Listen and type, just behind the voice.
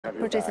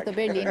procesit të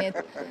Berlinit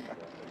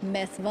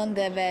mes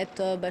vendeve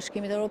të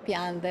Bashkimit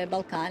Evropian dhe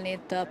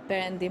Ballkanit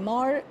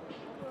Perëndimor.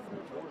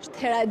 Është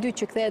hera e dytë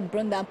që kthehet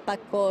brenda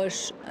pak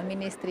kohësh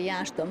ministri i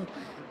jashtëm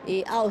i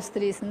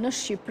Austrisë në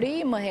Shqipëri.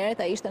 Më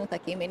herët ai ishte në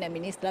takimin e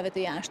ministrave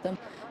të jashtëm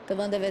të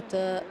vendeve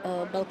të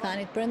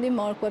Ballkanit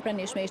Perëndimor, ku e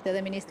pranishme ishte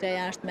edhe ministra e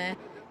jashtme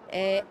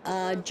e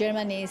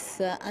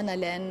Gjermanisë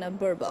Annalena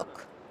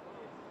Baerbock.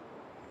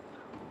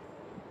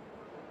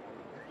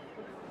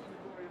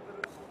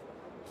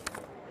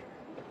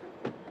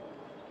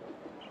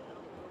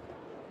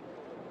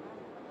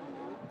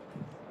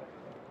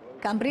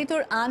 Kam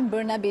pritur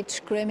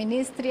Kurti-Brnabiç,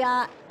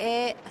 kryeministrja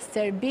e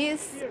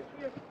Serbisë,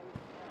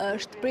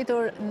 është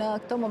pritur në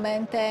këto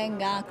momente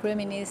nga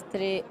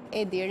kryeministri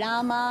Edi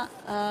Rama.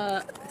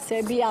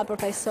 Serbia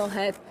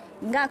përfaqësohet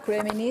nga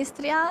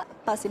kryeministrja,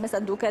 pasi me sa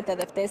duket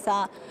edhe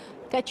ftesa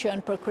ka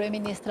qenë për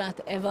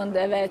kryeministrat e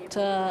vendeve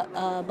të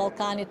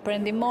Ballkanit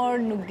Perëndimor.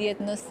 Nuk dihet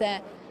nëse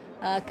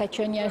ka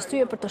qenë një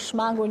arsye për të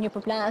shmangur një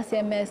përplasje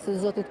mes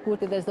zotit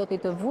Kurti dhe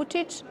zotit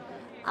Vučić,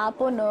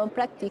 apo në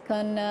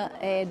praktikën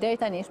e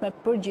deritanishme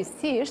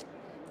përgjithsisht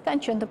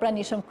kanë qenë të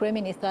pranishëm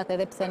kryeministrat,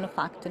 edhe pse në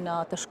fakt në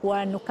të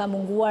shkuar nuk ka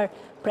munguar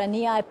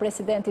prania e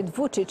presidentit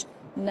Vučić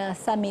në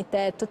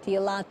samite të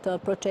tilla të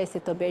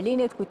procesit të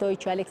Berlinit. Kujtoj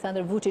që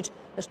Aleksandar Vučić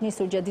është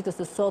nisur gjatë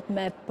ditës së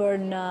sotme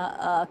për në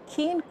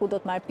Kinë, ku do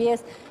të marrë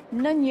pjesë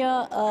në një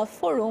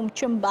forum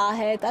që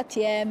mbahet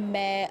atje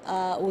me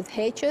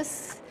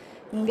udhëheqës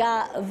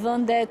nga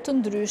vende të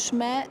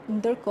ndryshme,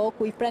 ndërkohë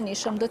ku i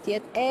pranishëm do të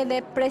jetë edhe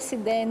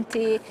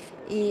presidenti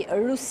i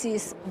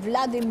Rusisë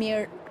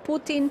Vladimir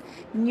Putin,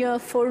 një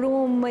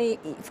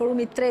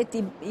forumi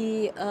tretë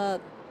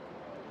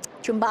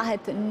që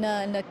mbahet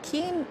në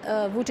Kinë.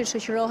 Vučić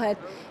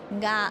shoqërohet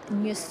nga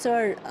një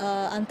sër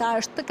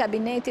antarësh të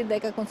kabinetit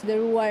dhe ka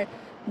konsideruar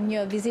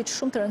një vizitë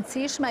shumë të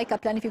rëndësishme. Ai ka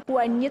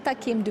planifikuar një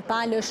takim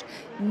dypalësh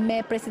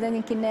me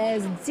presidentin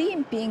kinez Xi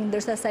Jinping,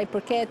 ndërsa sa i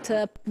përket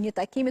një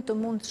takimi të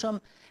mundshëm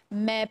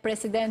me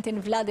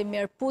presidentin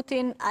Vladimir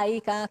Putin, ai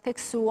ka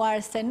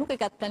theksuar se nuk e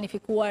ka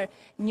planifikuar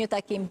një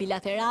takim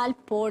bilateral,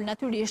 por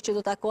natyrisht që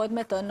do takohet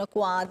me të në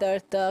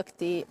kuadër të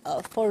këtij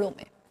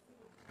forumi.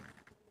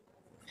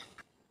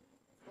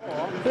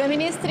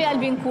 Kryeministri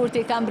Albin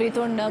Kurti ka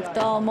mbritur në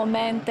këto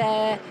momente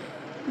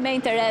me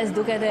interes,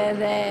 duket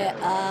edhe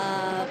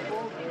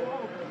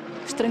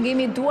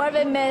shtrëngimi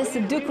duarve mes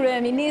dy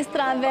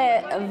kryeministrave,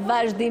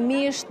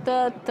 vazhdimisht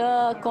të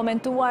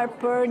komentuar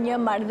për një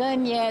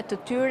marrëdhënie të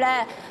tyre,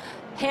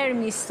 herë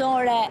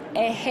miqësore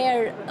e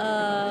herë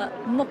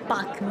më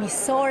pak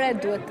miqësore.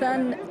 Duhet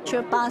thënë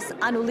që pas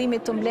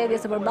anullimit të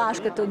mbledhjes së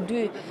përbashkët të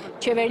dy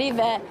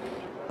qeverive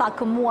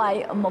pak muaj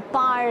më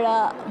parë,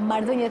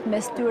 marrëdhëniet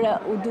mes tyre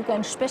u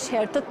duken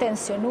shpeshherë të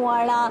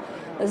tensionuara.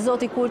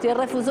 Zoti Kurti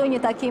refuzoi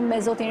një takim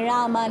me zotin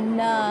Rama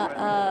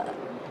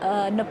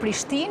në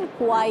Prishtinë,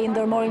 ku ai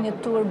ndërmori një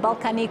tur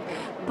ballkanik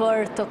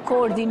për të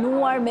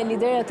koordinuar me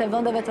liderët e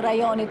vendeve të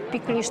rajonit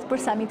pikërisht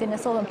për samitin e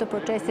sotëm të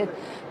procesit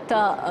të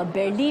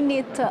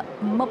Berlinit.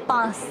 Më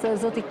pas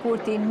zoti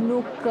Kurti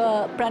nuk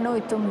pranoi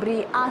të mbri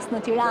as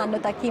në Tiranë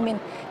në takimin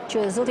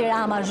që zoti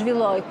Rama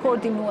zhvilloi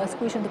koordinues,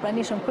 ku ishin të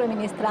pranishëm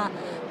kryeministra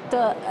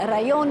të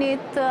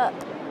rajonit.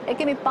 E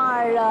kemi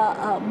parë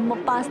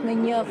më pas në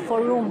një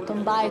forum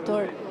të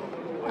mbajtur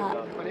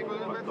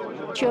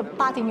që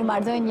pati një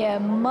marrëdhënie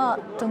më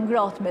të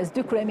ngrohtë mes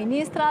dy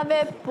kryeministrave,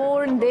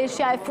 por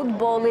ndeshja e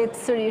futbollit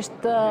sërish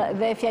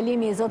dhe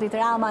fjalimi i zotit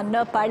Rama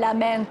në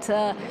parlament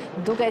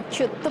duket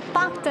që të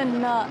paktën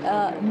në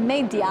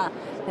media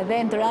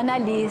dhe ndër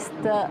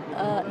analistë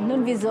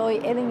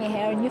nënvizoi edhe një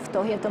herë një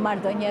ftohje të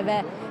marrëdhënieve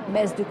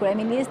mes dy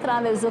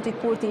kryeministrave. Zoti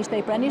Kurti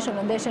ishte i pranishëm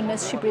në ndeshjen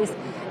mes Shqipërisë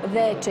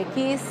dhe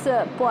Çekisë,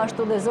 po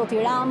ashtu dhe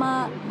zoti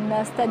Rama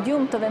në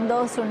stadium të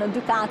vendosur në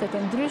dy kate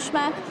të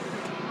ndryshme.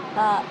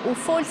 U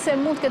folë se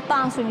mund të ketë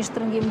pasur një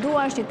shtrëngim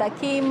duarsh, një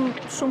takim,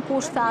 shumë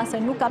kusht tha se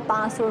nuk ka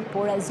pasur,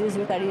 por asgjë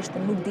zyrtarisht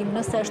nuk dim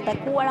nëse është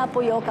takuar apo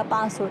jo, ka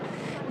pasur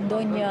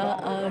ndonjë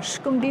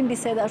shkëmbim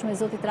bisedash me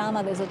zotit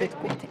Rama dhe zotit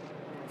Kurti.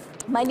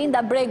 Majlinda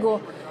Bregu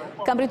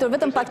ka mbritur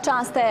vetëm pak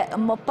çaste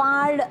më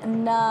parë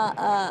në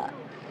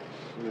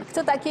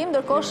këtë takim,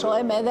 ndërkohë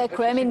shohim edhe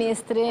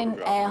kryeministrin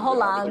e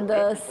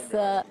Hollandës,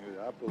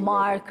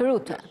 Mark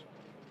Rutte.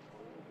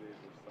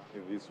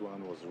 This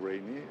one was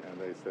rainy and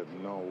they said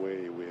no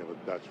way we have a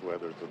Dutch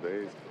weather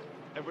today.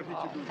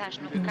 Tash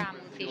nuk ka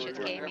mundësi që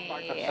të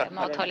kemi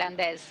mod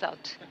holandez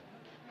sot.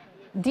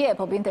 Dje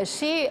po binte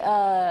shi,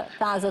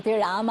 tha zoti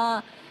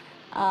Rama,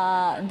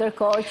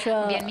 ndërkohë që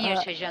Vjen mirë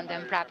që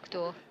gjendem prap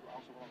këtu.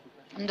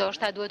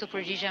 Ndoshta duhet të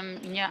përgjigjem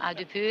një a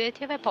dy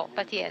pyetjeve, po,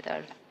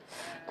 patjetër.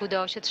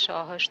 Kudo që të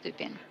shohë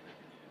shtypin.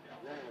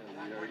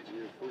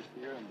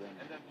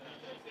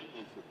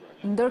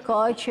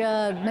 Ndërkohë që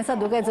me sa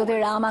duket zoti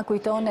Rama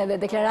kujton edhe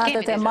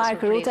deklaratat e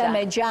Mark Rutte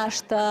me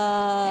 6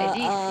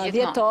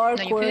 dhjetor,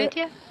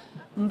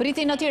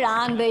 Mbriti në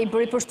Tiranë dhe i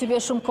bëri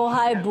përshtypje shumë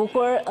koha e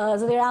bukur.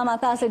 Zoti Rama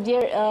tha se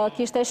djerë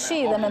kishte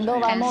shi dhe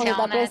mendova mos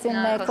ta presin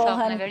me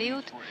kohën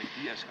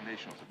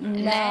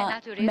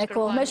me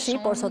kohë me shi,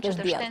 por sot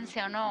është diell.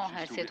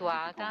 Tensionohet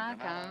situata,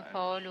 kam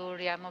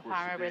folur jam më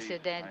parë me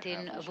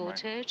presidentin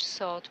Vučić,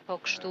 sot po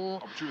kështu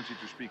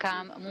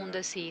kam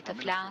mundësi të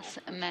flas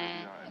me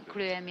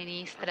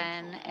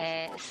kryeministren e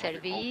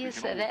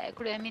Serbisë dhe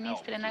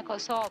kryeministren e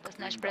Kosovës.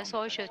 Ne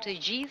shpresoj që të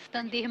gjithë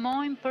të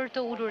ndihmojmë për të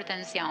ulur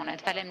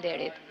tensionet. Faleminderit.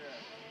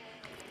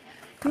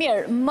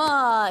 Mirë,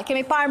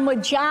 kemi parë më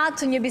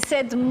gjatë një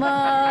bisedë më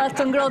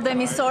të ngrohtë dhe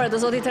emisore të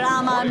zotit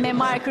Rama me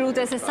Mark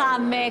Rutte se sa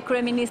me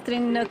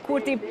kryeministrin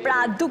Kurti,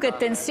 pra duket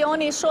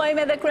tensioni.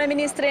 Shohim edhe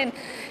kryeministrin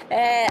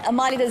e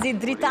Malit të Zi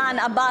Dritan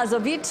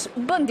Abazović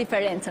bën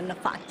diferencën në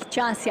fakt.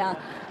 Qasja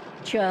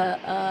që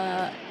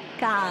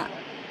ka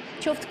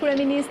qoftë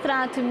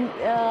kryeministrat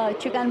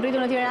që kanë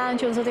mbritur në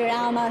Tiranë, qoftë zoti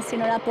Rama, si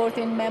në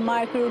raportin me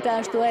Mark Rutte,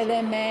 ashtu edhe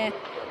me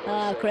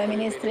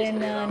kryeministrin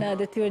në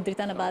detyrë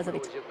Dritan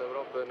Abazović.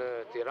 Në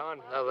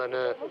Tiranë edhe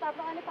në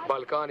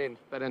Ballkanin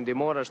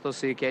perëndimor, ashtu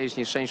si kjo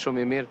ishte një shenjë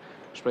shumë i mirë,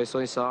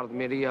 shpresoj se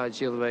ardhmëria e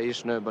gjithëve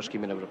ishte në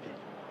Bashkimin Evropian.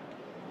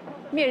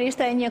 Mirë,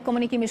 ishte një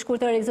komunikim i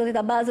shkurtër i zotit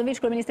Abazović.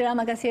 Kryeministri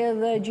Rama ka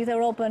sjellë gjithë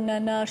Europën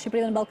në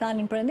Shqipëri dhe në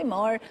Ballkanin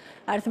perëndimor.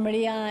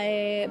 Ardhmëria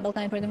e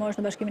Ballkanit perëndimor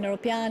në Bashkimin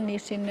Evropian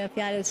ishin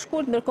fjalë të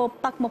shkurtë, ndërkohë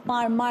pak më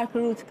parë Mark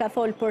Rutte ka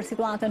folur për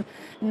situatën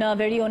në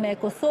veriun e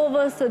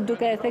Kosovës,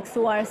 duke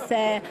theksuar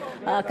se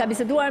ka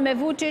biseduar me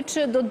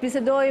Vučić, do të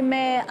bisedojë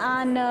me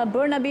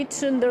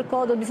Kurti-Brnabiç,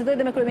 ndërkohë do të bisedojë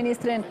edhe me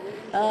kryeministrin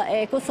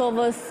e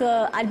Kosovës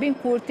Albin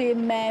Kurti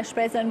me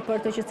shpresën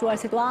për të qetësuar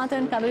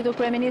situatën. Ka vritur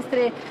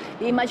kryeministri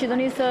i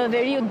Maqedonisë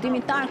Veriut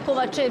Dimitar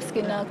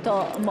Kovacevski në këto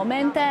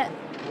momente.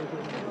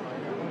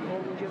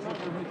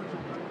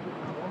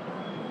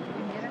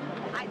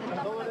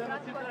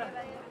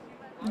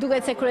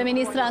 Duket se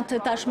kryeministrat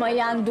tashmë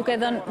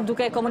janë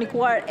duke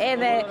komunikuar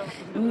edhe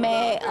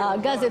me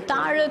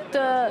gazetarët,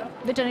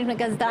 veçanërisht me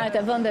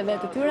gazetarët e vendeve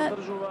të tyre.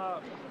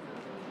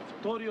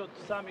 Вториот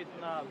самит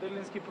на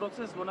Берлински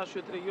процес во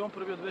нашиот регион,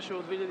 првиот беше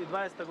во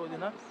 2020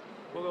 година,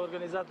 кога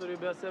организатори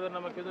беа Северна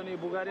Македонија и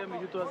Бугарија,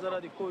 меѓутоа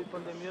заради ковид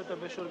пандемијата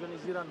беше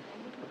организиран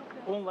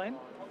онлайн.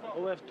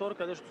 Ова е втор,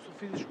 каде што со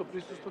физичко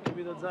присуство ќе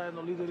бидат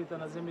заедно лидерите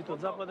на земјите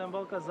од Западен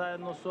Балкан,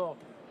 заедно со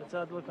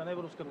председателка на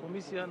Европска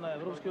комисија, на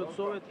Европскиот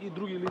совет и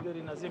други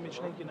лидери на земји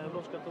членки на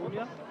Европската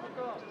унија.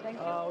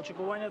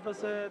 Очекувањата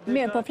се дека...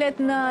 Mirë, po flet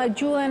në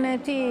gjuhën e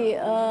tij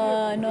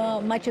në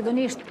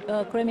maqedonisht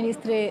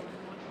kryeministri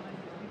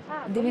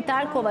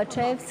Dimitar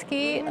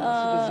Kovacevski,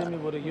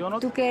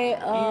 duke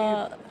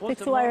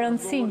theksuar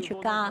rëndësinë që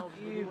ka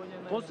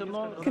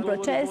ky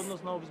proces.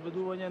 На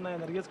обезбедување на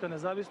енергетска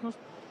независност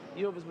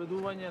и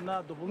обезбедување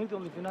на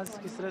дополнителни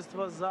финансиски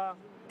средства за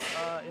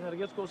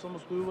енергетско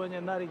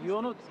самостојување на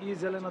регионот и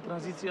зелена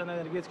транзиција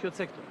на енергетскиот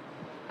сектор.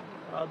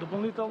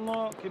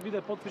 Dopunitelno ќе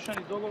биде potpisan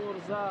i dogovor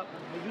za...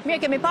 Mirë,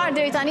 kemi parë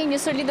deri tani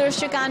njësër liderës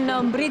që kanë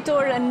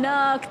mbritur në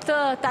këtë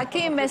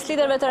takim mes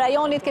liderëve të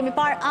rajonit. Kemi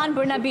parë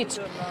Kurti-Brnabić,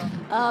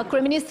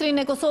 kryeministrin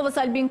e Kosovës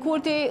Albin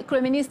Kurti,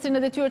 kryeministrin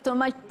e detyrë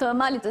të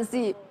Malit të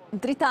Zi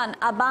Dritan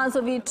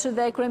Abazović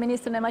dhe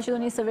kryeministrin e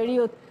Maqedonisë së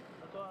Veriut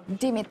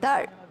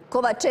Dimitar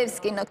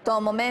Kovacevski. Në këto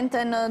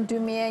momente në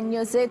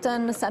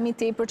 2020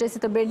 Samiti i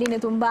procesit të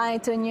Berlinit u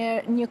mbajt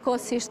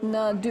njëkohësisht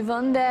në dy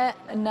vende,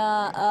 në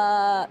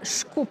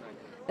Shkup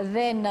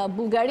dhe në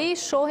Bullgari.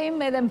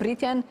 Shohim edhe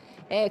mbritjen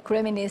e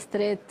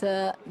kryeministrit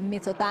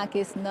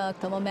Mitsotakis në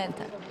këto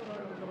momente.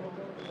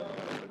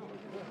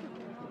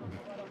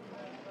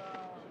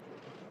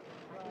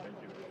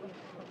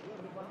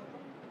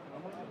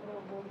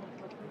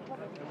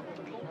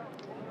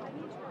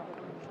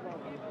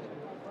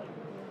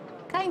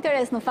 Ka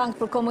interes në fakt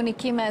për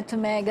komunikimet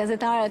me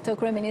gazetarët të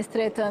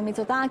kryeministrit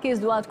Mitsotakis.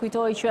 Dua të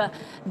kujtoj që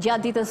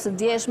gjatë ditës së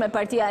djeshme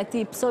partia e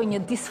tij psoi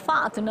një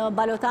disfat në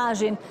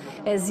balotazhin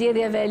e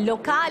zgjedhjeve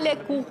lokale,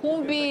 ku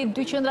humbi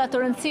dy qendra të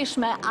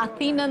rëndësishme,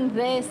 Athinën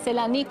dhe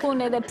Selanikun,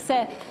 edhe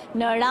pse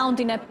në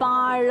raundin e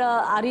parë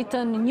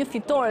arritën një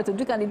fitore të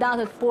dy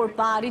kandidatët, por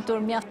pa arritur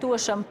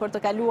mjaftueshëm për të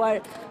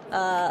kaluar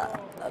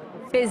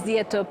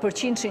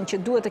 50%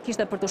 që duhet të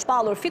kishte për të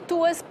shpallur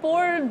fitues,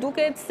 por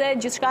duket se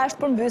gjithçka është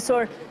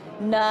përmbysur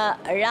në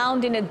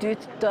raundin e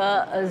dytë të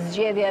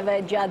zgjedhjeve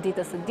gjatë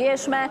ditës së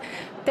djeshme.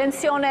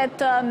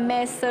 Tensionet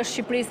mes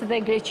Shqipërisë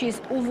dhe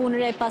Greqisë u vunë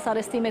re pas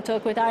arrestimit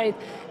të kryetarit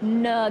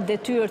në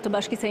detyrë të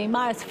Bashkisë së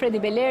Imarës, Fredi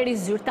Beleri.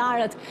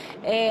 Zyrtarët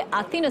e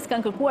Athinës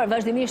kanë kërkuar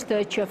vazhdimisht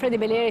që Fredi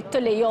Beleri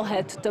të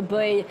lejohet të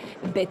bëjë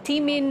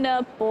betimin,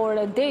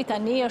 por deri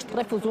tani është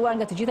refuzuar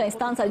nga të gjitha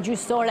instancat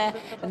gjyqësore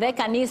dhe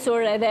ka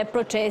nisur edhe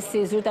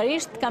procesi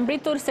zyrtarisht. Ka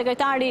mbritur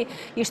sekretari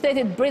i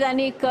shtetit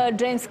britanik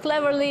James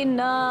Cleverly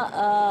në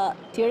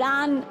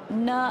Tiranë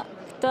në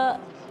këtë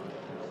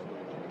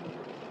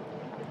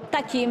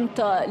takim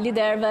të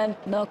liderëve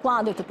në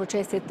kuadër të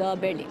procesit të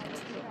Berlinit.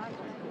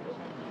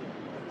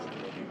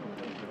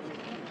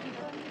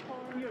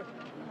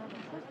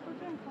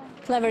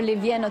 Cleverly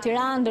vjen në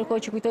Tiranë,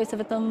 ndërkohë që kujtoj se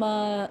vetëm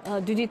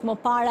 2 ditë më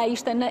para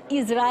ishte në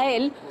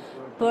Izrael,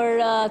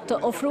 për të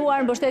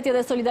ofruar mbështetje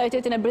dhe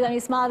solidaritetin e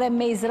Britanisë së Madhe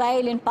me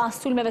Izraelin pas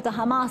sulmeve të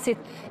Hamasit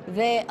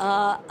dhe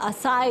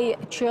asaj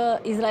që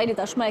Izraeli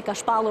tashmë e ka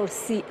shpallur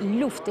si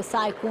luftë të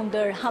saj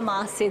kundër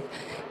Hamasit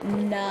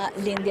në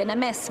lindjen e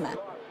mesme.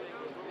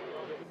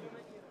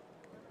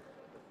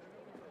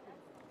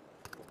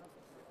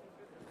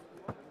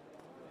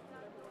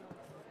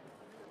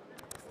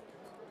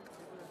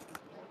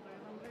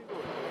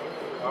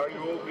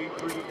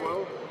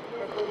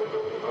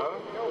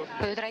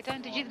 Po ju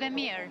trajtojnë të gjithëve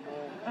mirë.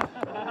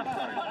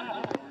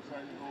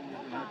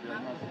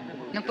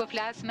 Nuk po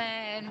flas me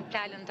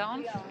fjalën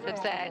tonë,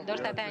 sepse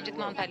ndoshta ata janë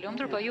gjithmonë pa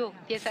lumtur, po ju,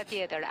 pjesa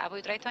tjetër, apo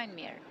ju trajtojnë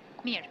mirë?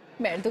 Mirë.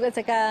 Mirë, duket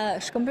se ka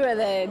shkëmbyer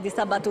edhe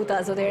disa batuta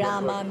zoti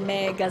Rama me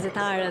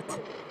gazetarët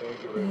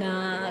në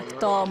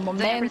këto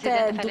momente.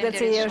 Duket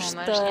se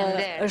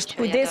është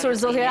kujdesur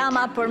zoti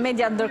Rama për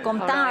mediat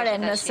ndërkombëtare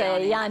nëse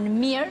janë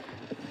mirë.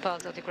 Po,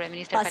 zoti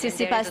kryeminist, pasi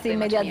sipas tij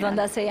mediat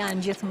vendase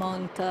janë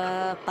gjithmonë të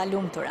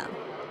palumtura.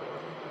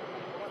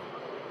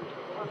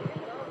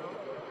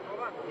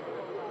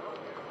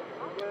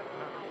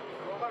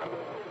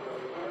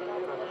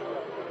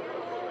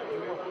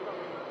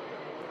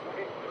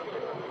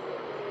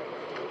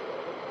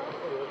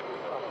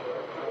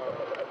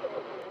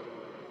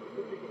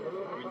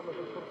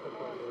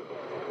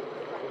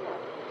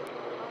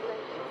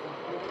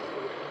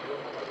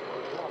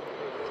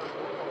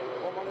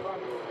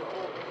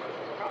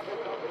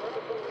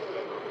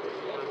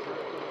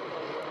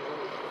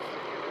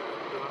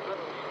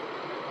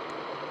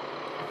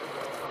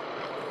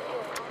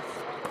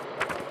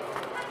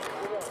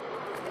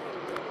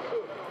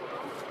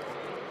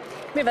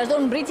 Mirë,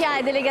 vazhdon mbritja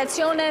e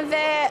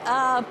delegacioneve,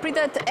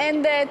 pritet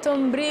ende të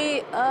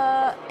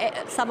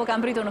sapo ka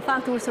mbritur në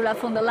fakt Ursula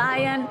von der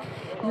Leyen.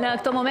 Në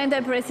këto momente,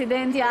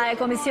 presidentja e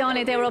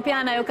Komisionit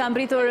Evropian ajo ka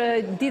mbritur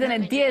ditën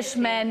e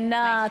djeshme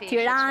në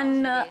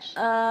Tiranë,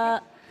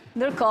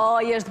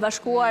 ndërkohë i është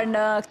bashkuar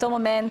në këto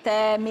momente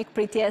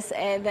mikpritjes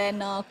edhe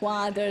në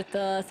kuadër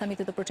të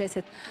samitit të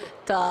procesit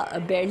të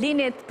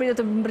Berlinit.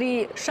 Pritet të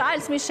mbri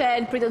Charles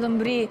Michel, pritet të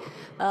mbri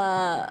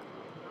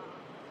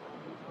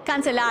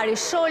kancelari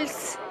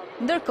Scholz,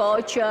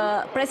 ndërkohë që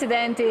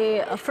presidenti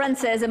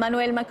francez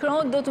Emmanuel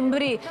Macron do të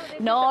mbri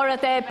në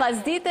orët e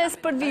pasdites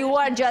për të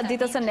vijuar gjatë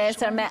ditës së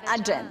nesër me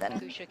agjendën.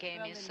 Ky që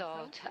kemi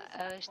sot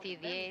është i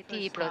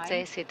 10-i i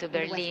procesit të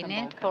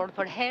Berlinit, por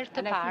për herë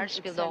të parë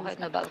zhvillohet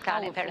në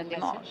Ballkanin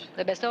Perëndimor.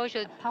 Dhe besoj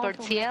që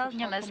përcjell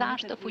një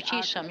mesazh të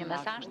fuqishëm,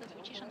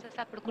 se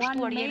sa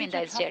përkushtuar jemi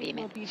ndaj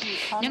zgjerimit.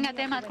 Një nga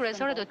temat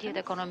kryesore do të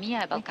jetë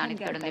ekonomia e Ballkanit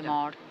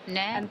Perëndimor.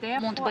 Ne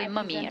mund të bëjmë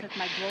më mirë.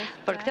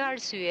 Për këtë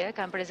arsye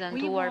kam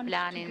prezantuar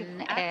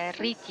planin e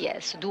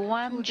rritjes.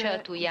 Duam që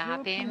t'u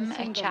japim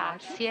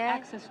qasje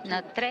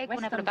në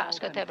tregun e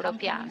përbashkët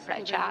evropian, pra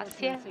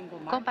qasje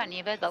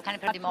kompanive të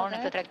Ballkanit Perëndimor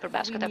në këtë treg të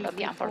përbashkët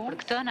evropian, por për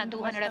këtë na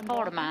duhen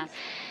reforma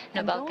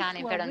në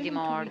Ballkanin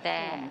Perëndimor dhe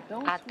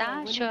ata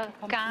që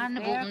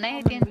kanë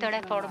vullnetin të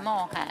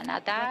reformohen,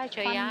 ata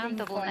që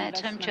janë të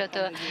vullnetshëm që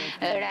të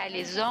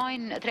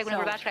realizojnë tregun e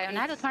përbashkët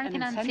rajonal do të marrin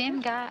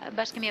financim nga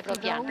Bashkimi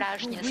Evropian. Pra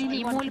është një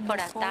stimul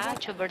për ata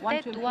që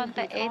vërtet duan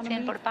të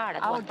ecin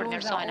përpara, duan të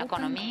përmirësojnë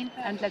ekonominë.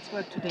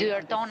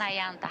 Dyert tona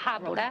janë të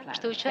hapura,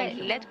 kështu që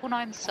le të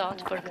punojmë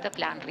sot për këtë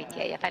plan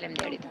rritjeje.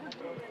 Faleminderit.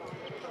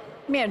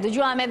 Mirë,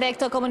 dëgjuam edhe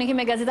këtë komunikim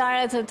me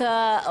gazetarët të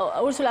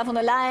Ursula von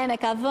der Leyen e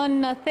ka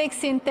vënë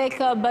theksin tek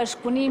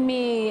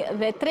bashkëpunimi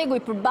dhe tregu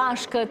i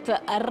përbashkët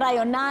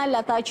rajonal,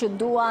 ata që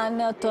duan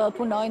të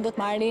punojnë do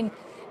të marrin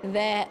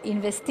dhe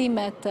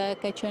investimet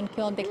ka qenë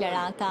kjo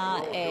deklarata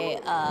e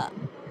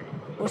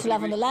Ursula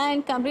von der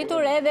Leyen. Ka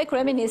mbritur edhe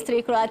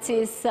kryeministri i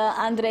Kroacisë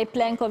Andrej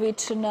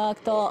Plenković në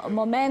këto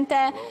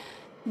momente,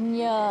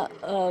 një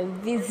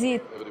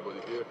vizitë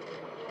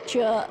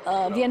që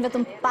vjen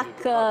vetëm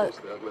pak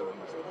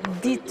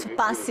ditë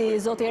pasi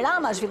zoti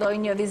Rama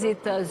zhvilloi një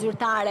vizitë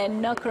zyrtare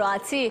në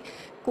Kroaci,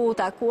 ku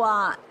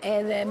takua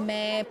edhe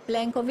me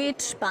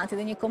Plenković, pati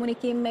dhe një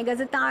komunikim me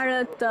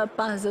gazetarët.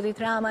 Pas zotit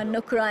Rama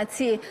në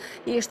Kroaci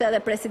ishte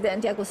edhe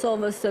presidentja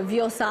Kosovës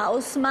Vjosa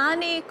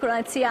Osmani.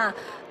 Kroacia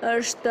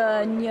është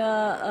një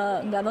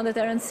nga vendet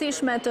e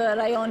rëndësishme të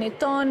rajonit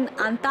ton,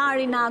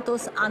 antari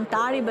NATO-s,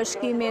 antari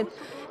Bashkimit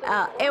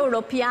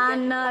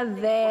Europian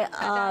dhe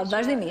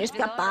vazhdimisht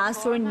ka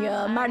pasur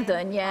një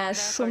marrëdhënie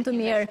shumë të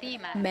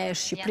mirë me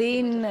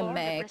Shqipërinë,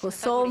 me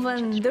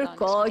Kosovën,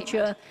 ndërkohë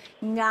që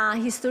nga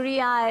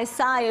historia e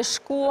saj e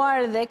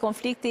shkuar dhe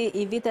konflikti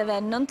i viteve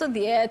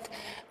 90,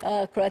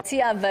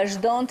 Kroacia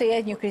vazhdon të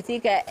jetë një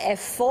kritike e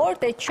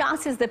fortë e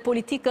qasjes dhe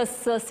politikës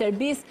së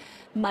Serbisë,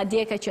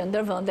 madje ka qenë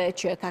ndër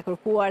vendet që ka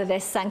kërkuar dhe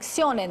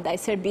sanksione ndaj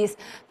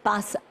Serbisë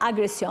pas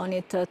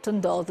agresionit të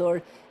ndodhur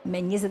me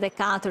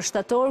 24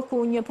 shtator,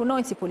 ku një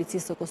punonjës i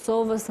policisë të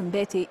Kosovës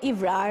mbeti i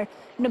vrarë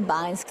në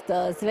Banjsk të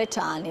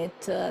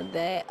Zveçanit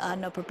dhe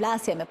në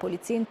përplasje me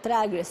policinë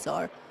 3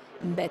 agresor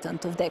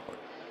mbetën të vdekur.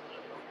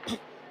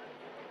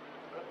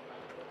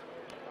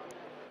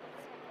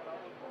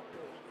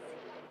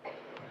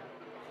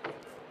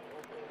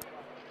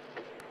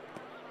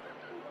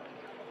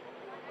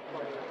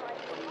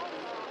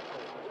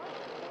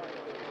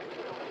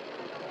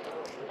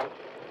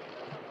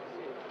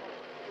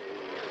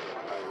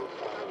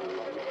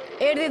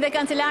 Erdhi dhe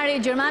kancelari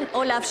gjerman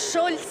Olaf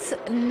Scholz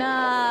në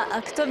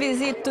këtë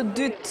vizitë të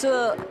dytë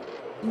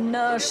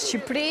në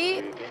Shqipëri.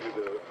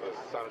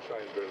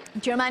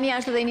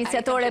 Gjermania është dhe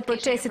iniciatore e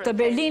procesit të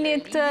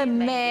Berlinit,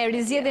 me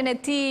rizgjedhjen e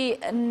tij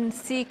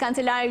si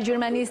kancelari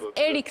gjermanisë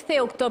e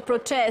riktheu këtë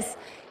proces,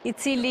 i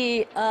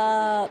cili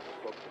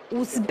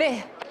u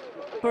zbeh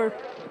për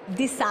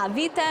disa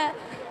vite.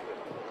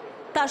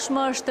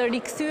 Tashmë është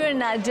rikthyer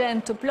në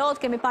agjendë të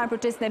plot. Kemi parë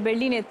procesin e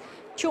Berlinit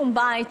që u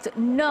mbajt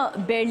në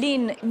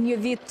Berlin një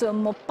vit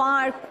më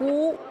parë, ku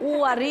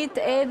u arrit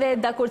edhe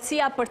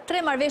dakordësia për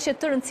 3 marrëveshje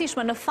të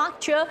rëndësishme, në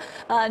fakt që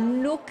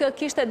nuk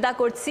kishte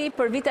dakordësi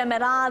për vite me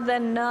radhë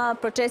në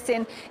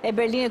procesin e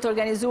Berlinit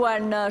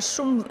organizuar në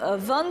shumë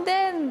vende.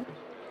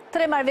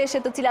 3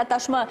 marrëveshje të cilat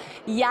tashmë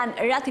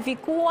janë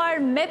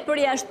ratifikuar, me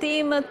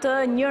përjashtim të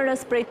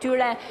njërës prej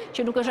tyre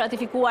që nuk është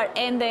ratifikuar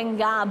ende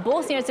nga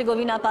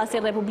Bosnjë-Hercegovina,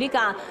 pasi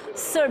Republika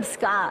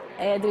Srpska,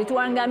 e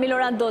drejtuar nga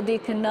Milorad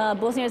Dodik në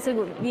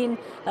Bosnjë-Hercegovinë,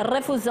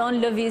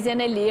 refuzon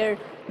lëvizjen e lirë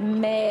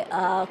me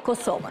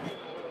Kosovën.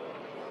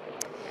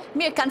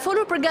 Mirë, kanë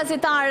folur për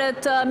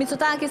gazetarët.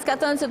 Mitsotakis ka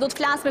thënë se do të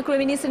flasë me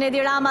kryeministrin Edi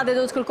Rama dhe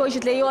do të kërkojë që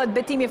të lejohet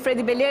betimi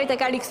Fredi Belerit, e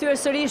ka rikthyer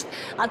sërish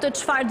atë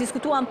çfarë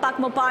diskutuan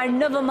pak më parë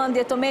në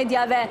vëmendje të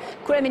mediave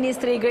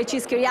kryeministri i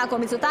Greqisë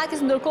Kyriakos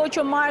Mitsotakis, ndërkohë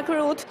që Mark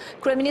Rutte,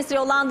 kryeministri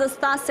i Hollandës,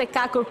 tha se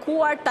ka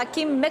kërkuar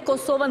takim me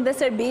Kosovën dhe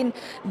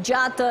Serbinë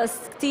gjatë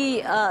këtij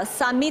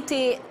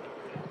samiti.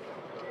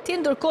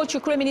 Ndërkohë që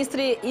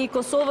kryeministri i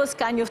Kosovës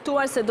ka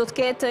njoftuar se do të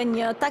ketë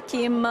një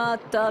takim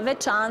të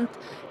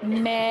veçantë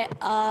me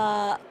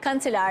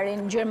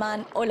kancelarin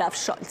gjerman Olaf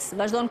Scholz.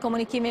 Vazhdon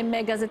komunikimi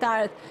me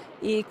gazetarët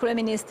i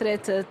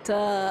kryeministrit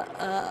të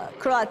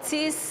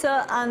Kroacisë,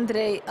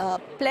 Andrej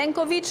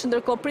Plenković,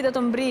 ndërkohë pritet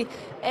të mbri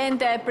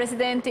ende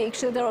presidenti i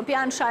Këshillit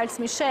Evropian Charles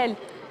Michel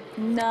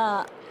në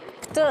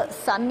këtë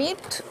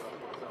summit,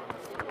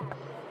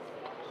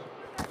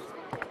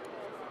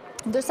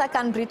 ndërsa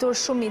kanë mbritur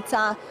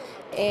shumica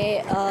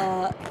e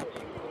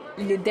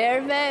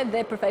liderëve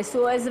dhe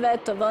përfaqësuesve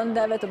të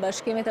vendeve të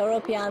Bashkimit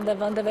Evropian dhe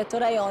vendeve të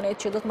rajonit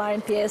që do të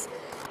marrin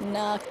pjesë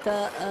në këtë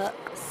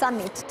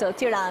summit të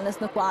Tiranës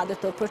në kuadër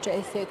të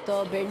procesit të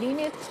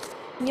Berlinit.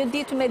 Një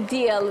ditë me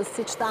diell,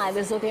 siç tha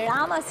edhe zoti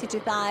Rama, siç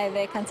i tha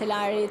edhe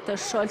kancelarit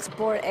Scholz,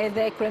 por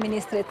edhe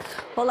kryeministrit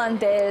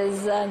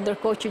holandez,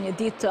 ndërkohë që një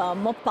ditë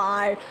më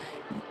parë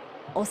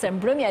ose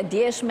mbrëmja e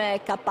djeshme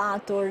ka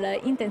patur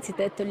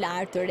intensitet të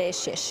lartë të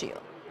rreshje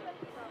shiu.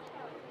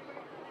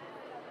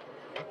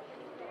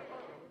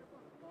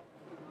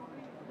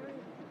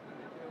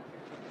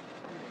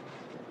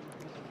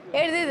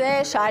 Erdhi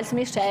dhe Charles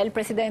Michel,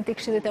 presidenti i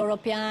Këshillit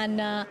Evropian,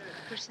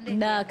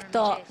 në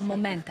këto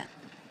momente.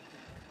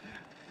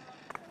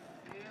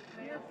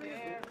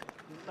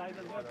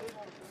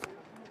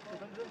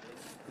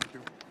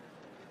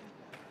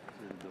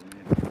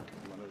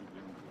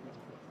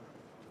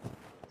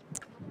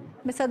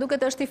 Me sa duket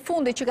është i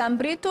fundi që kanë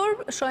mbritur,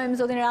 shohim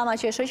zotin Rama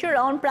që e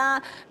shoqëron,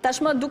 pra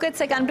tashmë duket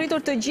se kanë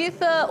mbritur të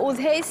gjithë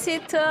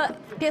udhëheqësit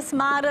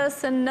pjesëmarrës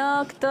në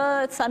këtë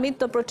summit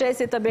të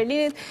procesit të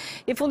Berlinit.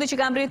 I fundi që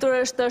kanë mbritur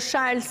është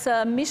Charles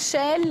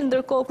Michel,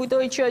 ndërkohë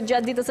kujtoj që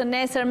gjatë ditës së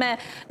nesërme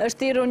është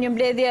thirrur një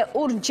mbledhje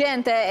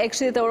urgjente e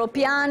Këshillit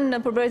Evropian,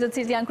 në përbërje të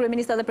cilit janë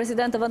kryeministrat dhe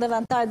presidentë të vendeve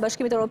anëtare të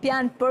Bashkimit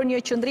Evropian, për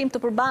një qëndrim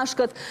të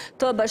përbashkët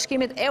të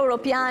Bashkimit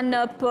Evropian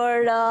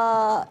për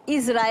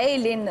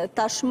Izraelin.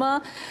 Tashmë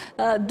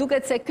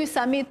duket se ky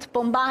summit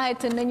po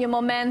mbahet në një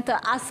moment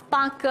as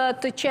pak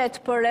të qetë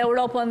për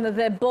Europën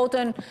dhe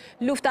botën.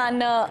 Lufta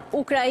në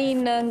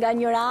Ukrainë nga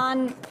njëra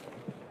anë,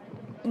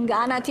 nga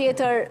ana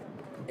tjetër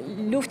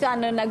lufta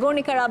në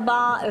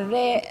Nagorno-Karabakh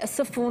dhe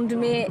së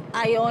fundmi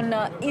ajo në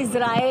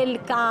Izrael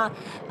ka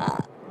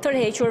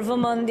tërhequr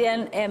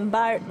vëmendjen e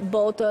mbar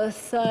botës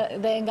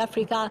dhe nga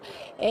frika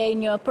e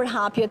një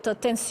përhapje të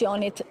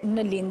tensionit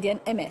në lindjen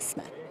e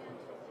mesme.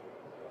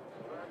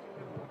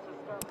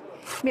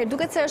 Mirë,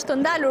 duket se është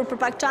ndalur për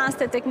pak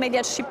çaste tek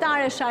mediat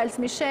shqiptare. Charles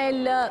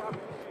Michel,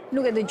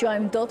 nuk e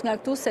dëgjojmë dot nga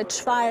këtu se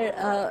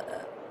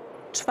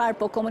çfarë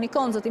po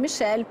komunikon zoti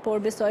Michel, por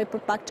besoj për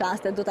pak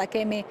çaste do ta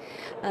kemi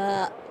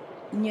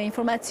një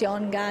informacion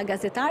nga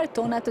gazetarët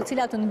tona, të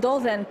cilat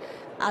ndodhen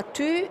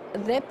aty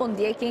dhe po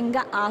ndjekin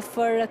nga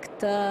afër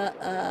këtë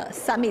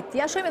summit.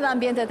 Ja shohim edhe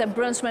ambientet e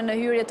brendshme në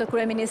hyrje të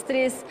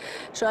kryeministrisë.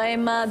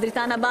 Shohim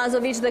Dritana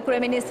Bazović dhe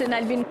kryeministrin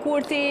Albin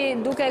Kurti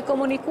duke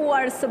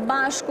komunikuar së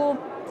bashku,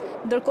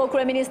 ndërkohë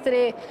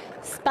kryeministri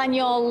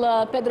spanjoll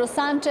Pedro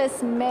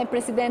Sanchez me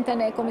presidenten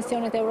e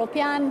Komisionit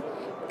Evropian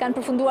kanë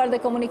përfunduar dhe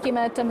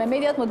komunikimet me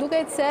mediat. Më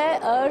duket se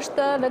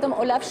është vetëm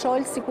Olaf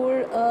Scholz,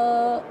 sikur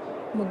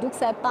më duk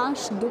se e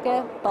pash,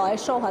 po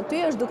e shoh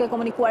aty, është duke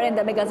komunikuar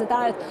ende me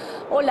gazetarët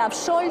Olaf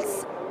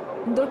Scholz,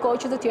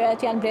 ndërkohë që të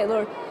tjerat janë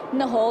mbledhur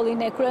në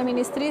hallin e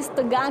kryeministrisë,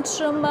 të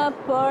gatshëm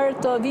për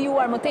të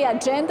vijuar më tej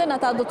agjendën.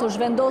 Ata do të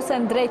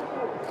zhvendosen drejt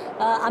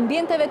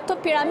ambienteve të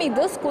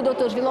piramidës, ku do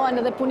të zhvillohen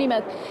edhe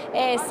punimet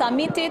e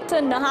summitit.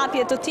 Në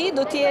hapje të tij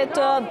do të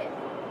jetë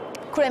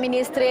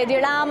kryeministri Edi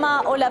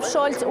Rama, Olaf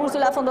Scholz,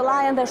 Ursula von der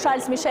Leyen dhe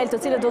Charles Michel, të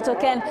cilët do të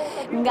kenë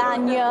nga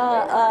një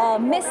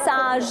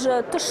mesazh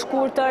të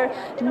shkurtër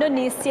në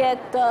nisje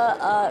të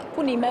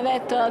punimeve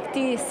të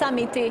këtij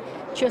samiti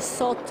që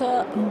sot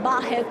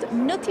mbahet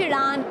në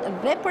Tiranë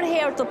dhe për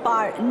herë të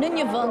parë në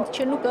një vend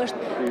që nuk është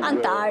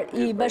antar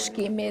i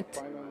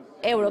Bashkimit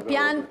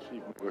Evropian.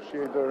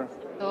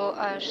 Këtu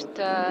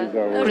është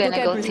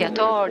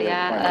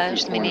kryenegociatorja,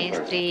 është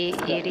ministri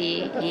i ri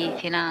i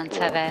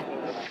financave.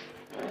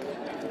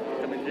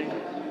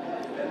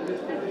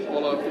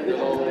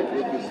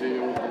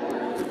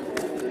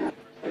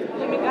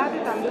 Jemi gati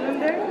ta mbyllim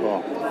deri? Po.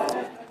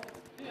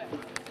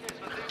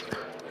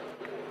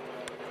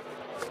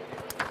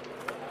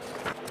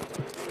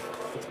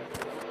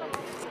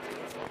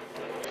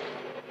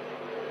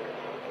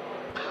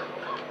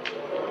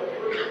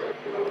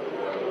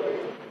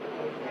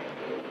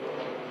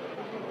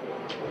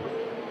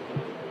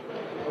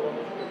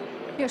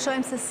 Jo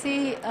shohim se si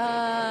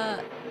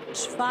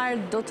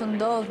çfarë do të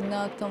ndodhë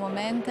në këto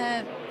momente.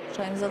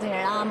 Shohim zotin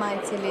Rama,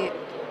 i cili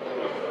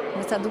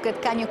me sa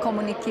duket ka një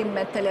komunikim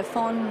me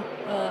telefon,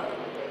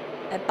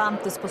 e pam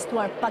të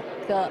spostuar pak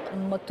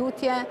më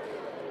tutje.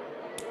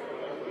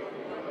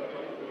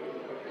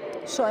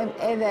 Shohim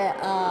edhe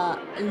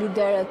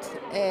liderët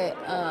e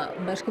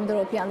Bashkimit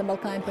Evropian dhe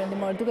Ballkanit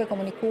Perëndimor duke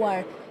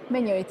komunikuar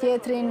me njëri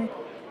tjetrin.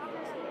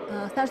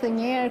 Thash dhe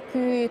njerë,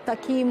 ky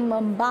takim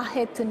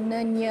mbahet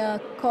në një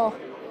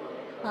kohë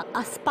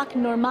as pak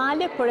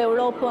normale për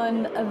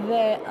Europën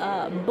dhe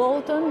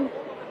botën,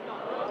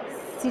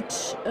 siç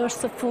është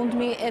së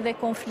fundmi edhe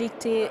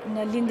konflikti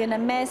në lindjen e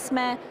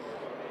mesme,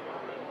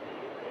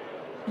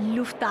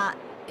 lufta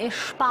e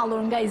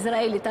shpallur nga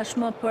Izraeli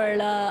tashmë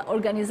për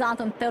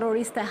organizatën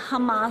terroriste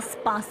Hamas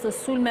pas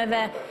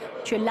sulmeve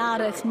që la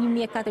rreth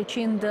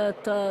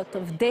 1400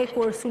 të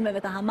vdekur,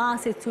 sulmeve të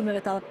Hamasit, sulmeve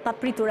të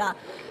papritura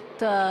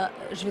të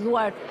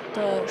zhvilluar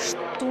të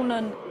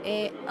shtunën e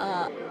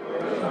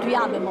 2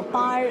 javë më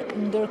parë,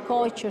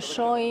 ndërkohë që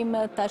shohim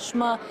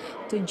tashmë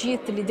të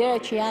gjithë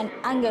liderët që janë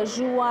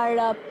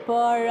angazhuar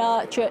për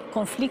që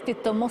konfliktit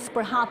të mos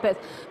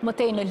përhapet më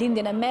tej në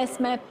lindjen e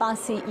mesme,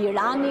 pasi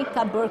Irani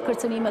ka bërë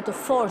kërcënime të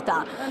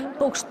forta.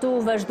 Po kështu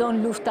vazhdon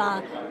lufta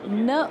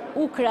në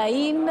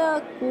Ukrainë,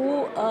 ku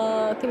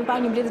kemi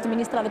parë një mbledhje të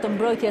ministrave të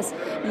mbrojtjes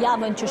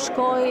javën që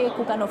shkoi,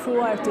 ku kanë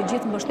ofruar të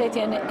gjithë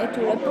mbështetjen e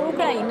tyre për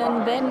Ukrainën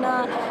dhe në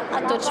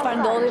ato çfarë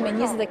ndodhi me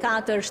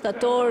 24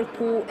 shtator,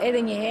 ku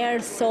edhe një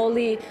herë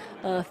solli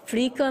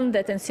frikën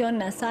dhe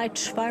tensionin e asaj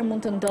çfarë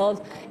mund të ndodh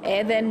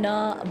edhe në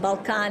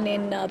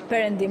Ballkanin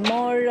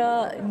Perëndimor.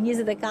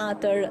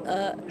 24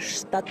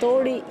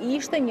 shtatori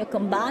ishte një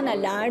këmban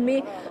alarmi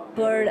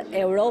për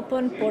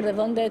Europën, por dhe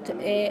vendet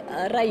e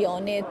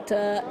rajonit,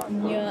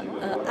 një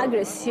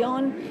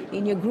agresion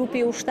i një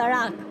grupi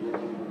ushtarak,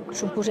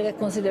 shumë kush e ka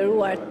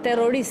konsideruar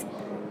terrorist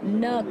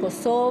në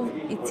Kosovë,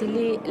 i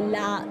cili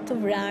la të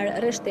vrarë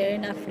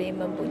rreshterin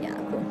Afrim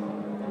Bunjaku.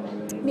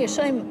 Mirë,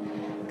 shohim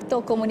këto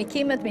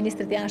komunikimet,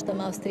 ministrit jashtëm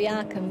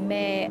austriak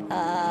me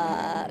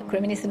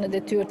kryeministrin në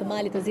detyrë të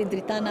Malit të Zi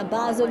Dritan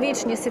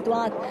Abazović, një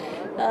situatë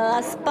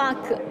as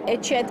pak e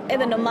qetë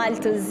edhe në Mal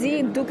të Zi,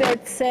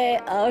 duket se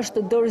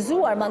është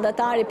dorëzuar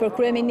mandatari për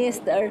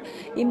kryeministër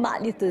i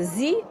Malit të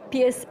Zi,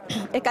 pjesë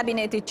e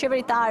kabinetit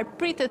qeveritar,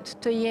 pritet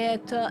të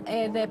jetë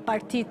edhe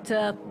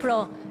partitë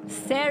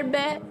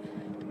pro-serbe.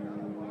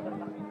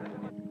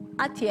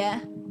 Atje,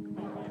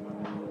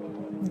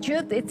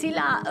 gjë e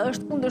cila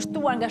është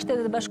kundërshtuar nga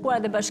Shtetet e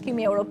Bashkuara dhe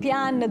Bashkimi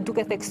Evropian,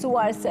 duke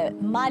theksuar se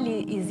Mali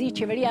i Zi,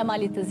 qeveria e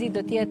Malit të Zi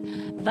do të jetë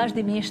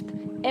vazhdimisht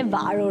e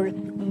varur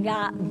nga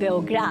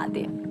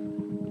Beogradi.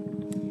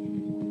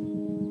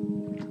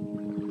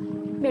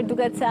 Mirë,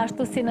 duket se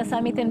ashtu si në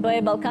samitin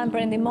BE Ballkan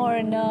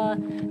Perëndimor në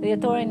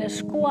dhjetorin e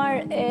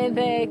shkuar,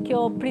 edhe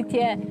kjo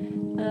pritje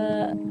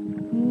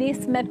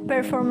nis me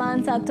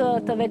performanca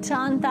të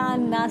veçanta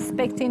në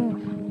aspektin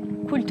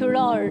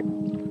kulturor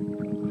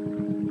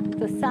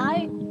të saj.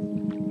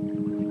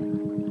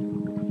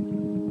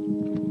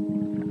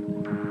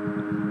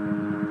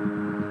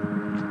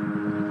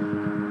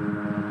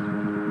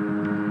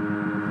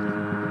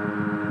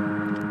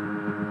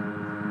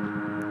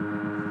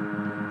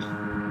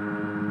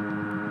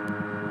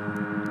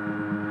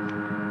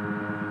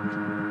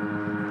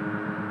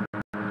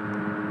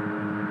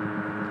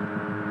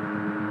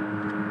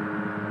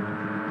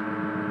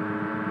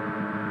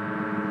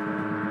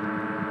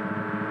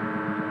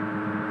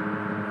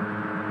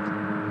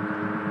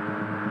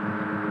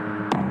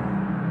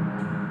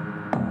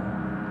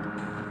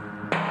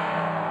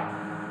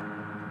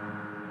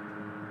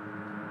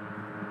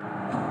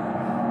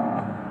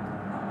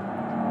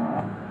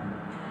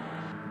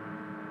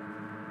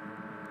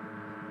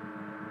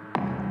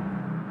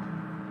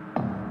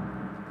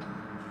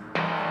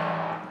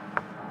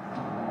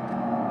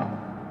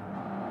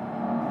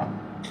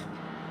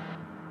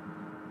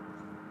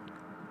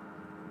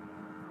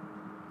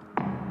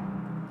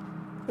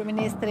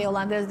 Kryeministri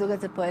holandez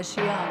duket se po e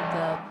shijon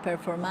të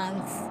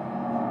performancë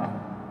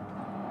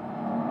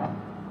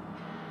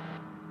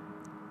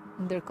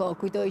Ndërkohë,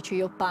 kujtoj që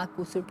jo pak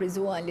u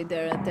surprizuan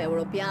liderët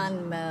europian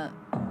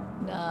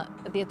në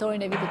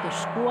dhjetorin e vitit të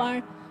shkuar,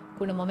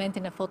 ku në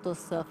momentin e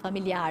fotos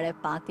familjare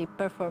pati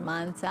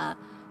performanca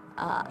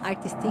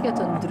artistike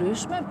të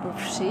ndryshme,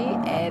 përfshi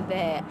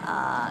edhe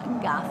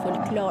nga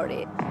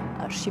folklori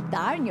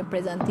shqiptar, një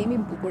prezantim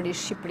i bukur i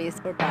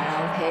Shqipërisë përpara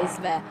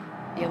udhëheqësve,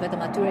 jo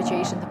vetëm atyre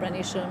që ishin të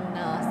pranishëm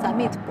në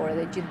Samit, por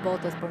edhe gjithë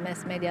botës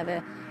përmes mediave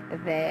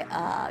dhe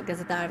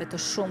gazetarëve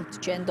të shumt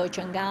që e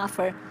ndoqën nga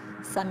afër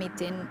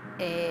Samitin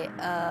e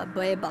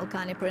BE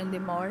Ballkani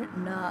Perëndimor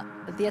në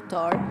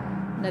dhjetor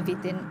në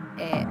vitin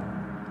e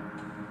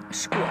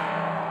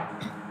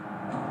shkuar.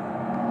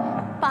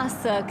 Pas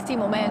këtij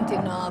momenti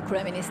në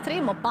kryeministri,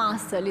 më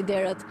pas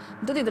liderët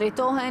do t'i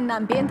drejtohen në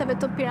ambienteve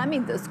të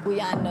piramidës, ku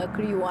janë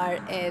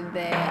krijuar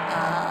edhe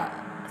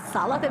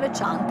sallat e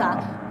veçanta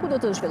ku do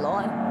të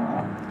zhvillohen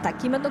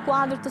takimet në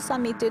kuadër të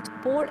samitit,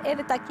 por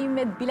edhe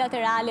takimet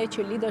bilaterale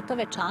që lider të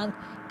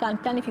veçantë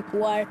kanë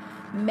planifikuar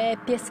me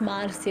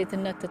pjesëmarrësit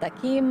në këtë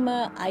takim.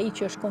 Ai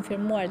që është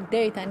konfirmuar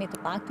deri tani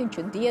të paktën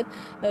që dihet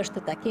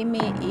është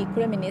takimi i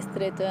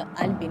kryeministrit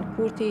Albin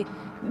Kurti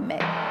me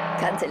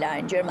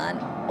kancelarin gjerman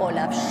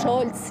Olaf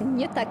Scholz,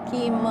 një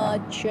takim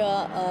që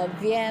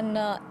vjen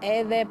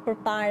edhe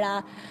përpara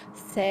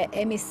se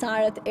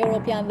emisarët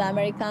europian dhe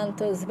amerikan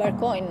të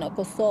zbarkojnë në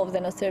Kosovë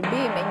dhe në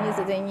Serbi. Me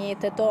 21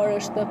 tetor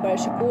është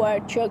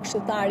parashikuar që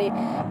këshilltari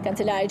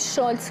kancelarit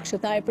Scholz,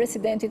 këshilltari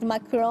presidentit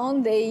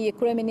Macron dhe i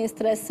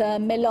kryeministres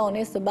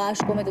Meloni së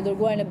bashku me të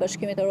dërguarin e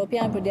Bashkimit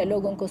Evropian për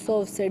dialogun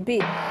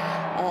Kosovë-Serbi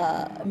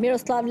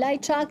Miroslav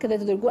Lajçak dhe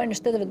të dërguarin e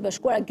Shteteve të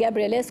Bashkuara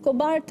Gabriel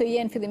Escobar të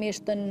jenë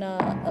fillimisht në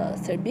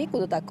Serbi, ku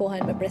do të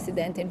takohen me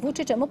presidentin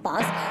Vučić, e më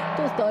pas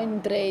të udhtojnë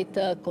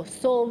drejt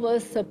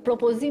Kosovës.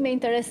 Propozime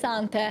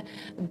interesante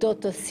do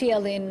të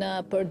sjellin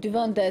për dy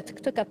vendet.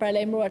 Këtë ka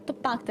paralajmëruar të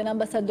paktën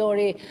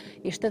ambasadori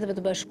i Shteteve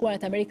të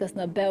Bashkuara të Amerikës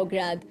në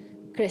Beograd,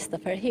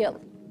 Christopher Hill.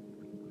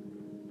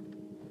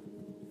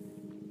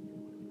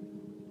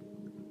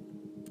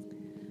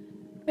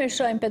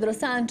 Shohim Pedro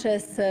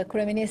Sanchez,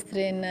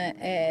 kryeministrin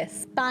e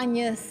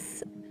Spanjës,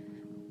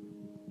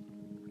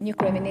 një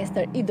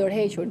kryeministër i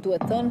dorëhequr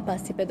duhet thënë,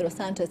 pasi Pedro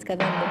Sanchez ka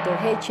dhënë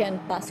dorëheqjen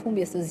pas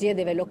humbjes së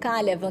zgjedhjeve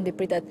lokale, vendi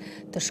pritet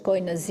të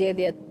shkojë në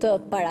zgjedhje të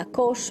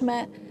parakohshme,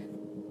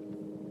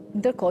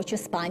 ndërkohë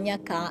që Spanja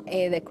ka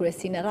edhe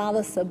kryesinë e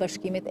radhës së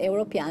Bashkimit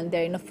Evropian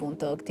deri në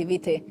fund të këtij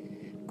viti.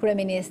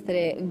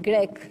 Kryeministri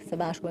grek së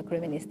bashku me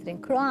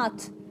kryeministrin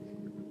kroat,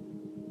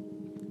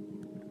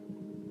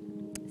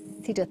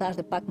 si që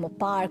thashtë pak më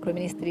parë,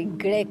 kryeministri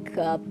grek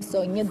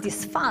pësoi një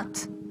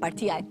disfat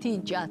partia e tij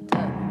gjatë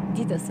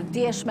ditës së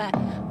djeshme,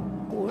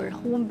 kur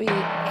humbi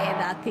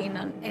edhe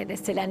Atinën edhe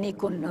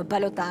Selanikun në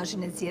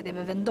balotazhin e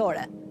zgjedhjeve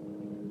vendore.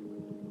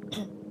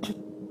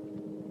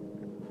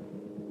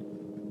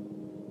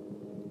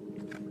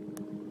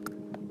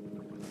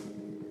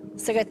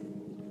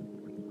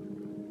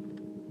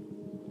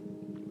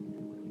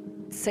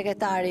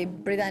 Sekretari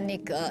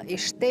britanik i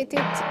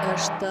shtetit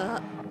është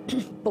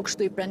po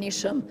kështu i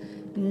pranishëm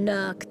në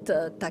këtë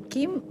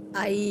takim.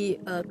 Ai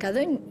ka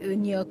dhënë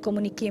një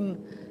komunikim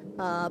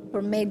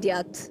për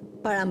mediat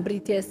para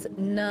mbritjes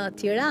në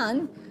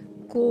Tiranë,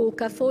 ku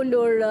ka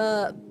folur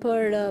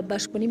për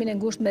bashkëpunimin e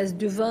ngushtë mes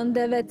dy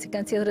vendeve, që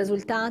kanë sjellë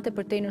rezultate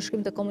për te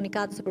nënshkrim të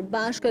komunikatës së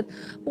përbashkët,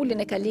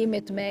 uljen e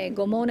kalimit me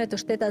gomone të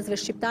shtetasve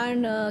shqiptar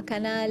në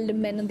kanal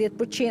me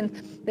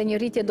 90% dhe një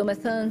rritje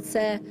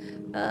domethënëse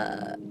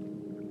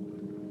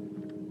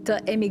të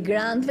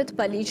emigrantëve të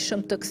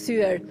paligjshëm të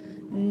kthyer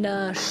në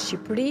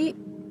Shqipëri,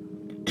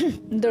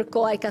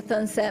 ndërkohë ai ka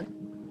thënë se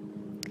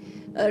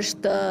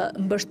është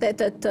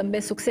mbështetet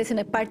me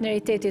suksesin e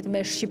partneritetit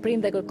me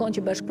Shqipërinë dhe kërkon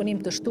që bashkëpunim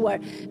të shtuar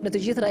në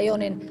të gjithë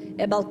rajonin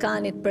e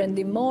Ballkanit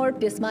Perëndimor.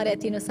 Pjesëmarrja e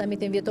tij në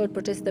samitin vjetor të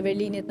procesit të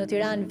Berlinit në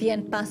Tiranë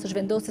vjen pas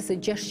zhvendosjes së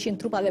 600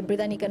 trupave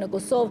britanike në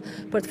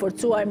Kosovë për të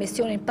forcuar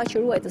misionin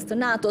paqëruesës të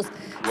NATO-s,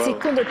 si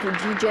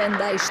kundërpërgjigje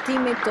ndaj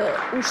shtimit të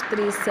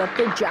ushtrisë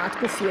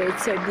përgjatë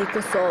kufirit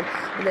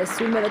Serbi-Kosovë dhe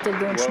sulmeve të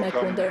dhunshme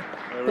kundër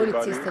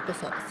policisë të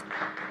Kosovës.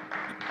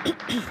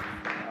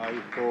 I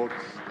thought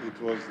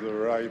it was the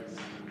right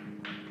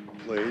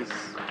place,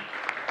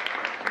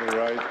 the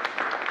right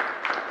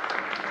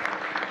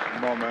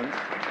moment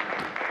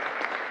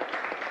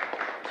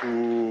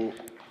to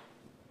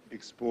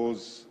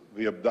expose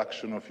the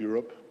abduction of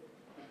Europe,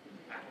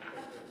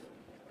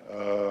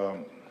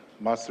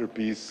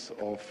 masterpiece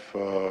of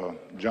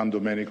Gian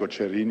Domenico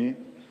Cerini,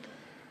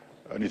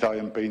 an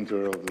Italian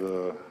painter of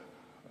the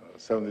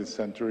 17th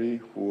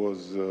century who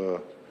was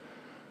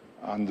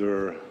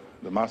under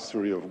the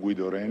mastery of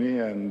Guido Reni,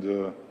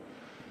 and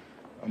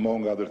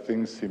among other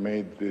things, he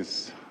made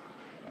this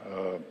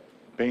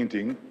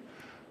painting,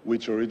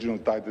 which original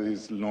title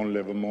is Non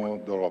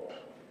levemo d'Europe,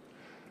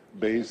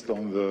 based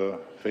on the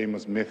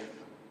famous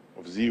myth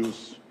of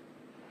Zeus,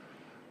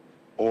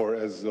 or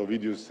as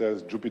Ovidius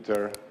says,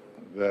 Jupiter,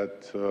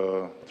 that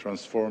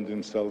transformed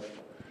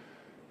himself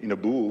in a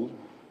bull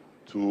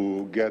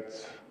to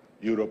get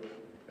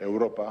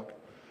Europa,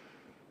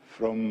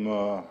 from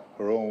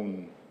her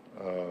own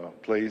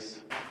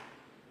place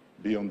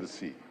beyond the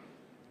sea.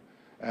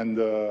 And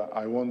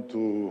I want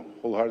to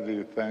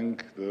wholeheartedly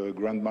thank the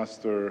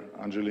Grandmaster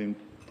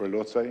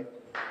njëri-tjetrit.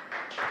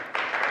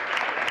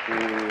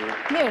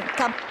 Mirë,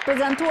 ka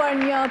prezentuar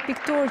një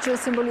pikturë që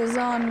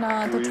simbolizon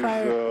të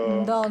çfarë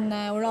ndodh në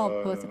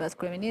Europë, sipas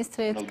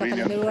kryeministrit, ka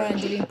falendëruar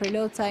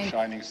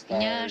njëri-tjetrin.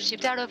 Një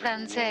shqiptar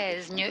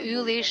francez, një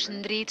yll i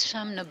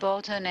shëndritshëm në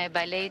botën e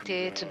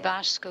baletit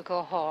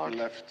bashkëkohor.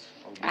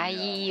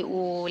 Ai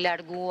u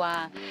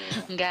largua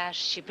nga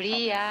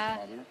Shqipëria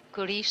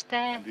kur ishte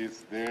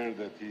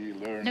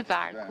në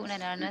parkun e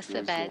nënës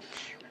së vet.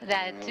 Dhe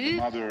aty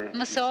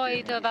mësoi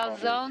të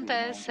vallëzonte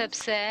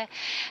sepse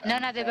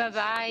nëna dhe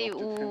babai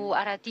u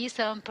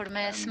arratisën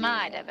përmes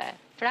maleve.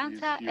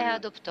 Franca e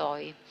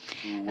adoptoi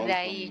dhe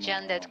ai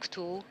gjendet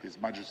këtu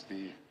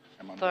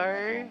për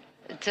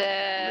të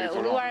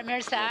uruar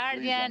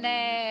mirëseardhjen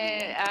e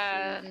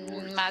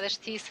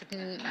madhështisë,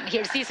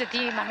 hjerësisë së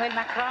tij Emmanuel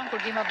Macron kur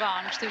vi më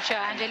vonë, kështu që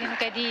Angjeli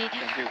nuk e di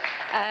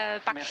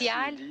pak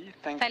fjalë.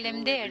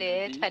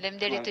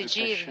 Faleminderit të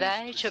gjithëve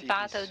që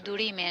patët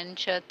durimin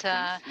që të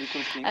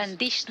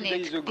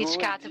ndiqnit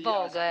diçka të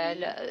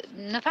vogël.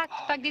 Në fakt,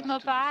 pak ditë më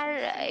parë,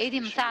 Edi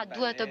më tha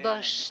duhet të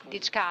bësh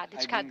diçka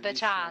të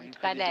veçantë,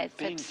 balet,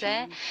 sepse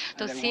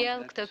do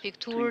sjell këtë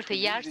pikturë të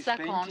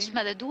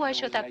jashtëzakonshme dhe dua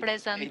që ta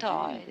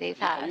prezantoj. Dhe i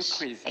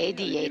thash,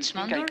 Edi, je i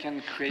çmendur?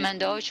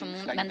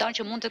 Mendon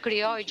që mund të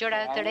krijoj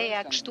gjëra të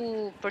reja kështu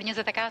për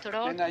 24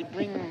 orë?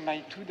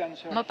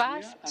 Më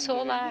pas,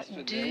 solla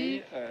 2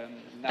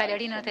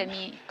 balerinat e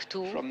mi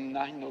këtu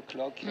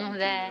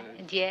dhe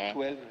dje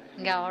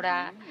nga ora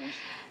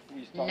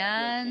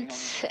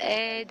 9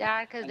 e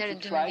darkës deri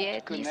në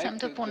 12 nisëm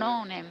të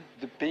punonim.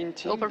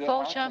 U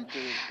përpoqëm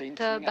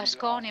të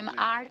bashkonim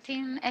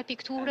artin e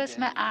pikturës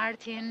me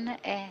artin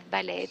e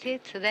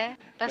baletit dhe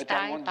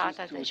pastaj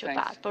patat dhe që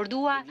pat. Por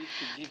dua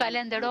të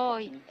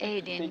falenderoj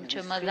Edin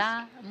që më dha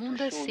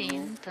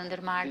mundësinë të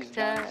ndërmarr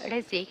këtë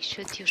rrezik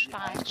që t'ju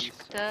shfaq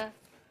këtë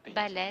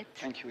balet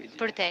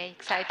për te,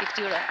 kësaj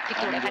pikture.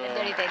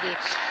 Falenderit Edi.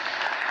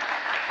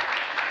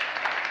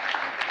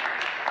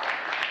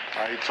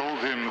 I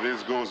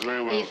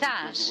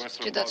thash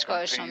që do të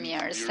shkojë shumë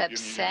mirë,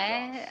 sepse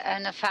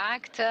në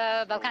fakt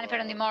Ballkani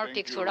Perëndimor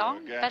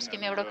pikturon,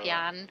 Bashkimi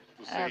Evropian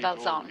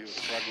vallëzon.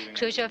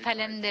 Kështu që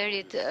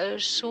faleminderit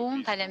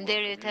shumë,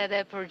 faleminderit edhe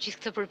për gjithë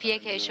këtë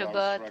përpjekje që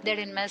bët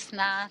deri në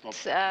mesnatë.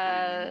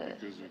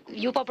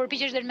 Ju po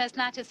përpiqesh deri në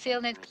mesnatë që të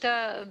sjellnit këtë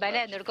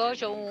balet, ndërkohë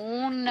që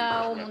unë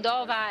u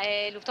mundova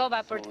e luftova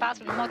për të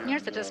pasur një mot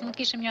mirë, sepse s'mund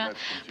të kishim një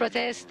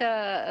proces të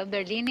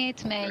Berlinit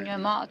me një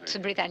mot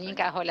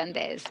britanika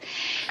holandez.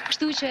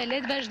 Kështu që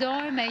le të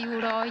vazhdojmë e ju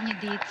uroj një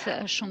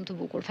ditë shumë të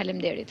bukur.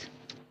 Faleminderit.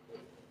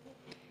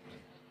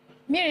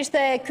 Mirë,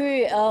 ishte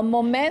ky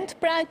moment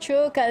pra që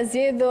ka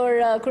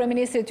zgjedhur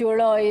kryeministri t'ju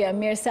uroj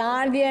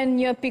mirëseardhjen,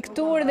 një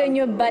pikturë dhe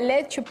një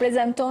balet që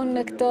prezanton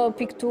në këtë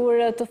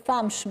pikturë të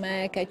famshme,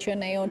 ka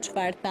qenë ajo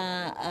çfarë tha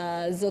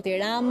zoti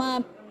Rama,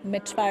 me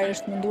çfarë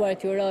është munduar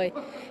t'ju uroj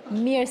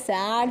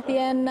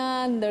mirëseardhjen,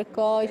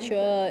 ndërkohë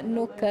që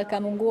nuk ka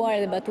munguar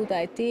dhe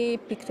batuta e tij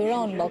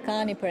pikturon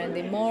Ballkani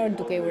Perëndimor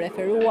duke u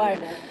referuar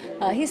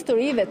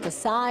historive të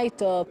saj,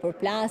 të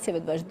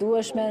përplasjeve të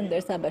vazhdueshme,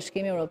 ndërsa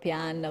Bashkimi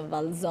Evropian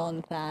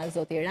vallëzon, tha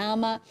zoti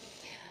Rama.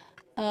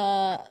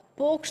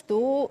 Po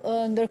kështu,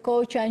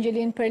 ndërkohë që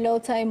Angelin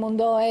Perlocaj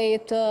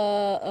mundohej të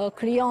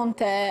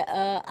krijonte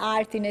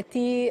artin e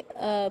tij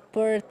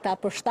për ta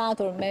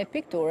përshtatur me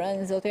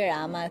pikturën, zoti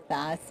Rama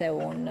tha se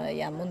unë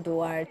jam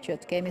munduar që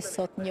të kemi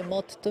sot një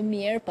mot të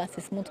mirë,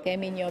 pasi s'mund të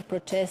kemi një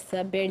proces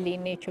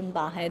Berlini që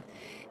mbahet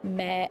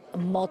me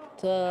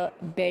mot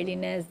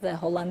berlinez dhe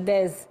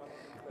holandez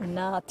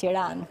në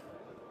Tiranë.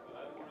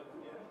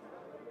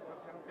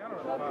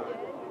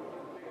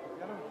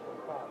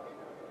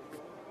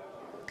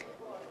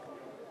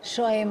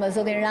 Shohim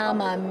zotin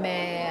Rama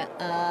me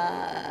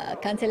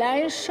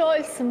kancelarin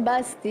Scholz,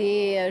 mbas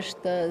tij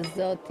është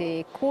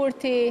zoti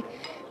Kurti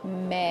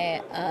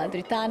me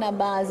Dritana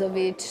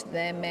Bazović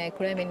dhe me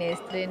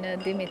kryeministrin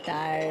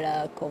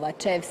Dimitar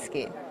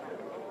Kovacevski.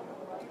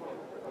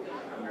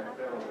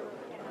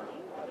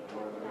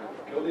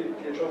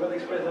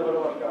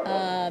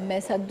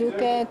 Me sa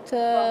duket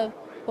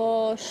po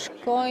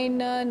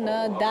shkojnë në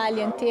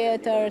daljen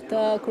tjetër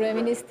të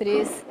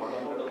kryeministrisë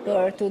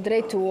për të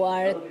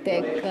drejtuar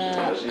tek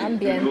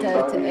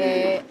ambientet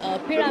e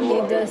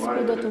piramidës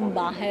ku do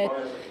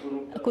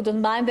të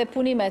mbahen dhe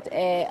punimet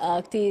e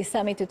këtij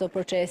samiti të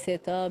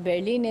procesit të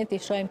Berlinit.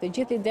 I shohim të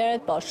gjithë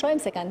lideret, po shohim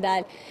se kanë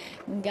dalë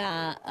nga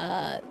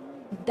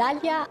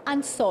dalja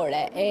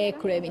anësore e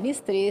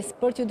kryeministrisë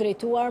për t'u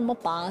drejtuar më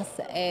pas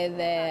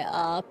edhe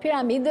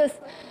piramidës.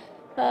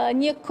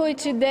 Një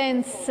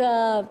koincidencë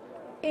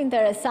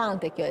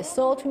interesante kjo e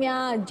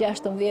sotmja,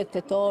 16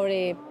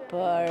 tetori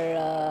për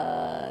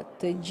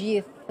të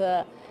gjithë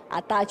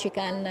ata që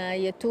kanë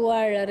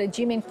jetuar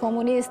regjimin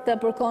komunist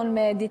përkon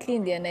me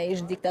ditëlindjen e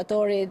ish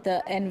diktatorit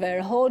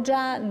Enver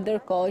Hoxha,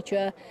 ndërkohë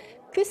që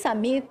ky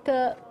samit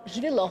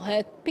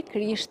zhvillohet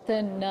pikrisht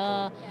në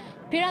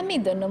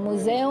piramidën në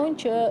muzeun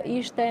që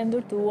ishte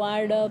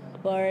ndërtuar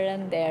për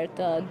nder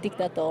të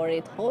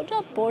diktatorit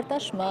Hoxha, por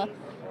tashmë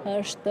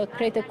është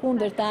krejt e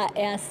kundërta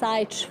e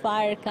asaj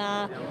çfarë ka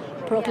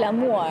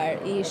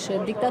proklamuar ish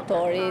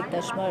diktatori,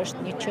 tashmë është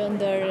një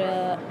qendër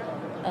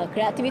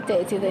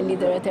kreativiteti dhe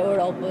liderët e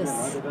Europës,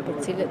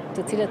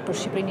 të cilët për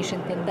Shqipërinë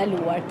ishin të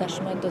ndaluar,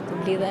 tashmë do të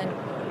mblidhen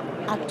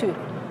aty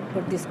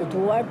për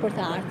diskutuar për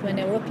të ardhmen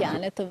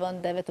europiane të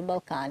vendeve të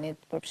Ballkanit,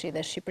 përfshi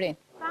dhe Shqipërinë.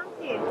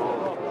 Santi,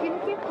 ti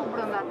nuk je këtu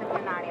brenda te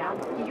plenaria.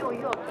 Jo,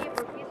 ti je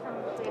për pjesën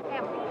e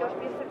Hemrit, kjo është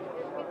pjesë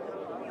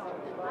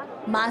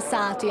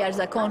Masa të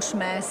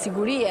jashtëzakonshme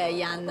sigurie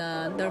janë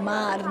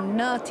ndërmarrë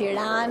në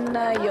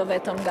Tiranë, jo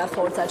vetëm nga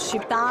forcat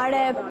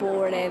shqiptare,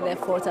 por edhe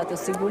forcat të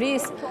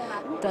sigurisë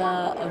të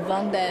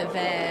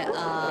vendeve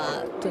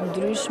të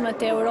ndryshme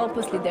të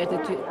Europës, liderët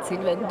e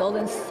cilëve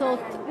ndodhen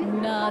sot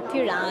në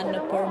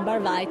Tiranë për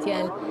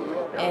mbarvajtjen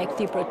e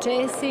këtij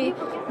procesi.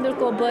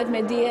 Ndërkohë bëhet me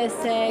dije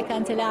se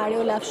kancelari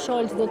Olaf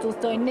Scholz do të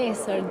udhtojë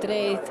nesër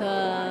drejt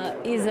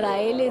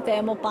Izraelit e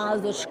më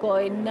pas do të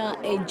shkojë në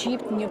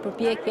Egjipt, një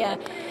përpjekje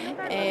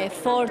e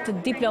fortë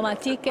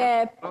diplomatike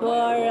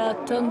për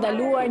të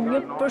ndaluar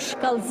një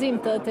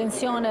përshkallëzim të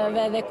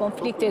tensioneve dhe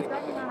konfliktit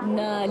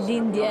në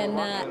lindjen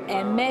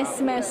e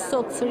mesme.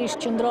 Sot sërish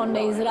qëndron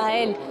në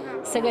Izrael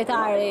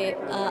sekretari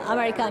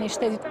amerikan i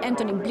shtetit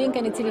Antony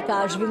Blinken, i cili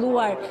ka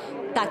zhvilluar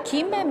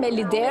takime me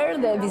lider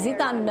dhe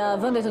vizita në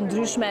vende të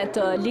ndryshme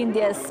të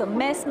lindjes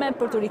mesme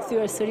për të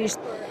rikthyer sërish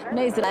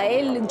në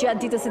Izrael.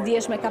 Gjatë ditës së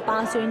dieshme ka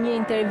pasur një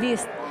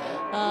intervistë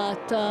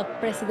të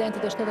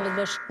presidentit të Shteteve të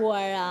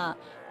Bashkuara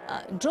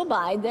Joe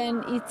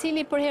Biden, i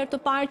cili për herë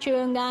të parë që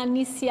nga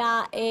nisja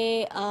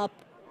e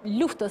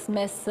luftës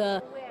mes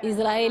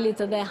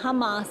Izraelit dhe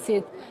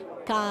Hamasit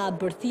ka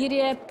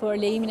bërthirje për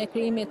lejimin e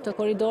krijimit të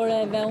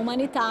korridoreve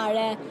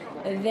humanitare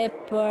dhe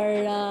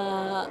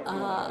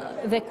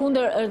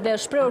dhe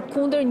shprehur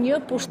kundër një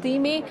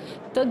pushtimi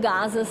të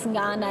Gazës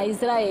nga ana e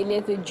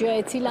Izraelit, gjë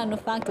e cila në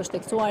fakt është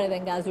theksuar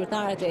edhe nga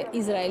zyrtarët e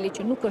Izraelit,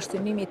 që nuk është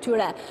synimi i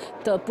tyre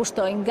të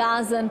pushtojnë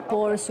Gazën,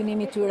 por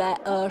synimi i tyre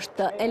është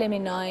të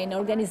eliminojnë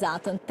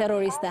organizatën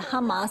terroriste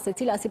Hamas, e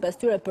cila sipas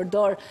tyre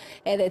përdor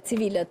edhe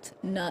civilët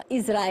në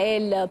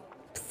Izrael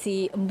si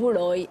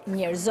mburojë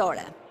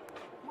njerëzore.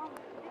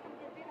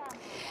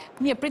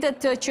 Mirë,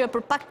 pritet që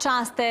për pak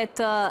çaste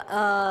të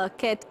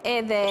ketë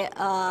edhe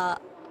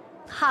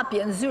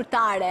hapjen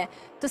zyrtare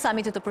të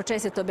samitit të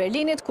procesit të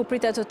Berlinit, ku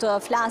pritet të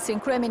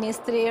flasin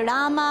kryeministri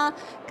Rama,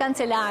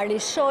 kancelari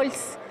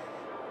Scholz,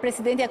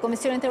 presidenti e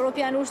Komisionit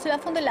Evropian Ursula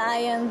von der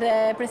Leyen dhe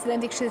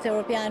presidenti i Këshillit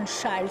Evropian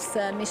Charles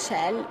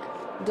Michel.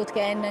 Do të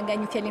kenë nga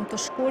një fjalim të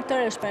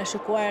shkurtër, është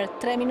parashikuar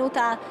 3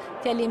 minuta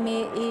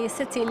fjalimi i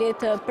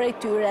secilit prej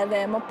tyre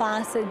dhe më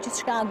pas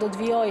gjithçka do të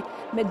vijojë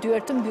me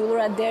dyert të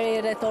mbyllura deri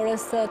rreth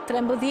orës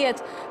 13,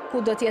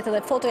 ku do të jetë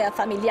edhe fotoja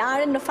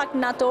familjare. Në fakt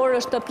në atë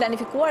orë është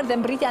planifikuar dhe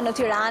mbritja në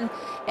Tiranë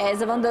e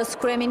zëvendës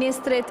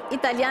kryeministrit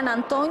italian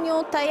Antonio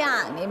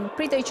Tajani.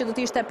 Pritej që do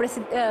të ishte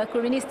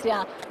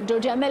kryeministrja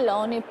Giorgia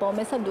Meloni, po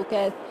me sa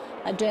duket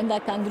agenda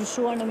ka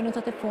ndryshuar në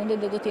minutat e fundit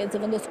dhe do të jetë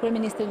zëvendës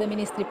kryeministri dhe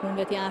ministri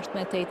punëve të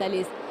jashtme të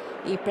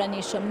Italisë i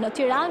pranishëm në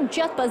Tiranë.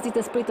 Gjatë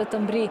pasdites pritet të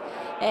mbri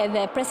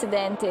edhe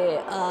presidenti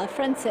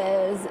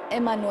francez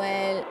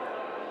Emmanuel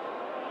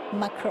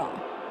Macron.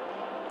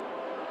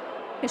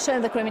 E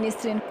shohim dhe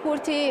kryeministrin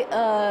Kurti,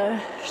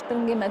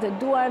 shtrëngimet e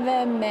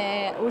duarve me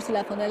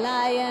Ursula von der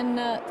Leyen,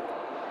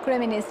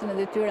 kryeministrin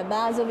e detyrë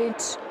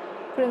Bazovic,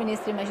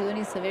 kryeministri i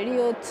Maqedonisë së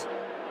Veriut.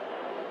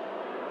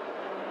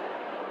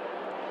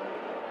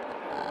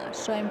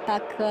 Shohim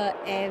pak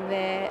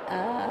edhe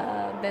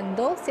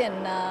vendosjen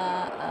në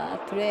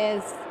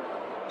Tryezë,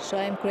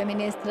 shohim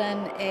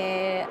kryeministrën e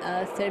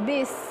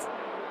Serbisë,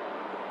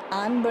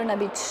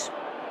 Kurti-Brnabiç,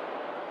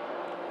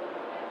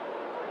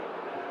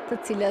 të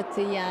cilët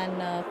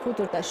janë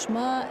futur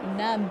tashmë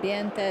në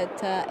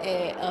ambientet e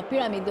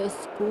piramidës,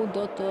 ku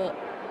do të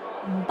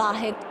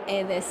mbahet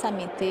edhe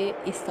samiti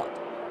i sot.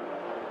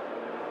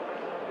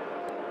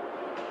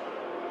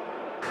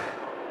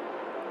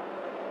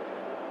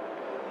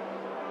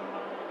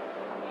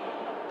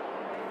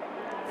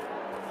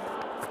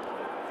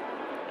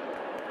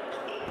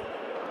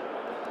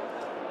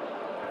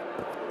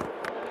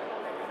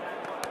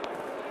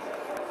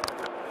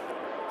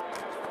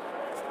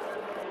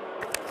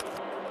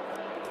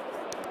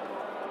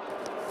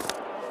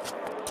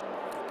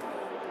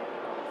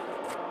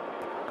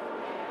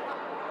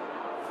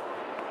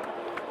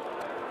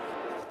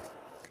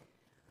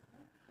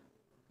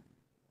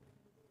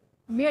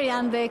 Mirë,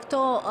 janë dhe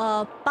këto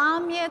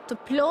pamje të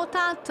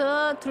plota të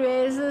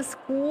Tryezës,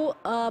 ku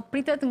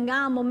pritet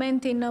nga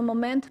momenti në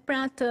moment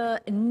pra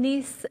të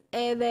nis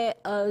edhe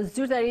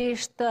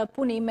zyrtarisht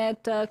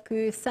punimet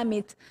ky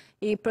samit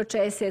i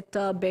procesit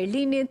të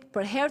Berlinit,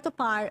 për herë të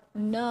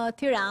parë në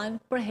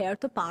Tiranë, për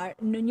herë të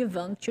parë në një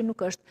vend që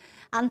nuk është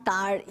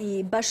antar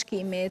i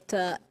Bashkimit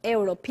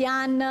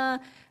Evropian.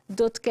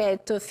 Do të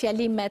ketë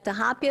fjalime të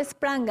hapjes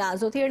pra nga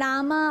zoti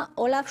Rama,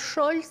 Olaf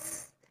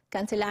Scholz,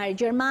 kancelari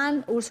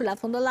Gjerman, Ursula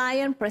von der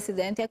Leyen,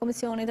 presidenti e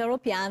Komisionit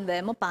Evropian dhe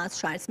më pas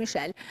Charles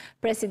Michel,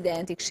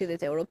 presidenti i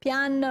Këshillit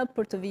Evropian,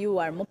 për të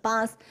vijuar më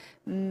pas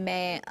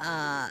me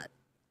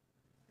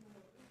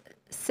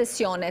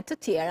sesionet të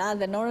tjera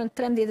dhe në orën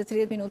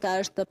 13:30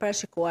 është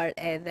parashikuar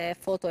edhe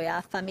fotoja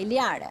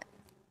familjare.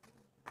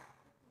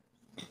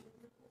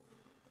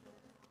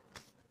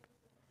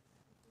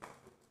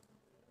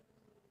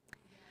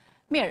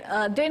 Mirë,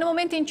 deri në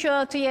momentin që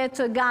të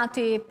jetë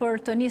gati për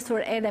të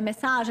nisur edhe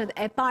mesazhet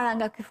e para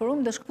nga ky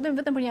forum, do shkëputem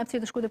vetëm për një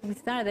hapësirë të shkurtër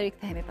publicitare dhe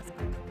rikthehemi pas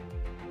pak.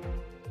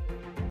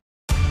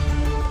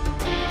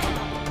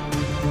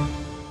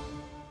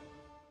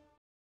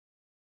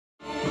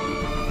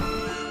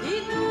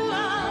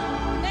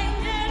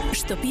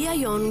 Shtëpia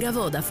jon nga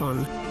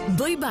Vodafone.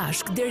 Bëj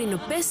bashk deri në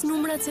 5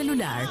 numra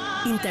celular,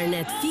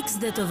 internet fix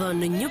dhe të dhënë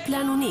në një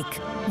plan unik,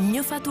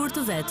 një faturë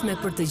të vetme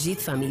për të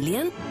gjithë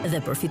familjen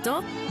dhe përfito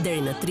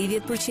deri në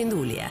 30%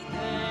 ulje.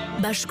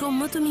 Bashko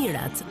më të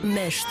mirat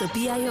me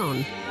Shtëpia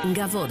jon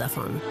nga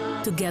Vodafone.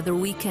 Together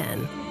we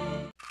can.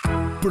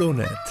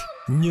 Pronet,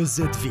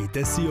 20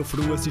 vite si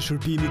ofruesi i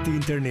shërbimit të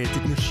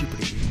internetit në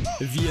Shqipëri.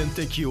 Vjen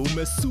tek ju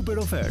me super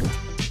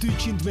ofertë.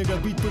 200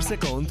 megabit për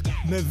sekond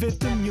me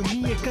vetëm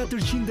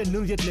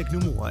 1490 lek në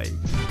muaj.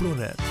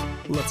 Pronet,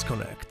 let's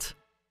connect.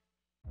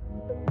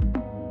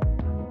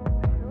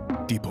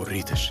 Ti po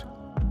rritesh,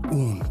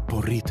 unë po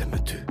rritem me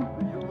ty.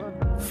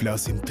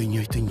 Flasim të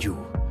njëjtën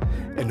gjuhë,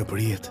 e në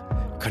përjet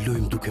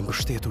kalojmë duke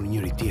mbështetur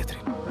njëri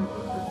tjetrin.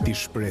 Ti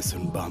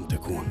shpresën ban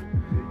tek unë,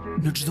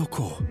 në çdo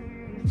kohë.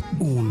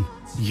 Unë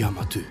jam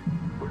aty,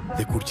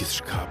 dhe kur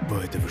gjithçka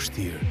bëhet e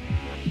vështirë,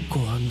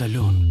 koha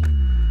ndalon.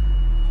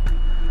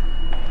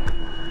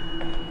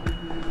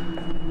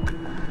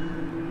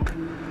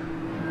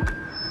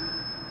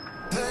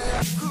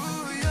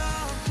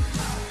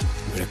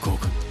 Bre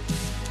kokën,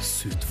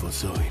 sytë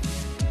vozojnë,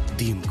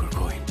 dim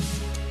kërkojnë.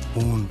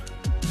 Unë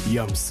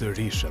jam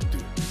sërish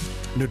aty,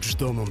 në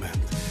çdo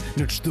moment,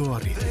 në çdo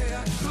arritje.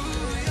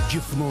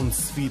 Gjithmonë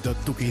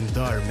sfidat duke i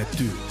ndarë me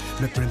ty,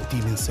 me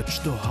premtimin se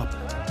çdo hap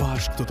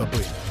bashkë do ta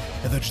bëjmë,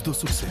 edhe çdo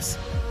sukses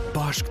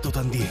bashkë do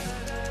ta ndjejmë.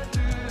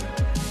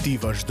 Ti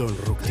vazhdon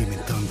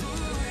rrugtimin tënd,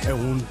 e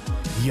unë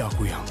ja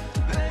ku jam,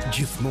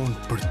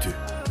 gjithmonë për ty.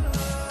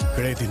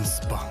 Kredin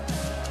Sbank,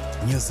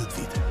 20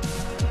 vite,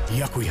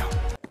 ja ku jam.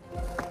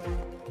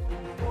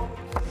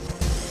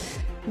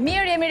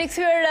 Mirë, jemi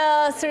rikthyer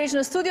sërish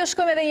në studio.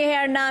 Shkojmë edhe një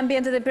herë në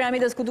ambientet e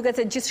piramidës ku duket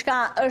se gjithçka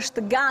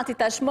është gati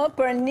tashmë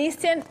për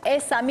nisjen e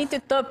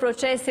samitit të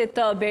procesit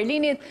të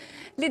Berlinit.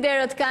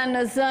 Liderët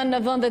kanë zënë në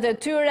vendet e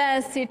tyre,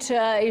 siç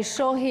i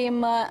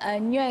shohim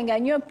një nga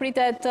një,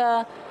 pritet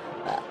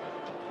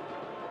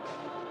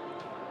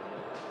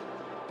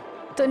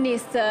të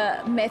nisë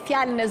me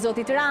fjalën e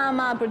zotit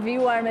Rama, për të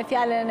vijuar me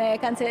fjalën e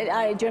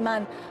kancelarit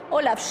gjerman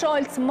Olaf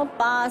Scholz, më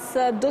pas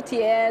do të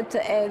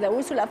jetë edhe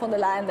Ursula von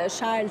der Leyen dhe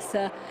Charles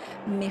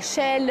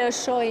Michel.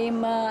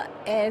 Shohim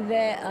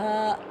edhe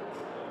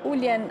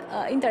uljen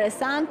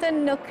interesante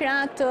në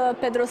krah të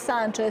Pedro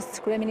Sánchez,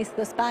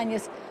 kryeministit të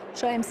Spanjës.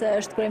 Shohim se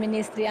është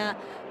kryeministria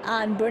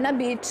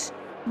Kurti-Brnabiç.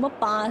 Më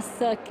pas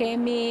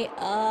kemi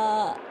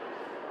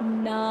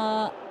në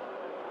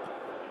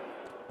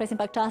presim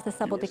pak çaste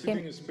sapo të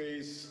kemi.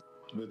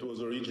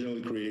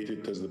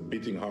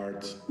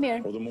 Mirë,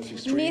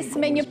 nis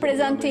me një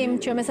prezantim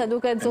që me sa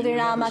duket zoti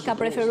Rama ka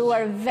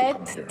preferuar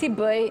vetë t'i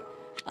bëj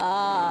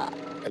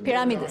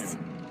piramidës.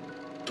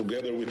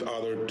 Together with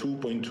other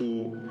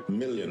 2.2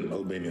 million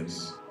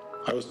Albanians,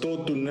 I was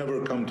told to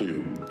never come to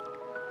you,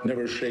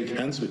 never shake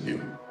hands with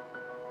you,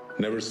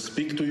 never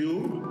speak to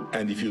you,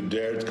 and if you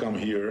dared come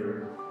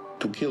here,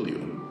 to kill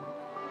you.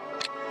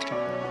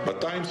 But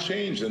times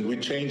changed and we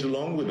changed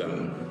along with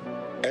them,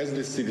 as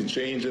this city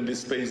changed and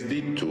this space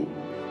did too.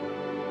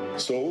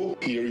 So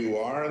here you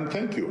are, and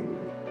thank you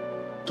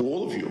to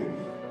all of you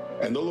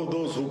and all of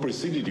those who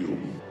preceded you,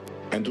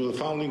 and to the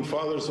founding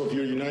fathers of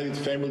your united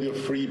family of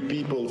free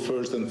people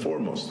first and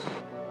foremost,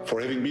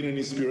 for having been an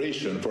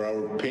inspiration for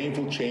our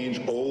painful change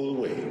all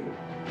the way.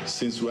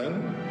 Since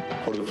when,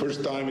 for the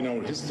first time in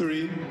our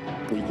history,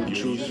 we could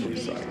choose free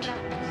side.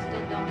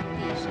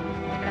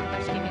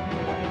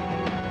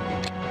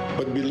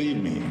 But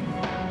believe me,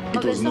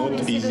 it was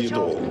not easy at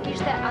all.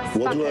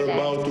 What we are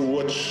about to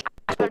watch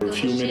for a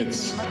few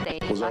minutes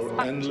was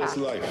our endless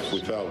life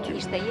without you.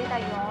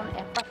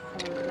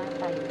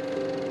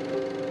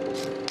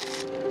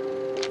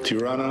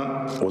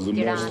 Tirana was the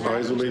most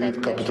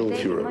isolated capital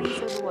of Europe.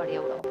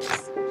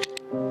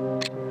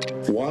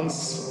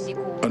 Once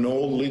an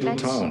old little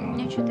town,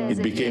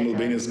 it became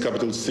Albania's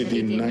capital city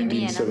in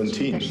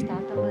 1917,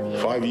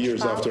 5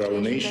 years after our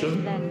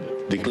nation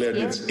declared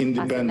its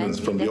independence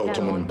from the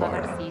Ottoman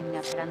Empire.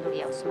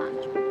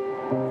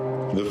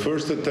 The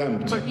first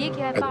attempt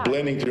at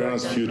planning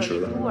Tirana's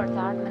future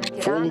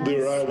followed the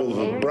arrival of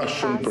a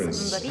Prussian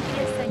prince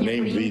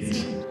named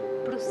Vít,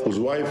 whose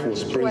wife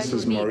was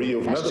Princess Marie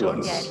of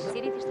Netherlands,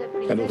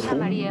 and of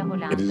whom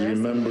it is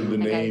remembered the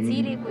name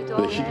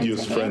the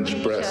hideous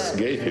French press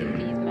gave him,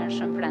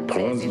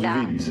 Prince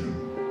Vít.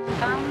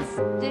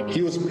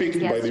 He was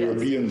picked by the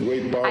European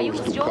great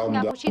powers to calm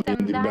down the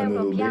independent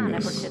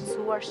Albanians,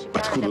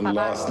 but couldn't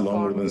last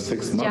longer than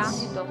 6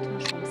 months.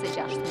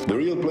 The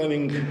real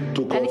planning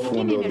took off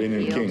when the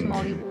Albanian king,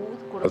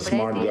 a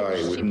smart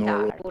guy with no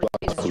royal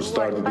class who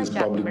started his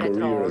public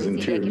career as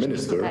interior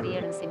minister,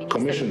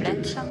 commissioned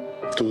it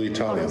to the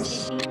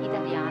Italians.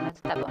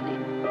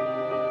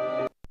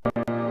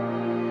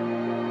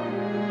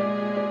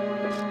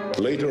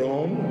 Later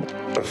on,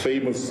 a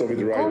famous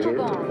Soviet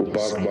writer who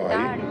passed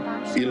by,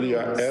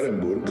 Ilya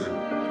Ehrenburg,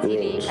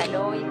 wrote,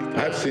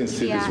 "I've seen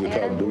cities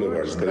without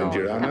boulevards, but in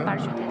Tirana,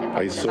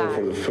 I saw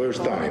for the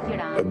first time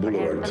a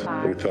boulevard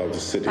without a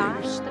city."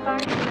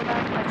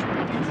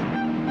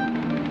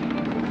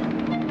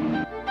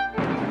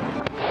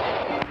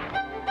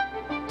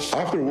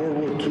 After World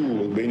War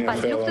II, Albania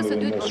fell under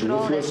the most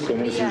ruthless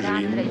communist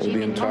regime of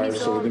the entire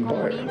Soviet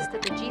Empire.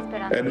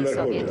 Enver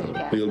Hoxha,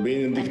 the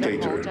Albanian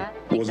dictator,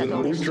 was an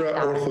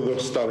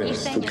ultra-Orthodox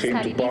Stalinist who came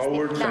to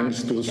power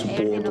thanks to the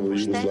support of the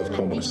Yugoslav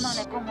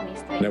communists.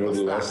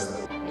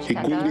 Nevertheless, he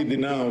quickly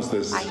denounced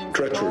as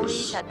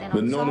treacherous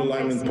the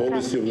non-alignment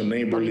policy of the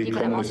neighborly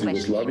communist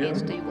Yugoslavia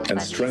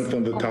and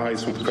strengthened the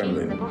ties with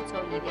Kremlin.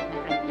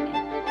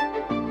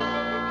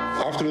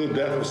 After the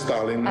death of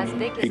Stalin,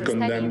 he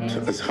condemned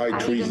as high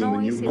treason the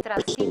new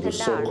proposal of the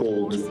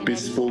so-called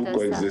peaceful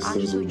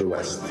coexistence with the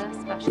West,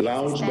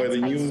 launched by the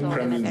new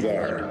Kremlin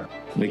Tsar,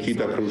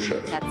 Nikita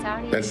Khrushchev,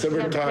 and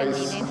severed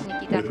ties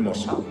with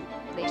Moscow.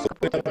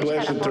 Albania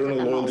pledged eternal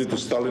loyalty to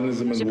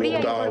Stalinism and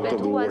walked out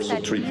of the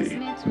Warsaw Treaty,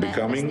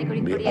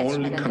 becoming the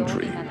only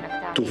country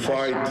to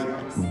fight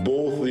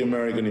both the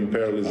American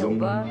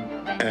imperialism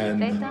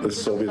and the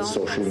Soviet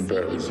social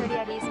imperialism.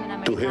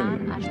 To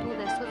him,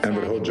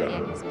 Enver Hoxha,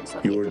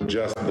 you were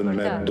just the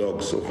mad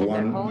dogs of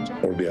one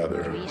or the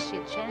other.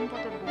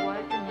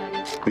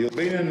 The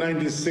Albanian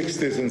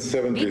 1960s and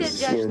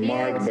 70s were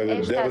marked by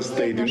the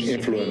devastating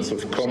influence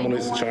of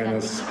communist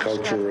China's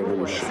Cultural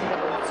Revolution.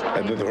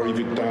 At that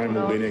horrific time,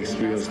 Albania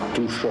experienced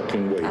 2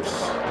 shocking waves.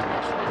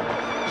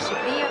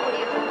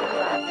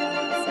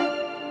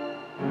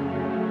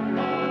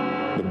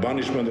 The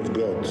banishment of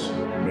gods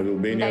made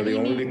Albania the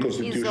only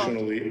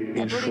constitutionally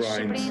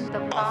enshrined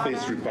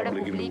atheist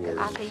republic in the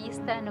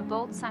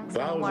world.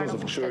 Thousands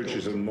of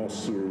churches and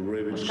mosques were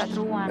ravaged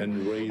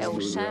and razed to the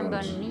ground.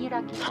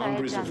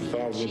 Hundreds of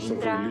thousands of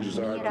religious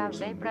artworks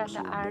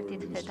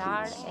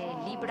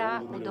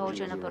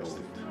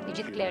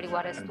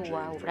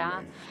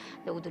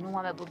dhe u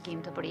dënua me burgim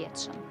të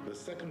përjetshëm.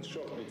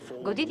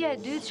 Goditja e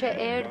dytë që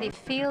erdhi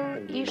fill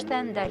ishte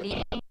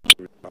ndalimi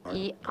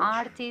I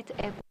artit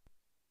e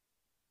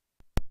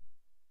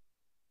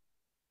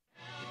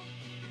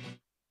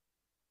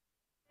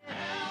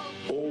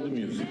all the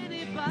music,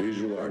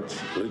 visual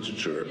arts,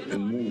 literature,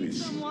 and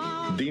movies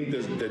deemed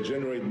as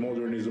degenerate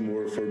modernism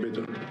were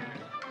forbidden,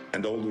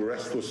 and all the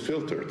rest was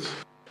filtered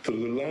through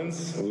the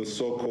lens of the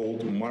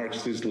so-called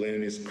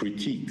Marxist-Leninist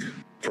critique,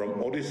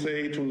 from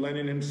Odyssey to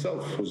Lenin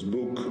himself, whose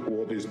book,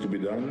 What is to be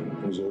Done,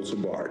 was also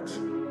barred.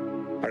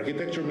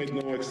 Architecture made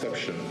no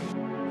exception.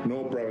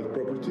 No private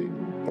property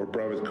or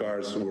private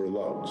cars were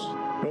allowed,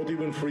 not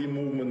even free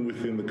movement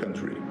within the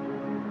country.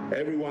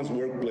 Everyone's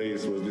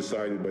workplace was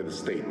decided by the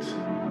state,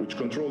 which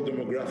controlled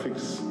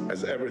demographics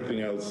as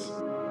everything else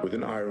with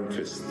an iron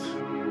fist.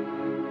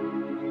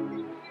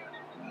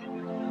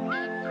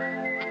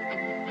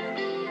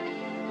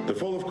 The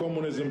fall of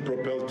communism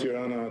propelled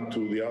Tirana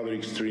to the other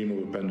extreme of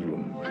the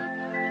pendulum.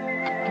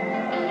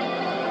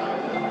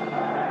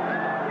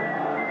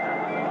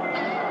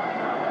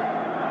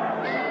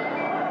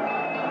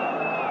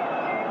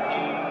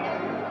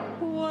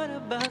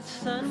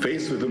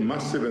 Faced with a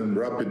massive and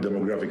rapid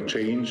demographic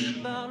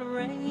change,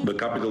 the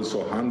capital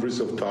saw hundreds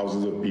of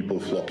thousands of people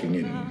flocking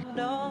in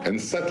and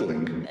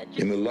settling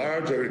in the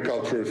large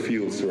agricultural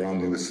fields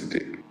surrounding the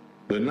city.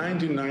 The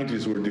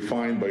 1990s were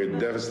defined by a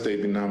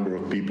devastating number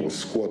of people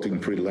squatting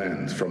free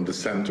land from the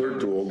center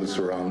to all the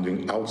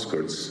surrounding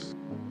outskirts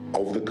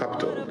of the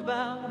capital.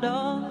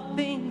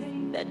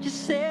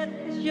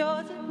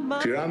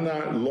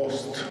 Tirana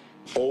lost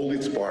all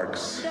its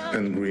parks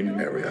and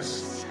green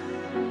areas.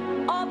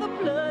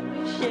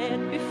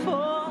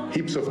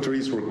 Heaps of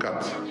trees were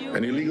cut,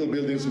 and illegal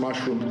buildings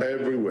mushroomed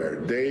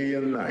everywhere, day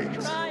and night,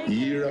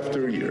 year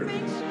after year.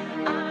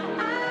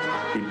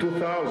 In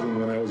 2000,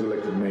 when I was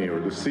elected mayor,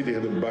 the city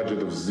had a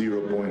budget of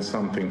 0 point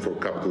something for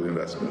capital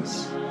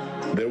investments.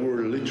 There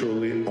were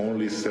literally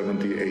only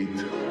 78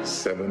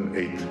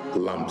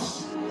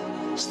 lamps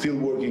still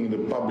working in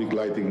the public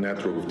lighting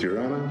network of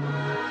Tirana,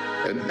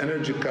 and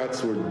energy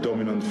cuts were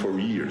dominant for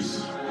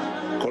years.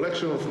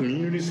 Collection of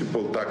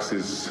municipal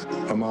taxes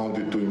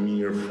amounted to a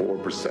mere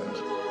 4%.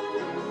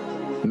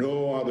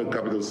 No other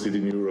capital city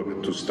in Europe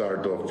had to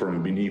start off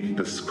from beneath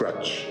the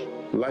scratch,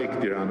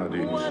 like Tirana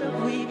did. What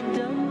have we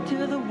done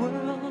to the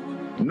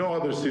world? No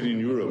other city in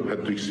Europe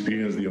had to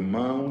experience the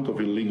amount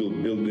of illegal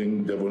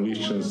building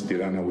demolitions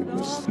Tirana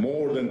witnessed.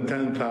 More than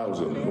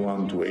 10,000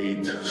 1- to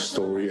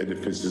 8-story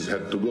edifices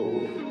had to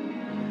go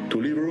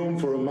to leave room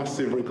for a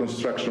massive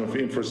reconstruction of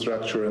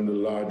infrastructure and a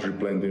large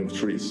replanting of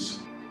trees.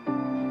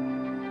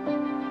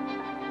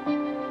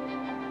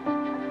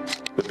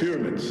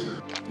 pyramids,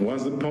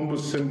 once the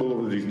pompous symbol of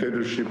the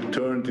dictatorship,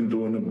 turned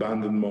into an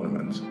abandoned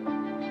monument,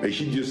 a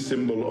hideous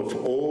symbol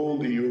of all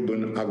the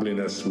urban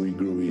ugliness we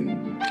grew in.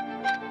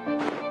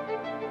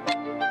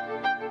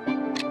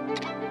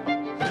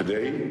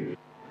 Today,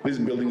 this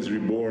building is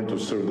reborn to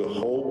serve the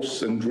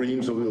hopes and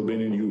dreams of the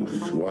Albanian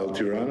youth, while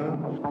Tirana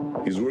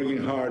is working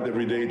hard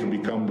every day to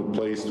become the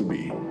place to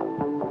be.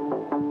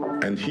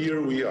 And here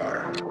we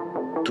are,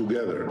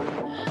 together.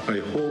 I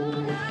hope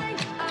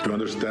you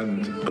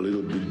understand a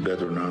little bit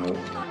better now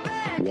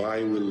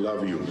why we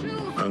love you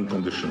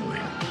unconditionally.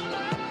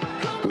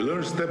 We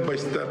learn step by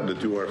step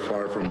that you are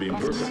far from being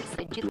perfect.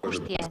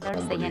 Gjithkusht tjetër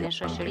se jeni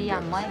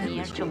shoqëria më e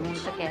mirë që mund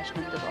të kesh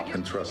në këtë botë.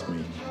 And trust me,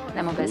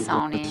 Dhe më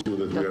besoni,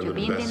 do t'ju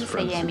bindin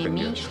se jemi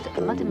miqt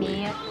më të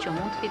mirë që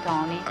mund të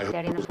fitoni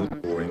deri në fund.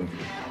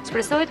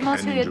 Shpresoj të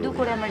mos ju jetë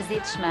dukur e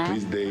mërzitshme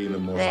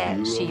dhe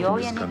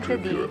shijojeni këtë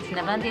ditë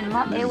në vendin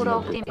më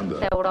eurooptimist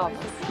të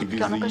Europës.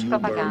 Kjo nuk është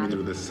propagandë,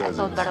 e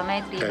thot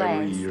barometri i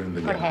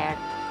BE-s për herë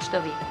çdo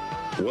vit.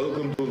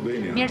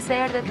 Mirë se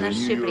erdhët në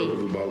Shqipëri,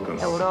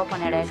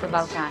 Europën e re të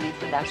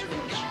Ballkanit të dashur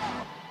miq.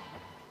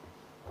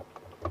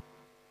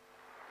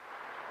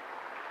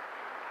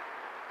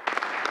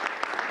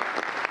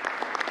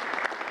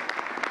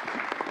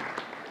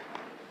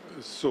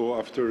 So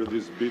after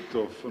this bit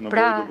of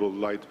unavoidable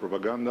light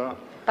propaganda,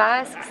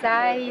 pas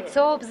kësaj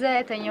copëze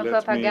të një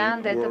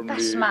propagande të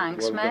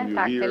pashmangshme,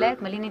 fakte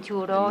let më lini t'ju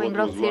uroj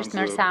ngrohtësisht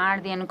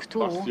mirëseardhjen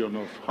këtu,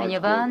 në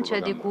një vend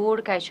që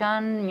dikur ka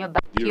qenë një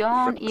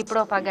bastion i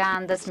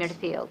propagandës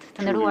mirëfillt.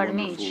 Të nderuar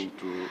miq,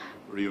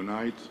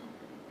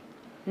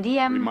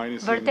 ndihem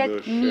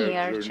vërtet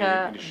mirë që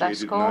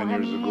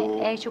bashkohemi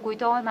e që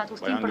kujtojmë atë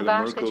udhtim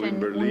përbashkët që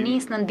u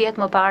nis 9 vjet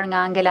më parë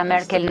nga Angela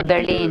Merkel në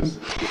Berlin.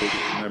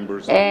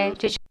 E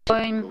që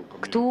qojmë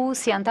këtu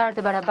si antarë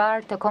të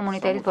barabartë të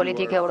komunitetit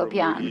politik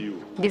evropian.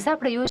 Disa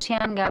prej jush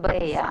janë nga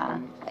BE-ja,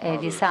 e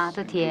disa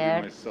të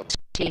tjerë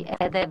që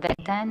edhe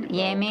veten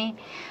jemi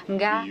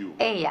nga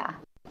EJA,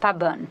 pa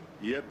bën.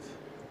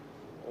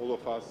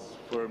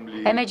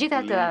 E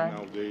megjithatë,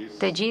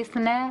 të gjithë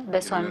ne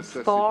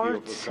besojmë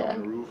fort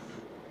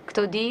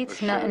këto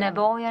ditë në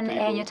nevojën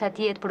e një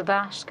çatije të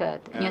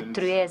përbashkët, një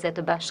tryeze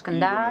të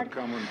bashkëndar,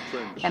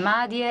 e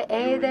madje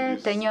edhe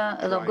të një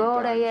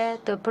llogoreje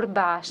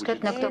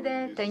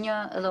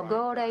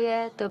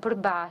të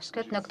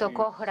përbashkët në këto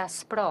kohë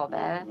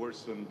rasprove,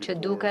 që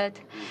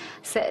duket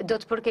se do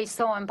të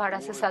përkeqësohen para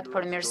se sa të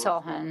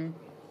përmirësohen.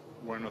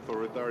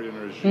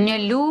 Një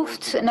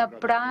luftë në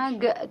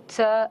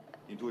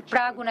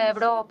pragun e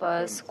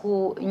Evropës,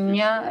 ku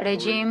një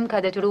regjim ka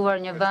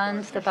detyruar një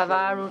vend të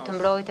pavarur të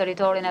mbrojë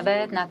territorin e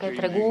vet, na ka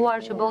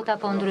treguar që bota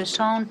po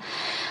ndryshon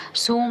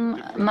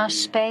shumë më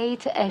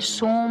shpejt e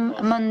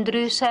shumë më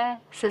ndryshe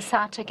se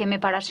sa që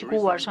kemi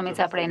parashikuar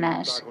shumica prej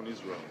nesh.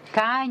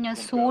 Ka një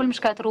sulm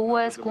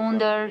shkatrues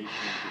kundër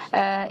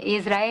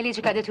Izraelit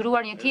që ka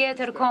detyruar një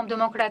tjetër kom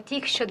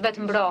demokratik që të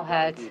vetë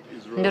mbrohet,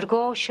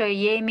 ndërkohë që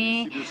jemi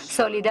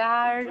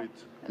solidar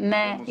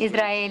me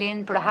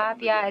Izraelin për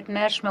hapja e të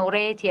mërshme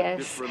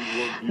urrëties,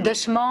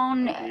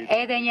 dëshmon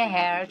edhe një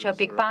herë që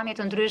pikpamje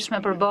të ndryshme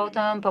për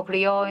botën po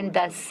krijojnë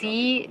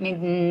dasi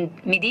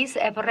midis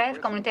e përreth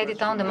komunitetit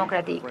tonë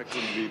demokratik.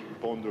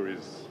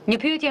 Një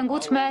pyetje e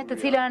ngutshme të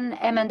cilën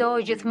e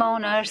mendoj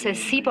gjithmonë është se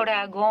si po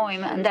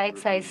reagojmë ndaj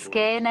kësaj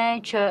skene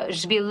që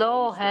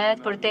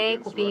zhvillohet përtej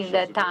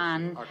kufijve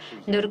tanë,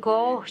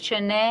 ndërkohë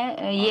që ne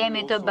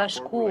jemi të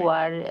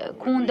bashkuar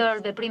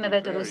kundër veprimeve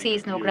të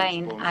Rusisë në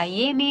Ukrainë. A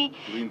jemi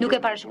duke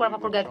parashikuar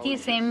apo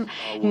përgatisim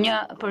një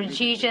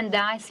përgjigje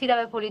ndaj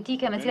sfidave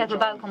politike me cilat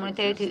përballë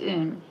komuniteti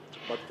ynë?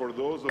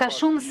 Ka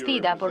shumë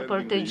sfida, por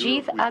për të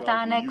gjithë ata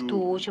ne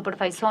këtu që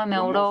përfaqësojmë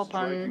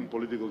Europën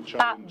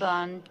pa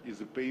bën,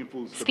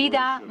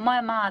 sfida më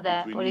e madhe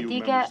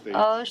politike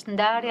është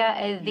ndarja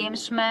e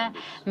dhimbshme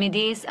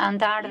midis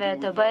antarëve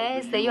të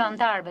BE-s dhe jo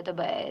antarëve të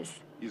BE-s.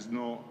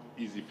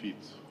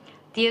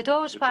 Të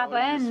jetosh pa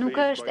BE nuk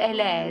është e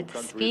lehtë.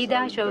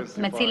 Sfida që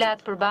me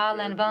cilat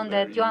përballen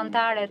vendet jo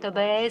anëtare të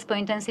BE-s po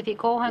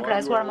intensifikohen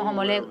krahasuar me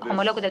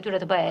homologët e tyre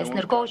të BE-s.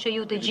 Ndërkohë që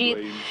ju të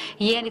gjithë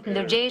jeni të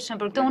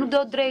ndërgjegjshëm për këtë, unë nuk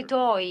do të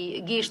drejtoj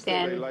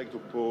gishtin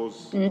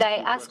ndaj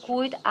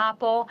askujt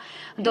apo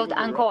do të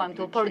ankohem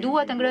këtu, por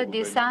dua të ngrej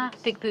disa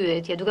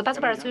pikpyetje, duke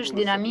pasur parasysh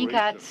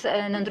dinamikat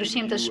në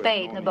ndryshim të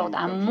shpejtë në botë.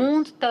 A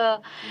mund të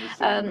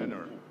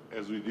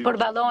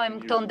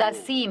përballojmë këto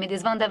ndasi midis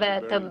vendeve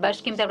të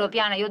Bashkimit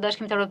Evropian, jo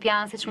Bashkimit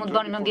Evropian, siç mund të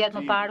bënin 9 vjet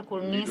më parë kur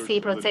nisi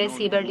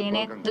procesi i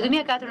Berlinit. Në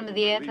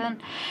 2014-ën,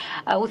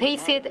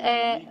 udhëheqësit e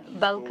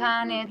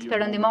Ballkanit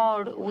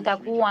Perëndimor u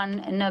takuan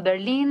në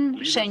Berlin,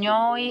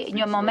 shënjoi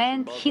një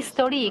moment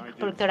historik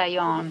për këtë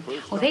rajon.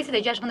 Udhëheqësit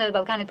e 6 vendeve të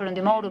Ballkanit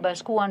Perëndimor u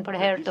bashkuan për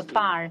herë të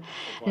parë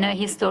në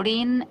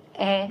historinë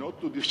e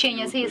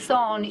fqenjësisë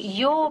sonë,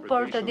 jo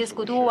për të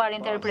diskutuar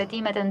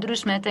interpretimet e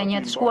ndryshme të një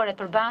të shkuarit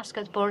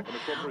përbashkët, por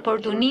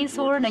për të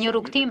nisur në një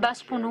rrugtim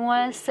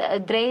bashkëpunues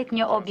drejt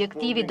një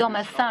objektivi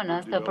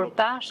domethënës të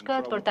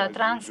përbashkët për ta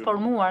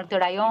transformuar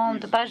këtë rajon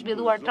të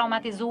pazhvilluar,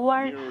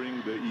 traumatizuar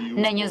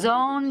në një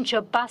zonë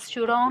që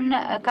pasqyron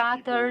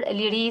 4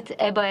 lirit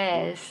e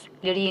BE-s,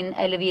 lirin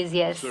e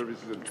lëvizjes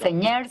së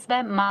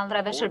njerëzve,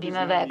 mallrave,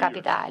 shërbimeve,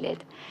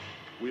 kapitalit.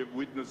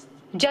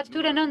 Gjatë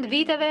këtyre 9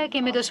 viteve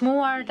kemi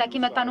dëshmuar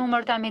takimet pa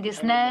numër ta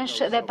midis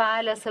nesh dhe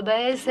palës së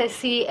BE-s,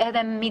 si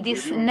edhe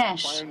midis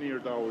nesh.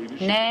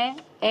 Ne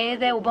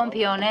edhe u bëm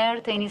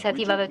pioner të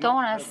iniciativave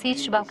tona,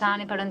 siç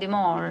Ballkani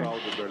Perëndimor,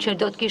 që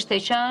do të kishte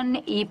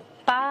qenë i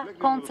pa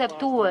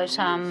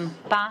konceptueshëm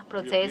pa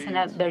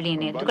procesin e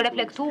Berlinit. Duke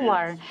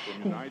reflektuar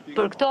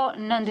për këto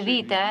 9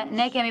 vite,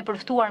 ne kemi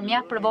përftuar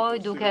mjaft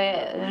përvojë duke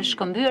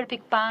shkëmbyer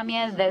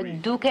pikpamje dhe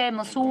duke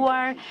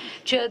mësuar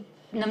që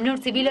në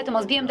mënyrë civile të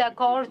mos bijem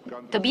dakord,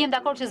 të bijem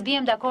dakord që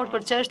s'bijem dakord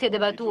për çështje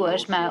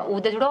debatueshme. U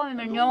detyrohemi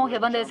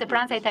mirënjohje vendeve si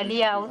Franca,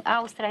 Italia,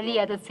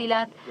 Australia, të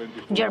cilat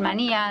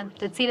Gjermania,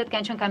 të cilët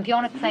kanë qenë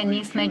kampionet kësaj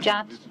nisme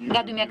nga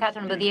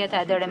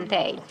 2014 deri më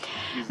tej.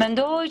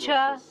 Mendoj që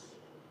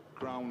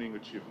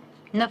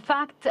në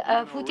fakt,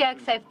 futja e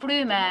kësaj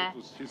fryme,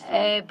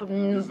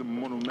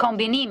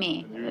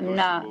 kombinimi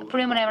në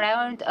frymën e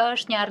rajonit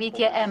është një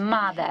arritje e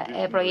madhe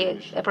e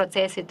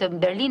procesit të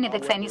Berlinit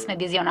dhe kësaj nisme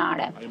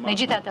vizionare.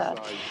 Megjithatë,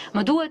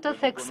 më duhet të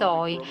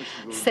theksoj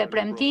se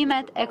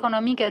premtimet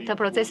ekonomike të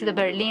procesit të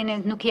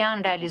Berlinit nuk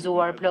janë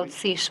realizuar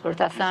plotësisht, për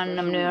ta thënë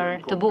në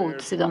mënyrë të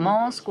butë,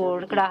 sidomos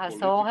kur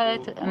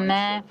krahasohet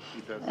me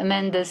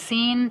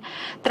mendësinë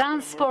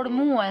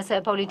transformuese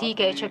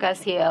politike që ka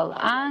sjell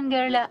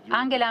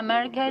Angela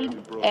Merkel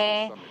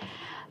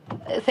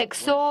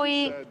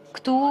theksoi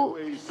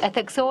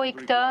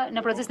këtë në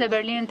procesin e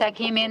Berlinit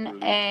takimin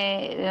e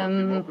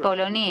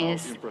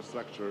Polonisë.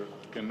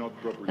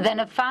 Dhe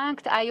në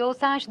fakt, ajo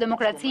tha që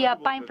demokracia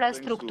pa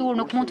infrastrukturë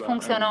nuk mund të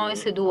funksionojë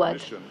si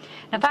duhet.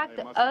 Në fakt,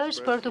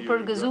 është për të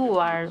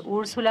përgëzuar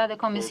Ursula dhe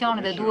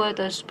Komisioni dhe duhet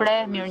të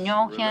shpreh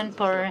mirënjohjen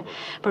për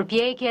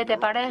përpjekjet e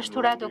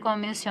pareshtura të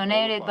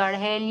komisionerit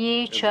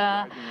Varhelyi që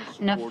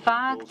në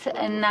fakt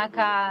na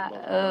ka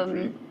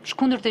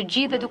shkundur të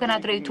gjithë duke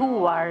na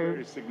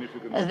drejtuar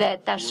dhe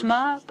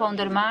tashmë po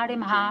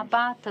ndërmarrim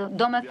hapa të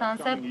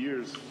domethënëse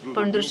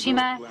për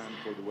ndryshime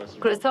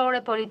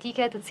kryesore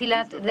politike të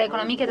cilat dhe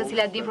ekonomike të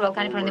cilat vijnë për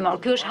Ballkanin Perëndimor.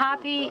 Ky është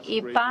hapi i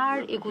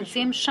parë i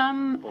guximshëm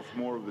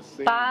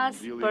pas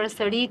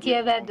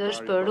përsëritjeve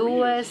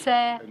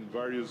dëshpëruese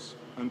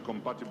të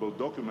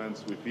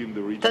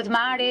të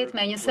marrit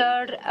me një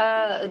sër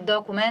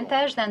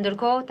dokumentesh dhe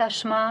ndërkohë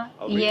tashmë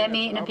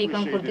jemi në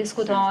pikën kur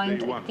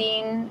diskutojnë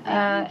tin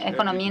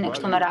ekonominë e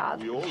kështu me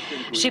radhë.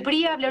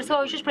 Shqipëria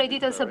vlerësoi qysh prej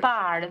ditës së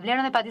parë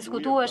vlerën e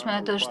padiskutueshme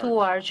të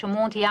shtuar që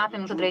mund të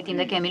japim këtë drejtim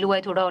dhe kemi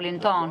luajtur rolin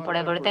ton, por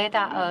e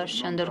vërteta është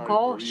që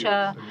ndërkohë që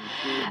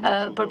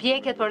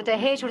përpjekjet për të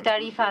hequr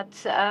tarifat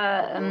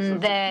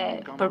dhe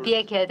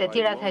përpjekjet e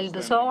tjera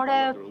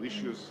thelbësore,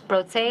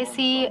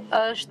 procesi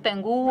është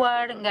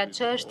penguar nga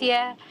çështje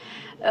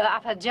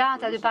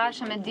afatgjata dy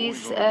pashë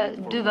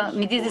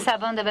midis disa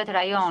vendeve të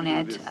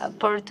rajonit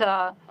për të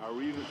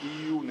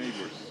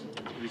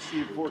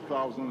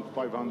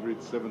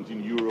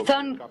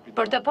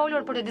për të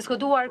folur për të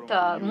diskutuar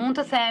këtë, mund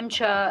të them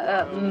që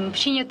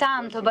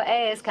fshinjëtan të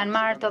BE-s kanë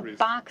marrë të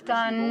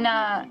paktën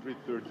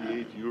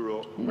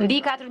mbi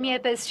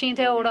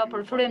 4.500 euro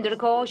për frym,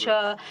 ndërkohë që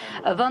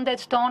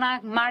vendet tona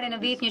marrin në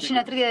vit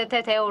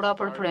 138 euro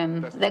për frym.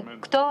 Dhe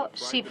këto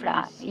shifra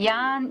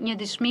janë një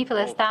dëshmi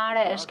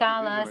fillestare e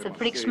shkallës së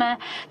frikshme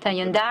të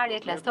një ndarje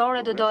klasore,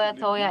 doja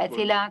thoja, e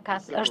cila ka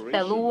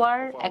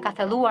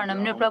thelluar në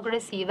mënyrë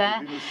progresive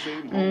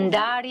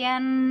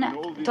ndarjen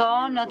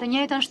tonë në të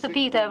njëjtën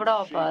shtëpi të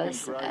Evropës,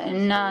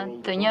 në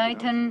të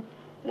njëjtën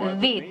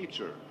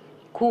vit,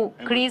 ku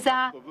kriza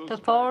të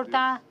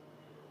forta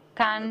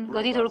kanë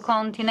goditur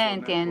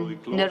kontinentin,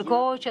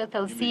 ndërkohë që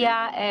thellësia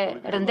e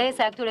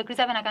rëndesa e këtyre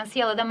krizave na kanë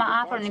sjellë edhe më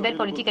afër në nivel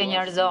politike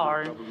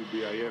njerëzor.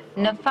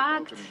 Në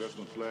fakt,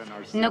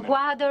 në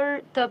kuadër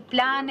të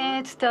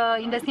planit të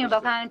investimit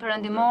Ballkanin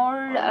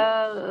Perëndimor,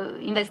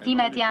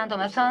 investimet janë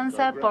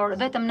domethënëse, por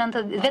vetëm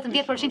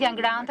 10% janë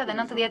grante dhe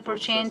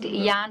 90%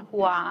 janë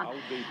hua.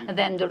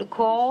 Dhe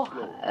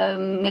ndërkohë,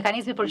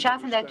 mekanizmi për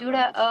qasjen e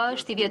atyre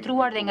është i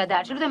vjetruar dhe i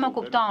ngadalë. Lutem më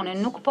kuptoni,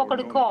 nuk po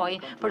kërkoj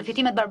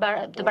përfitimet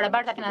të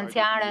barabarta financiare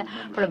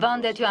për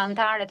vendet jo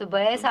anëtare të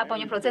BE-s apo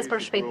një proces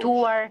për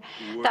shpejtuar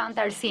të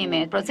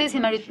antarësimit. Procesi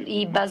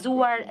i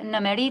bazuar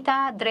në merita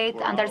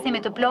drejt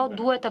antarësimit të plot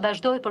duhet të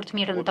vazhdojë për të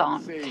mirën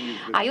tonë.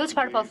 Ajo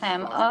çfarë po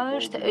them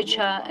është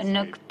që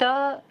në këtë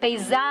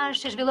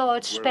peizazh që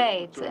zhvillohet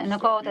shpejt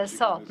në kohët e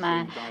sotme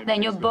dhe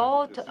një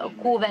botë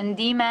ku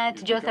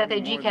vendimet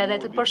gjeostrategjike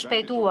dhe të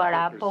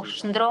përshpejtuara po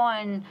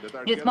shndrohen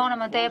gjithmonë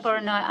më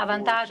tepër në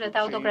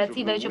avantazhet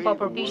autokracive që po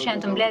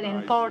përpiqen të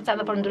mbledhin forca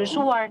dhe për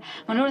ndryshuar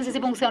mënyrën se si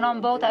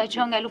funksionon bota e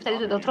që nga lufta e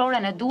dytë botërore,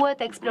 ne duhet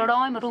të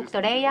eksplorojmë rrugë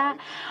të reja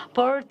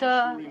për të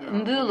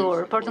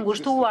mbyllur, për të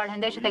ngushtuar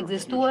hendeshjet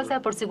ekzistuese,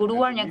 për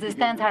siguruar një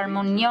ekzistencë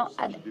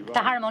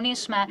të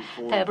harmonishme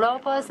të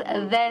Evropës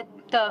dhe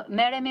të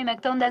merremi me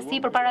këtë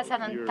ndasi përpara se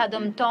ta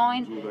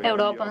dëmtojnë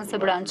Europën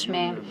së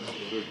brendshme.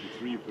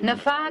 Në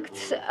fakt,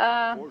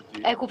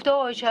 e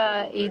kuptoj që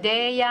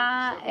ideja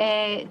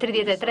e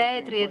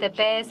 33,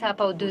 35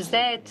 apo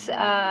 40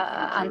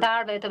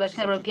 antarëve të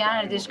Bashkimit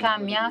Evropian është diçka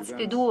mjaft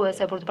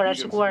sfiduese për të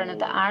parashikuar në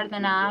të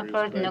ardhmen e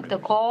afërt në këtë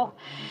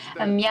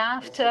kohë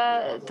mjaft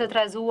të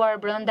trazuar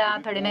brenda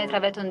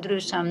perimetrave të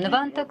ndryshëm. Në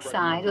vend të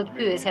kësaj, do të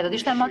pyesja do të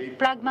ishte më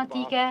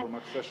pragmatike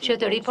që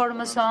të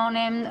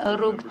riformësonim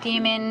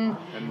rrugtimin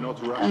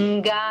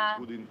nga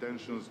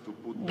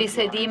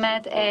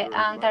bisedimet e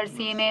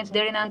antarësimit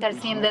deri në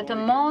antarësim dhe të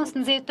mos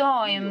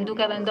nxitojmë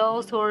duke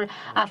vendosur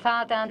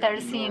afate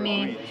antarësimi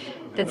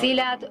të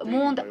cilat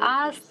mund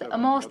as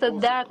mos të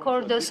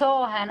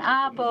dakordosohen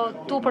apo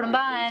të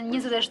përmbahen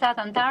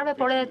 27 antarëve,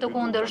 por edhe të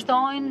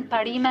kundërshtojnë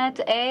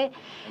parimet e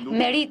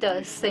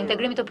meritës së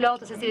integrimit të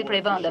plotës së cilit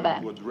prej vendeve.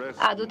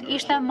 A do të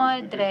ishte më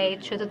e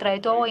drejtë që të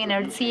trajtojë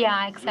inercia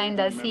e kësaj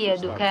ndasie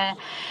duke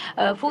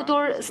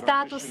futur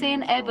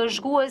statusin e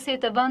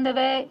vëzhguesit të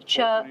vendeve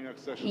që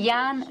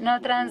janë në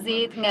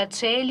tranzit nga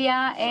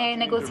çelja e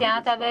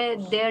negociatave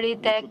deri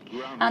tek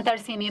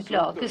antarësimi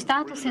plot. Ky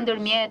status i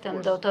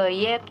ndërmjetëm do të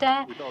jepte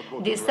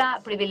disa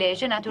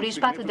privilegje,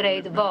 natyrisht pa të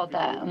drejtë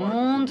vote.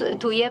 Mund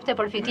t'u jepte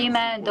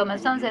përfitime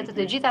domethënëse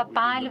të gjitha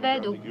palëve,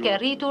 duke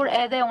rritur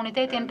edhe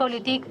unitetin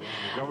politik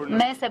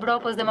mes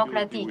Evropës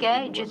demokratike,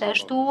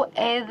 gjithashtu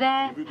edhe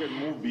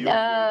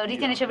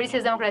rritjen e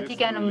qeverisjes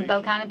demokratike në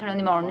Ballkanin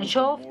Perëndimor. Në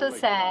qoftë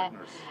se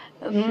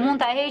mund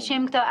ta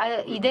heqim këtë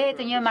ide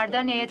të një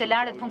marrëdhënie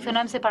jetëlare të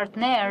funksionojmë si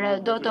partner,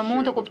 do të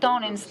mund të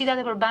kuptonim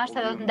sfidat e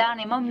përbashkëta, do të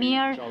ndanim më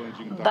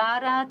mirë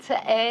barrat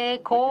e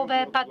kohëve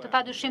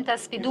padyshim të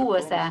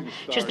sfiduese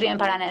që shtrihen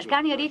para nesh.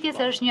 Plani i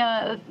rritjes është një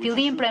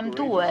fillim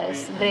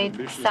premtues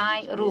drejt kësaj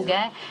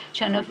rruge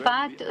që në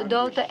fakt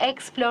do të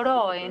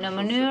eksplorojë në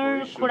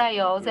mënyrë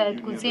kurajoze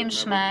të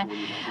guximshme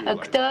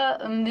këtë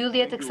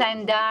mbyllje të kësaj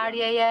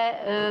ndarjeje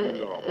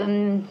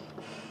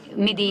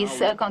midis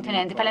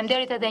kontinentit.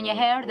 Faleminderit edhe një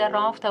herë dhe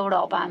rroft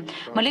Europa.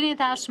 Më lini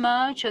tashmë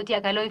që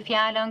t'ja kaloj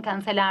fjalën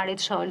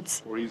kancelarit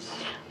Scholz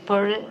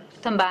për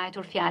të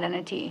mbajtur fjalën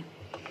e tij.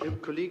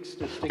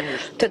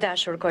 Të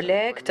dashur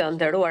koleg, të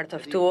nderuar të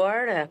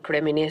ftuar,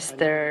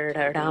 kryeministër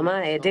Rama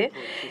Edi,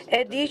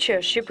 e di që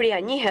Shqipëria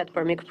njihet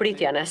për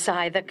mikpritjen e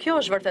saj dhe kjo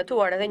është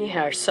vërtetuar edhe një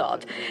herë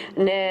sot.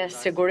 Ne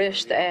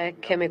sigurisht e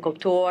kemi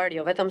kuptuar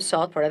jo vetëm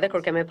sot, por edhe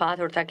kur kemi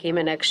patur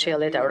takimin e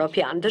Këshillit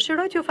Evropian.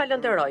 Dëshiroj t'ju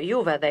falenderoj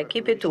juve dhe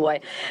ekipit tuaj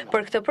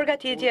për këtë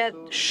përgatitje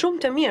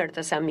shumë të mirë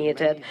të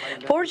samitit,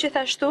 por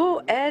gjithashtu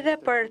edhe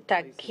për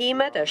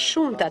takimet e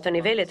shumta të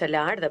nivelit të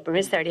lartë dhe për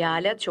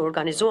ministerialet që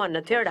organizuan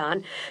në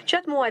Tiranë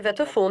Qatë muajve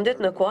të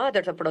fundit në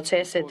kuadër të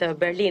procesit të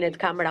Berlinit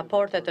kam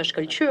raporte të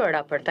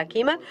shkëlqyera për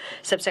takimet,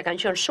 sepse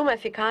kanë qenë shumë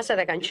efikase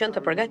dhe kanë qenë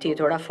të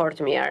përgatitura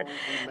fort mirë.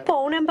 Po,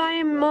 unë mbaj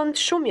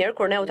mend shumë mirë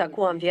kur ne u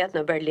takuam vjet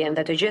në Berlin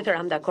dhe të gjithë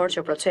jam dakord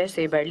që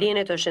procesi i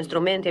Berlinit është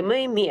instrumenti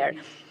më i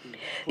mirë.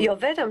 Jo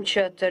vetëm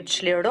që të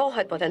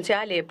çlirohet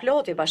potenciali i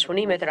plot i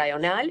bashkëpunimit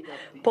rajonal,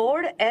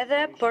 por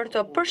edhe për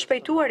të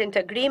përshpejtuar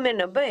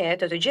integrimin në BE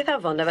të gjitha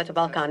vendeve të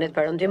Ballkanit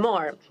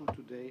Perëndimor.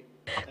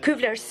 Ky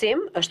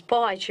vlerësim është po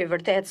aq i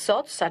vërtet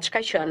sot sa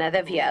çka qenë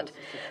edhe vjet.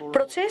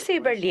 Procesi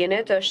i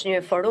Berlinit është një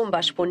forum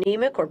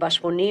bashkëpunimi kur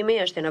bashkëpunimi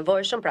është i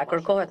nevojshëm, pra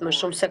kërkohet më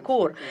shumë se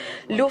kurrë.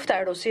 Lufta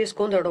e Rusisë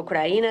kundër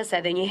Ukrainës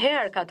edhe një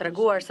herë ka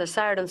treguar se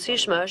sa e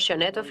rëndësishme është që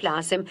ne të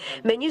flasim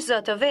me një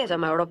zë të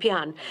vetëm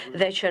europian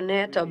dhe që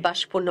ne të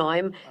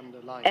bashkëpunojmë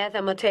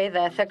edhe më tej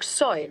dhe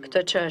theksoj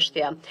këtë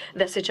çështje.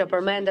 Dhe siç e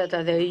përmendet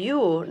edhe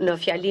ju në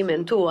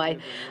fjalimin tuaj,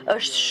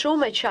 është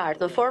shumë e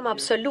qartë në formë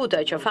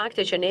absolute që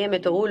fakti që ne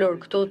jemi të ulur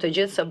këtu të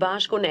gjithë së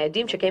bashku, ne e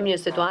dim që kemi një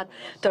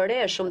situatë të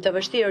re shumë të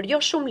vështirë,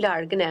 jo shumë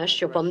larg nesh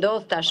që po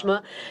ndodh tashmë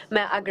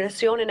me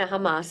agresionin e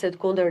Hamasit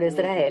kundër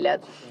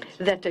Izraelit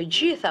dhe të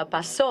gjitha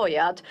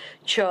pasojat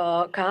që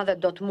ka dhe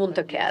do të mund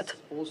të ketë.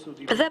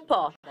 Dhe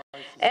po,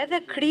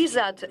 edhe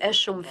krizat e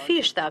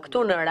shumëfishta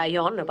këtu në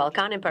rajon, në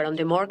Ballkanin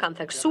Perëndimor,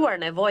 kanë theksuar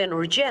nevojën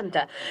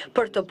urgjente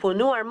për të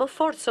punuar më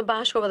fort së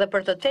bashku dhe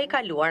për të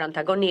tejkaluar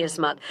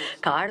antagonizmat.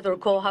 Ka ardhur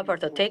koha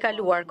për të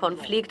tejkaluar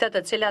konfliktet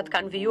të cilat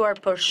kanë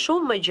vijuar për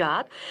shumë më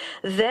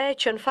gjatë dhe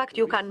që në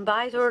fakt ju kanë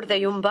mbajtur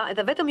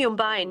dhe vetëm ju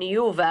mbajnë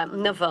juve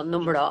në vend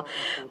numëro.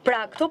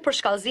 Pra, këto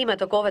përshkallëzime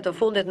të kohëve të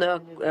fundit në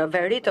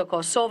veri të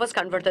Kosovës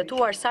kanë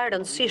vërtetuar sa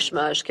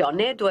rëndësishme është kjo.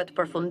 Ne duhet të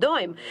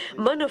përfundojmë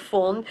më në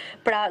fund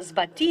pra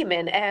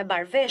zbatimin e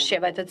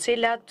marrëveshjeve të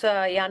cilat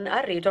janë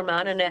arritur me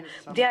anën e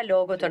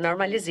dialogut të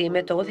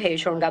normalizimit të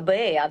udhëhequr nga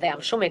BE-ja dhe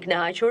jam shumë i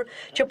kënaqur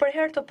që për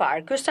herë të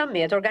parë ky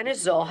summit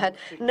organizohet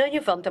në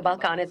një vend të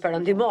Ballkanit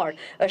Perëndimor.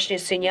 Është një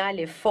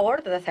sinjal i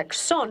fortë dhe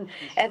thekson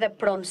edhe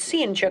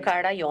pronësinë që ka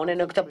rajoni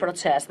në këtë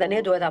proces dhe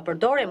ne duhet ta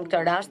përdorim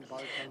këtë rast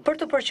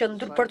për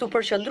të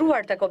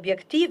përqendruar tek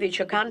objektivi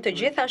që kanë të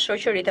gjitha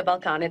shoqëritë e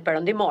Ballkanit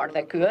Perëndimor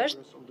dhe ky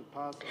është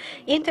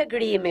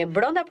integrimi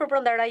brenda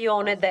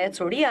rajonet dhe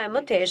ecuria e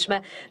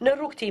mëtejshme në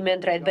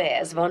rrugtimin drejt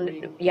BE-s.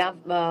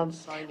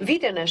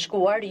 Vitin e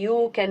shkuar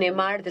ju keni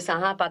marrë disa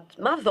hapat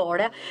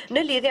madhore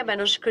në lidhje me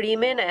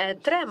nënshkrimin e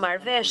 3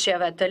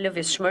 marrëveshjeve të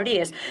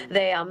lëvizshmërisë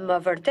dhe jam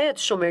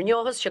vërtet shumë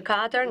mirënjohës që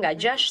 4 nga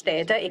 6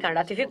 shtete i kanë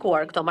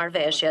ratifikuar këto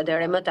marrëveshje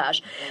deri më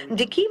tash.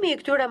 Ndikimi i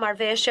këtyre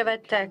marrëveshjeve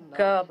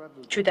tek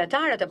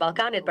qytetarët e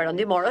Ballkanit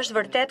Perëndimor është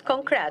vërtet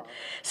konkret,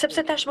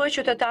 sepse tashmë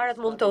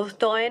qytetarët mund të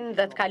udhtojnë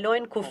dhe të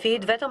kalojnë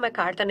kufit vetëm me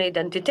kartën e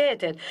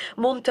identitetit,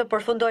 mund të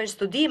përfundojnë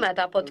studimet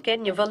apo të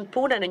kenë një vend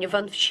pune në një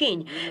vend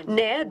fqinj.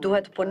 Ne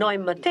duhet të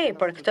punojmë më tej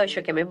për këtë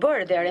që kemi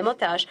bërë deri më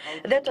tash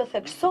dhe të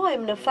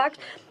theksojmë në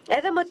fakt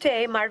edhe më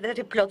tej dhe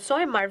të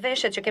plotsojmë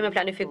marrëveshjet që kemi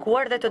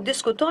planifikuar dhe të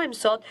diskutojmë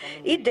sot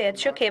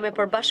idetë që kemi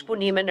për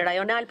bashkëpunimin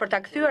rajonal për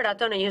ta kthyer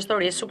atë në një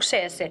histori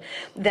suksesi.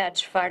 Dhe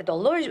çfarë do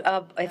lloj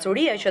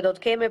ecurie që do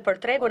të kemi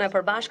për tregun e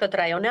përbashkët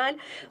rajonal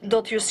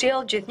do t'ju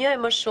sjell gjithnjë e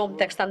më shumë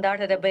tek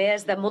standardet e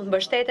BE-s dhe mund të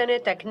mbështeteni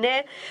tek ne,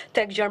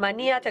 tek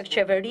Gjermania, tek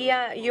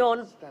qeveria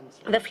jon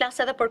dhe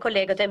flas edhe për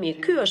kolegët e mi.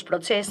 Ky është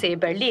procesi i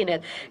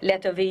Berlinit. Le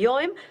të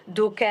vijojmë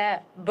duke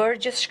bërë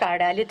gjithçka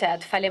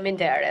realitet.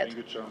 Faleminderit.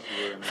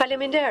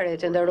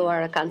 Faleminderit,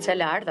 nderuar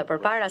kancelar, dhe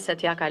përpara se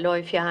t'ja kaloj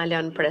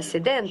fjalën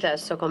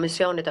presidentes së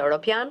Komisionit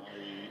Evropian,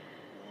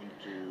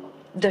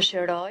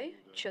 dëshiroj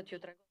që t'ju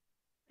tregoj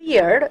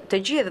mirë të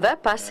gjithëve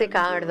pasi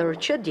ka ardhur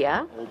çdja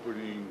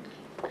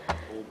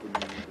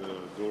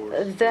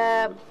dhe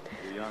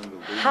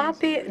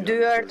hapi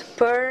dyert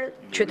për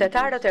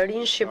qytetarët e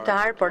rinj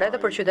shqiptar, por edhe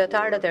për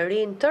qytetarët e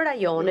rinj të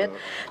rajonit,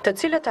 të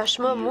cilët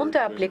tashmë mund të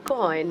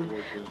aplikojnë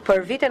për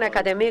vitin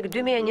akademik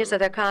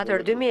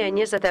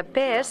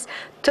 2024-2025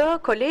 të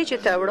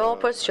Kolegjit të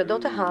Evropës që do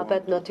të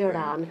hapet në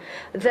Tiranë.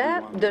 Dhe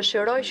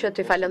dëshiroj që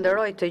t'i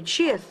falenderoj të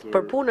gjithë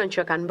për punën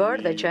që kanë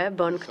bërë dhe që e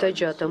bën këtë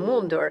gjë të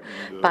mundur,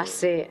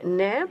 pasi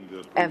ne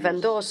e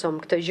vendosëm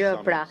këtë gjë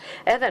pra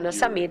edhe në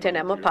samitin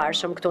e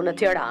mëparshëm këtu në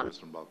Tiranë.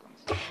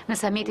 Në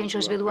samitin që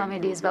zhvillua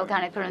midis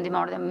Ballkanit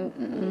Perëndimor dhe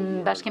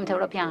Bashkimit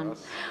Evropian.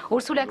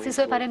 Ursula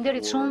Kësisoj,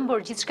 faleminderit shumë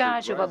për gjithçka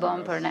që po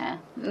bën për ne.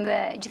 Dhe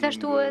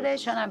gjithashtu edhe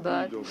që na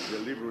bët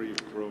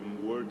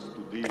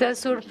këtë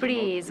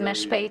surprizë me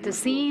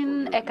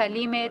shpejtësinë e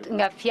kalimit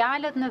nga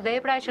fjalët në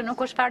vepra që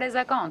nuk është fare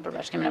zakon për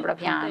Bashkimin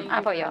Evropian.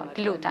 Apo jo,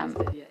 lutem.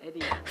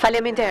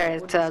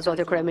 Faleminderit,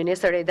 zoti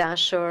kryeministër i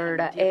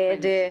dashur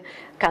Edi,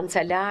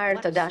 kancelar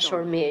të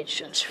dashur miq.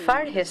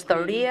 Çfarë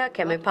historie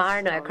kemi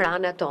parë në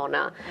ekranet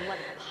tona?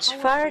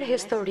 Çfarë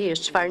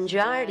historish, çfarë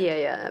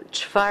ngjarjeje,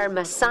 çfarë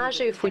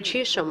mesazhi i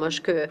fuqishëm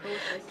është ky,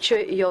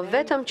 që jo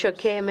vetëm që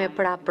kemi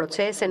pra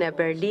procesin e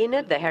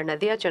Berlinit dhe herën e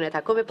 10 që ne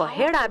takojmë, po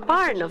hera e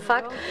parë në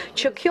fakt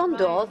që kjo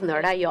ndodh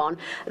në rajon.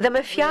 Dhe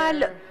me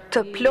fjalë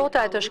të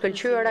plota e të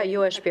shkëlqyera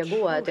ju e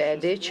shpjeguat,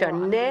 Edi, që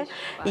ne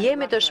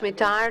jemi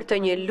dëshmitar të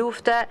një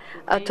lufte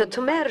të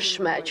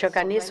tmerrshme që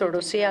ka nisur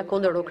Rusia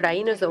kundër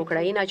Ukrainës dhe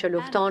Ukraina që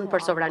lufton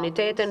për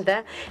sovranitetin dhe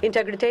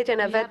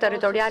integritetin e vet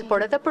territorial,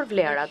 por edhe për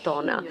vlerat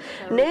tona.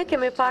 Ne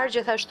kemi parë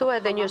gjithashtu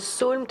edhe një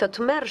sulm të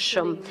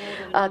tmerrshëm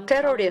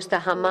terrorist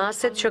të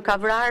Hamasit që ka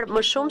vrarë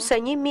më shumë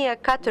se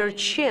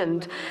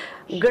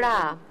 1400 gra,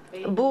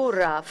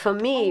 burra,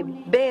 fëmijë,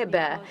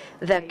 bebe,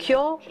 dhe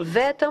kjo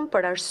vetëm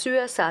për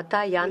arsye se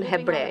ata janë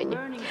hebrenj.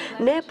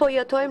 Ne po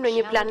jetojmë në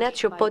një planet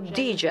që po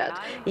digjet,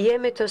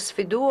 jemi të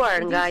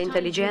sfiduar nga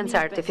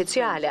inteligjenca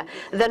artificiale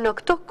dhe në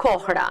këto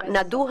kohra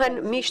na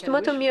duhen miqt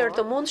më të mirë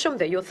të mundshëm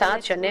dhe ju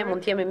thatë që ne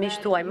mund të jemi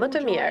miqt tuaj më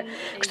të mirë.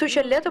 Kështu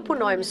që le të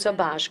punojmë së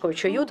bashku,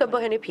 që ju të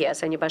bëheni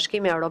pjesë e një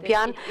bashkimi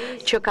evropian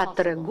që ka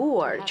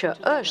treguar që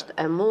është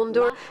e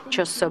mundur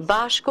që së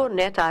bashku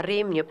ne të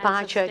arrijmë një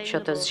paqe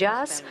që të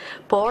zgjas,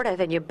 por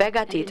edhe një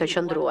begati të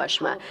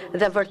qëndrueshme.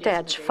 Dhe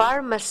vërtet,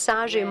 çfarë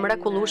mesazhi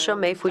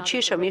mrekullueshëm e i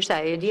fuqishëm ishte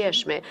ai i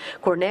djeshmi,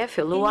 kur ne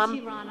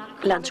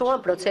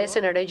lançuam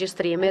procesin e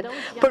regjistrimit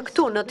për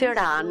këtu në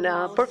Tiranë,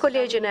 për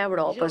Kolegjin e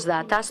Evropës, dhe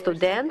ata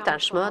student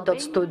tashmë do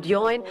të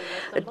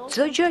studiojnë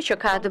çdo gjë që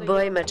ka të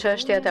bëjë me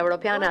çështjet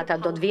europiane. Ata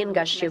do të vinë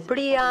nga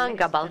Shqipëria,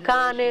 nga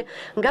Ballkani,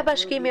 nga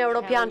Bashkimi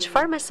Evropian.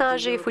 Çfarë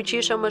mesazhi i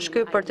fuqishëm është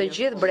ky për të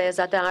gjithë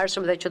brezat e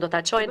ardhshëm dhe që do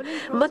ta çojnë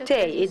më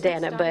tej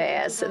idenë e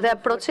BE-s. Dhe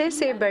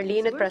procesi i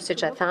Berlinit, pra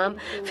siç e tham,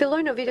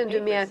 filloi në vitin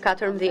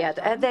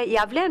 2014, edhe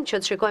ja vlen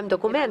që të shikojmë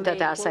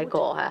dokumentet e asaj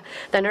kohe.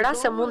 Dhe në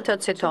rast se mund të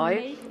citoj,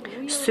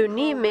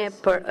 synimi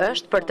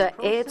është për të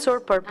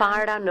ecur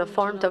përpara në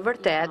formë të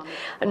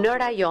vërtet në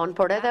rajon,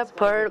 por edhe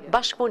për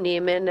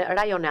bashkëpunimin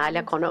rajonal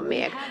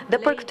ekonomik.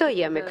 Dhe për këtë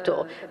jemi këtu.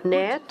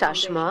 Ne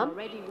tashmë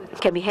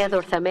kemi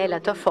hedhur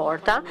themele të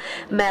forta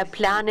me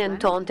planin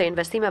ton të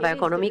investimeve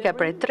ekonomike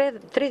për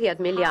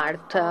 30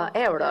 miliard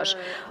eurosh.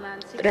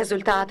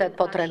 Rezultatet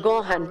po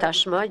tregohen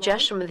tashmë,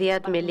 6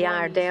 16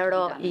 miliardë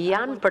euro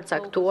janë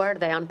përcaktuar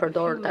dhe janë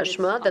përdorur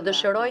tashmë dhe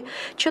dëshiroj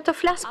që të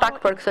flas pak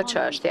për këtë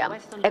çështje.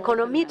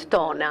 Ekonomitë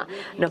tona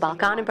në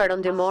Ballkanin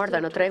Perëndimor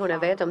dhe në tregun e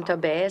vetëm të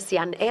BE-s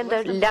janë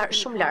ende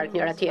shumë larg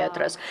njëra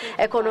tjetrës.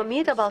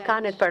 Ekonomitë e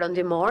Ballkanit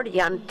Perëndimor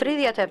janë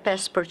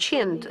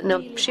 35% në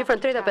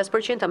shifrën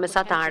 35% të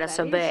mesatares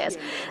së BE-s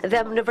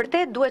dhe në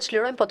vërtet duhet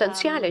çlirojmë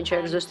potencialin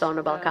që ekziston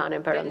në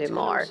Ballkanin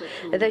Perëndimor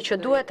dhe që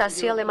duhet ta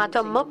sjellim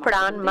atë më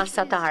pranë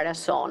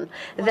mesatares son.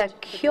 Dhe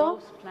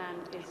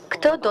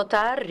këtë do të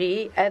arri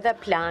edhe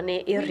plani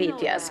i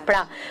rritjes.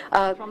 Pra,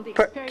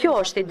 kjo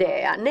është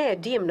ideja. Ne e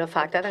dim në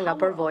fakt edhe nga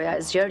përvoja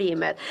e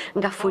zgjerimit,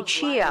 nga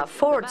fuqia,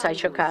 forca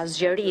që ka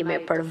zgjerimi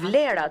për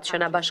vlerat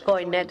që na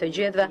bashkojnë ne të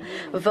gjithëve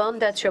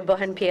vendet që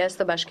bëhen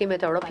pjesë të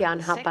Bashkimit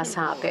Evropian hap pas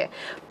hapi.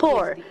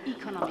 Por,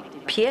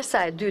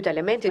 pjesa e dytë,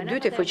 elementi i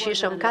dytë i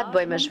fuqishëm ka të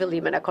bëjë me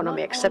zhvillimin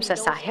ekonomik, sepse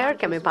sa herë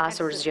kemi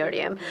pasur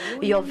zgjerim,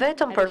 jo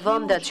vetëm për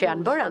vendet që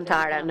janë bërë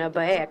anëtare në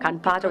BE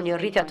kanë patur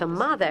një rritje të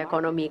madhe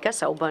ekonomike,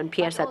 sa u bën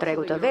pjesë e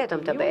tregut të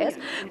vetëm të BE-s,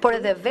 por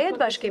edhe vetë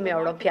Bashkimi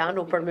Evropian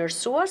u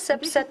përmirësua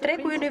sepse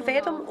tregu i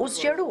vetëm u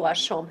zgjerua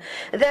shumë.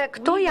 Dhe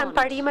këto janë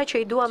parime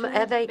që i duam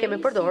edhe i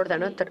kemi përdorur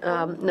dhe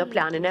në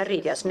planin e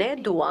rritjes. Ne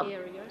duam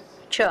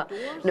që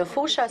në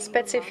fusha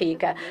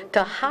specifike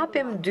të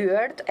hapim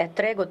dyert e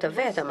tregut të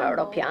vetëm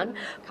evropian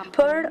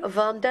për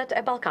vendet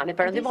e Ballkanit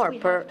Perëndimor,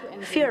 për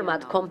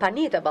firmat,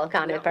 kompanitë e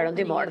Ballkanit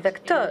Perëndimor, dhe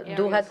këtë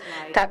duhet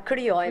ta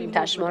krijojmë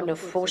tashmë në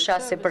fusha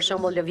si për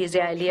shembull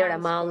lëvizja e lirë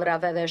e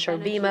mallrave dhe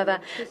shërbimeve,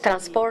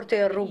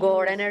 transporti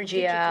rrugor,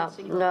 energjia,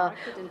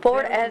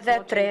 por edhe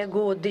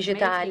tregu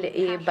digjital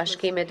i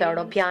Bashkimit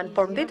Evropian,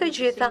 por mbi të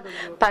gjitha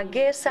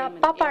pagesa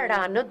pa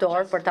para në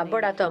dorë për ta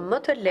bërë atë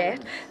më të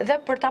lehtë dhe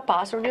për ta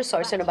pasur një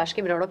se në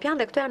Bashkimin Evropian,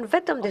 dhe këto janë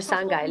vetëm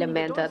disa nga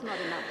elementet.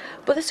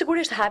 Po dhe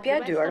sigurisht hapja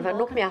e dyerve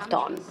nuk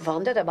mjafton.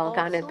 Vendet e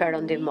Ballkanit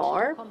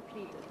Perëndimor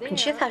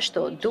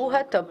gjithashtu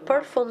duhet të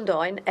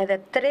përfundojnë edhe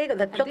dhe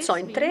të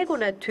plotësojnë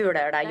tregun e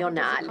tyre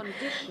rajonal.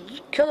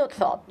 Kjo do të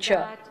thotë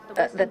që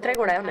dhe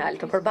tregu rajonal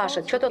të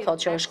përbashkët, që do të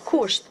thotë që është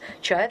kusht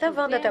që edhe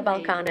vendet e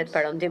Ballkanit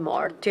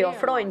Perëndimor t'i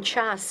ofrojnë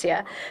qasje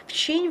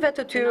fqinjve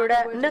të tyre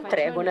në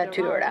tregun e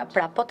tyre.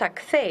 Pra po ta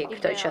kthej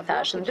këtë që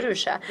thash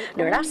ndryshe,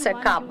 në rast se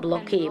ka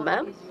bllokime,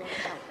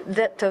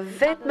 dhe të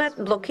vetmet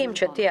bllokim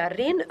që ti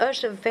arrin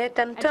është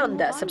veten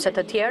tënde, sepse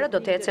të tjerë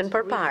do të ecin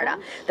përpara.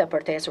 Dhe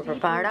për të ecur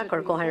përpara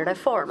kërkohen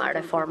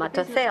reforma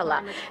të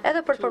thella,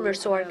 edhe për të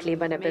përmirësuar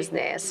klimatën e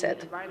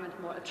biznesit,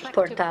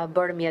 për ta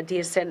bërë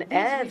mjedisin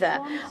edhe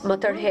më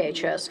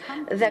tërheqës.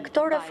 Dhe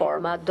këto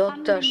reforma do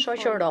të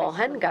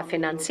shoqërohen nga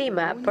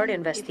financime për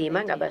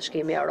investime nga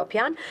Bashkimi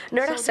Evropian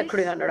në rast se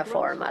kryhen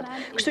reformat.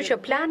 Kështu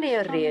që plani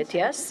i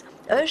rritjes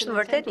është në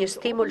vërtet një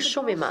stimul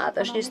shumë i madh,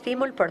 është një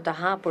stimul për të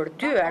hapur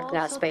dyert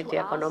nga aspekti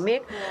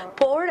ekonomik,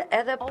 por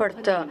edhe për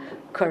të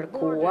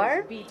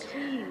kërkuar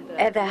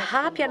edhe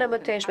hapjen e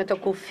mëtejshme të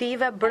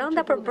kufive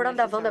brenda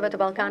vendeve të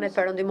Ballkanit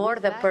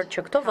Perëndimor dhe për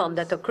që këto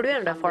vende të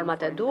kryen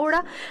reformat e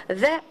duhura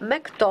dhe me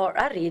këto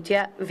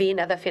arritje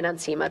vijnë edhe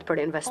financimet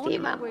për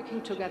investime.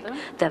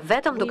 Dhe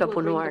vetëm duke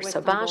punuar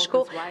së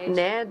bashku,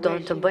 ne do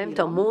të bëjmë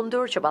të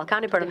mundur që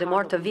Ballkani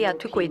Perëndimor të vijë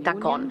aty ku i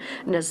takon,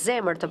 në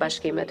zemër të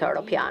Bashkimit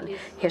Evropian.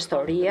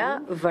 Historia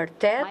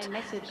vërtet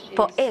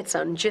po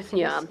ecën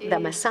gjithnjë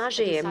dhe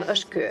mesazhi im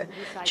është ky,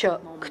 që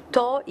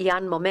këto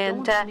janë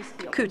momente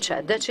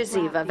kyçe,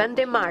 decisive,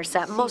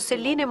 vendimarrëse, mos i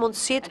lini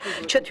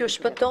mundësitë që t'ju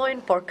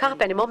shpëtojnë, por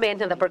kapeni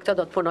momentin dhe për këtë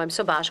do të punojmë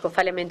së bashku.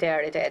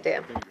 Faleminderit Edi.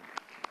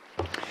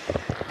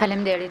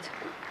 Faleminderit.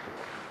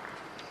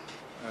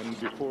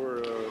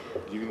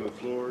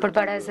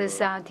 Përpara se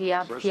sa t'i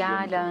jap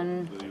fjalën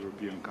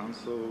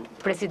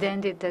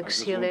presidentit të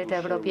Këshillit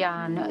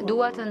Evropian,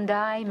 dua të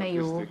ndaj me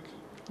ju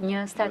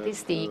një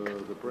statistik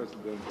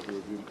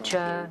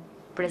që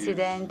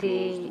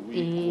presidenti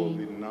i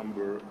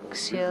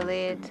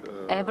Këshillit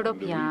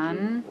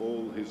Evropian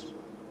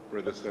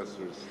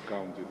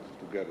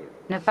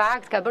në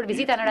fakt ka bërë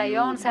vizita në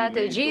rajon sa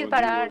të gjithë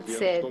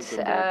paraardhësit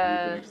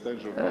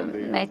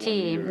me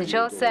ti,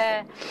 nëse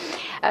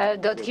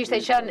do të kishte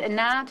qenë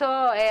NATO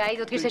e ai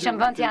do të kishte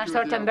qenë vend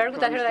jashtëor të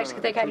Mbergut, atëherë ai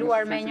kishte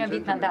kaluar me një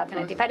vit mandatin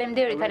e tij.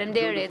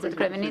 Faleminderit zot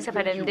kryeminist,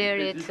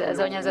 faleminderit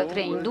zonja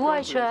Zotrinj. Dua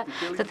që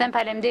të them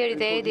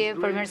faleminderit Edi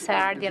për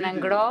mirëseardhjen e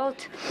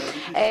ngrohtë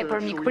e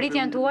për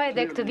mikpritjen tuaj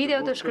dhe këtë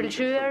video të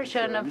shkëlqyer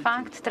që në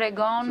fakt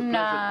tregon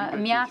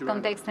mjaft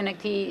kontekstin e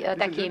këtij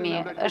takimi.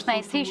 Është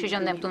kënaqësi që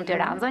gjendem këtu në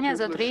Tiranë. Zonja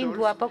Zotrinj,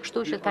 dua po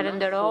kështu që të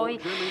falenderoj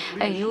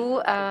ju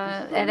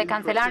edhe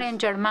kancelarin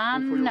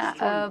gjerman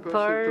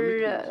për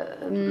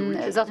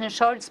zotin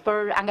Scholz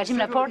për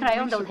angazhimin e fortë në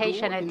rajon dhe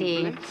udhëheqjen e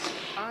tij.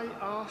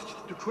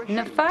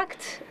 Në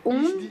fakt,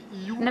 unë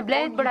në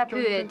blet bëra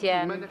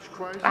pyetjen,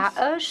 a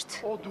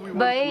është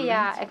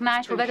BE-ja e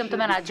kënaqur vetëm të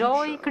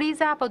menaxhojë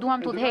kriza, apo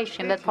duam të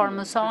udhëheqim dhe të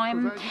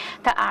formësojmë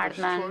të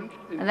ardhmen?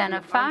 Dhe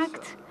në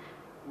fakt,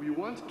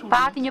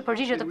 pati një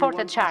përgjigje të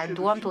fortë të qartë,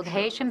 duam të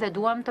udhëheqim dhe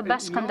duam të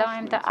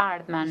bashkëndajmë të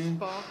ardhmen.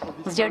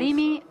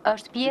 Zgjerimi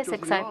është pjesë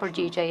e kësaj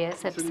përgjigjeje,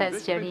 sepse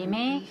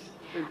zgjerimi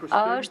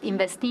është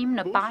investim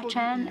në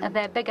paqen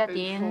dhe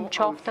begatin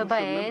qoftë të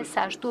BE-s,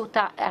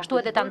 ashtu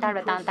edhe të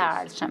antarëve të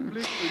antarëshëm.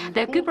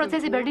 Dhe ky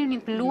proces i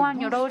Berlinit luan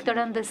një rol të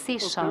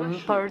rëndësishëm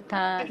për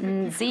të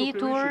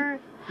nxitur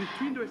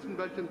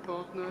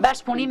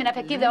bashkëpunimin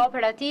efektiv dhe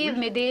operativ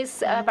midis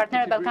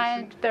partnerëve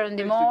Ballkanit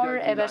Perëndimor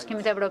e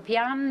Bashkimit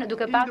Evropian,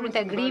 duke pasur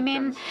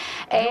integrimin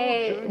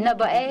në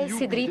BE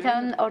si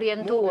dritën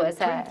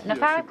orientuese. Në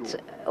fakt,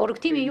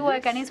 urrëktimi juaj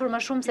ka nisur më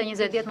shumë se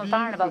 20 vjet më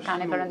parë në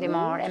Ballkanin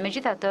Perëndimor, e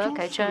megjithatë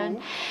ka qenë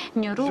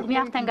një rrugë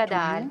mjaft e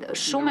ngadalë,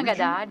 shumë e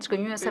ngadalë,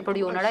 shkënjyese për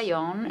ju në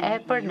rajon e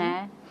për ne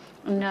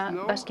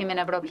në Bashkimin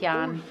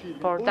Evropian,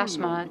 por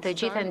tashmë të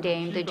gjithë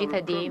ndjejmë, të gjithë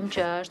e dim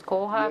që është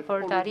koha për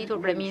të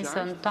arritur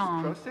premisën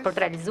tonë, për të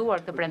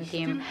realizuar këtë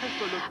premtim.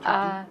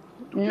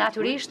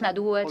 Natyrisht na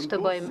duhet të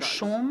bëjmë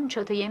shumë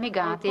që të jemi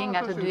gati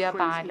nga të dyja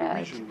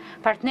palët.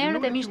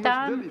 Partnerët e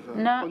miqtanë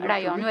në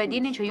rajon, ju e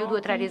dini që ju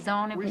duhet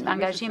realizoni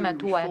angazhimet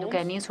tuaja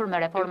duke nisur me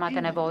reformat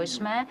e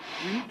nevojshme.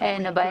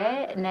 Në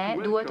BE ne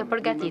duhet të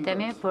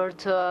përgatitemi për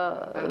të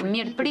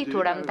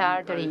mirëpritur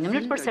anëtar të rinj. Në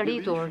mënyrë të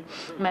përsëritur,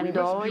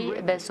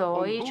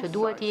 besoj që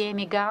duhet të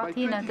jemi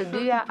gati në të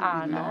dyja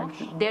anët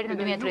deri në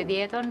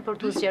 2030 për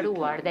të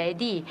zgjeruar, dhe e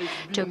di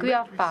që ky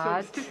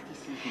afat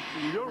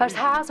është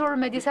hasur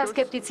me disa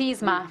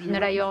skepticizma në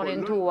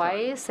rajonin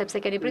tuaj,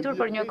 sepse keni pritur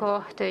për një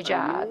kohë të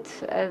gjatë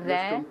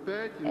dhe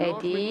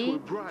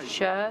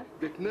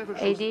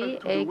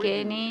e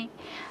keni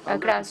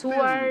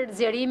krahasuar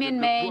zgjerimin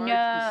me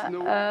një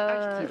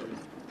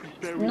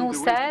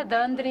nuse,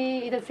 dëndri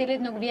i të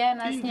cilit nuk vjen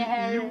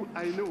asnjëherë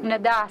në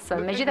dasëm.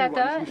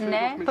 Megjithatë,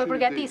 ne po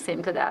përgatisim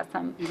këtë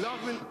dasëm.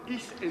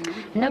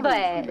 Në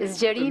BE,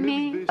 zgjerimi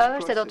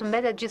është e do të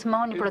mbetet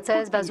gjithmonë një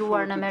proces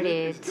bazuar në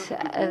merit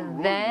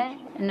dhe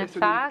në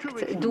fakt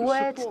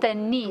duhet të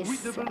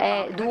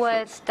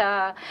duhet të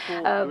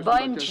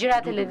bëjmë gjëra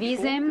të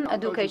lëvizim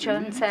duke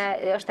qenë se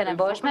është e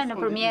nevojshme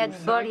nëpërmjet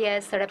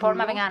bërjes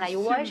reformave nga ana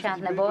juaj që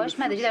janë të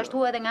nevojshme dhe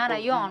gjithashtu edhe nga ana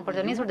jon për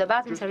të nisur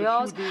debatin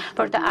serioz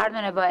për të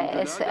ardhmen e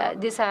BE-s.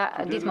 Disa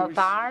ditë më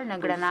parë në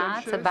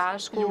Granadë së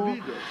bashku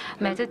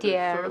me të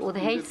tjerë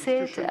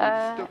udhëheqësit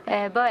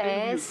e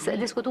BE-s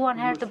diskutuan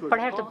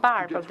për herë të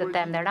parë për këtë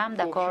temë dhe ram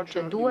dakord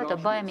që duhet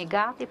të bëhemi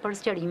gati për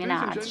zgjerimin e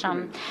ardhshëm.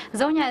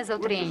 Zonja e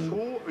Zotrinj,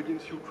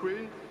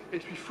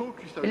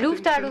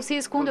 lufta e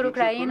Rusisë kundër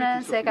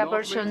Ukrainës e ka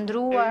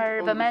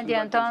përqendruar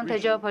vëmendjen tonë te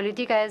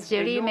geopolitika e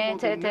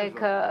zgjerimit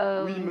tek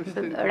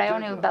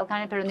rajoni i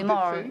Ballkanit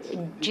Perëndimor.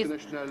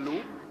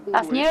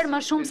 Asnjëherë më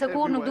shumë se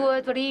kur nuk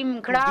duhet të rrim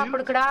krah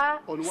për krah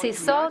si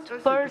sot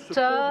për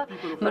të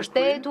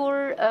mbështetur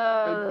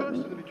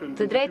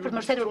të drejtë për të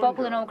mbështetur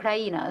popullin e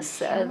Ukrainës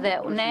dhe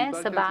ne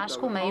së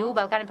bashku me ju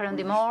Ballkanin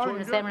Perëndimor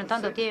në zemrën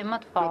tonë do të jemi më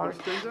të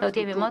fortë. Do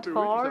të jemi më të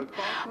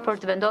fortë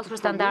për të vendosur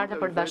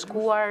standarde për të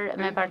bashkuar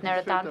me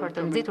partnerët tanë për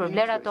të nxitur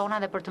vlerat tona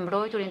dhe për të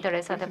mbrojtur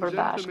interesat e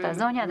përbashkëta.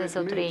 Zonja dhe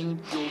zotrinj,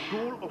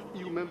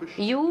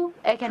 ju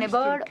e keni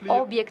bërë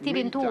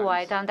objektivin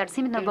tuaj të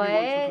antarësimit në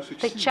BE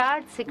të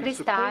qartë si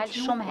kristal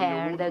shumë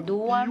herë dhe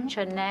duam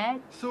që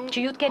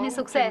ju të keni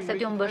sukses dhe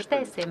t'ju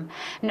mbështesim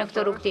në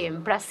këtë rrugtim.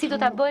 Pra si do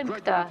ta bëjmë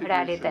këtë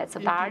realitet?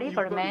 Së pari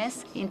përmes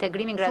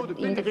integrimi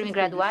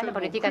gradual në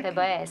politikat e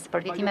BE-s.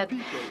 Përfitimet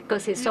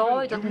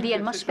kësaj do të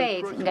ndihen më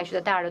shpejt nga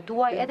qytetarët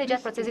tuaj edhe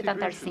gjatë procesit të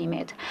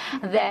antarësimit.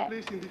 Dhe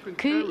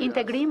ky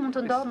integrim mund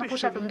të ndodhë në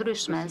fusha të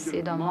ndryshme,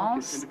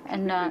 sidomos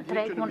në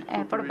tregun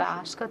e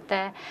përbashkët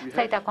te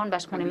sa i takon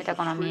bashkëpunimit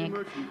ekonomik.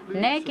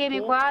 Ne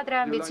kemi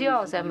kuadra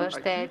ambicioze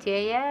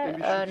mbështetjeje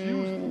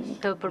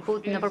në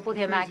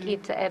përputhje me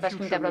akit e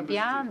Bashkimit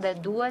Evropian dhe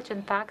duhet që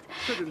në fakt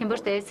të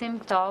mbështesim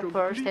këto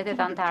për shtetet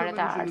anëtare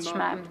të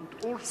ardhshme.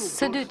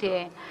 Së dyti,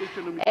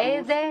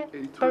 edhe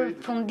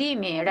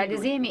përfundimi,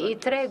 realizimi i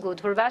tregut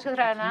përbashkët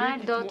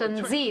rajonal do të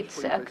nxit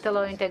këtë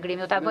lloj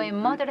integrimi, do ta bëjmë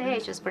më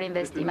tërheqës për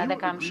investime dhe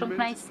kam shumë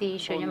kënaqësi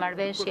që një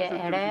marrëveshje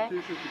e re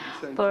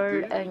për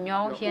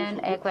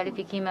njohjen e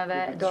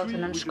kualifikimeve do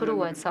të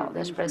nënshkruhet sot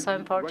dhe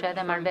shpresojmë fort që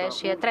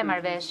edhe tre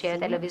marrëveshjet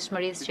e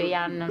lëvizshmërisë që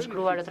janë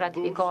nënshkruar do të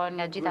ratifikohen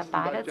nga gjitha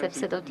palët,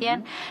 sepse do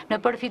t'jenë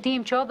në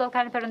përfitim qoftë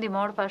Ballkanit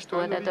Perëndimor po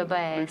ashtu edhe të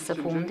BE-s. Së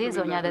fundi,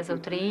 zonja dhe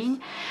zotrinj,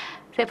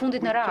 se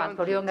fundit në radhë,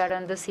 por jo nga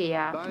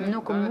rëndësia,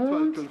 nuk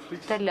mund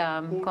të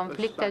lëmë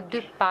konflikte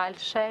dy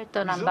palëshe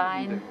të na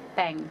mbajnë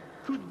peng.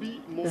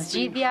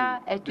 Zgjidhja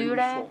e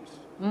tyre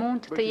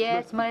mund të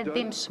jetë më e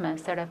dhimbshme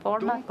se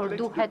reformat, por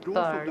duhet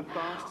bërë.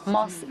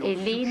 Mos e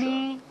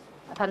lini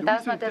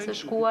fantazmat e së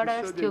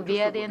shkuarës t'ju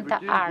vjedhin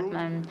të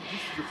ardhmen.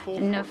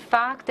 Në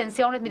fakt,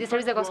 tensionet midis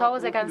Serbisë dhe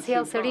Kosovës e kanë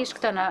sjellë sërish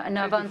këtë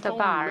në vend të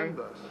parë.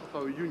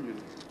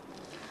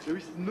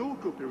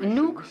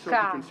 Nuk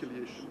ka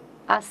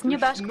asnjë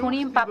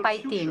bashkëpunim pa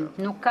pajtim,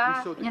 nuk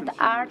ka një të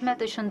ardhme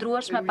të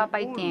qëndrueshme pa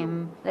pajtim,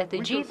 dhe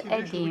të gjithë e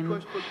dim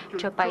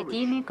që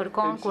pajtimi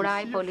kërkon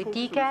kuraj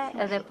politike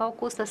dhe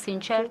fokus të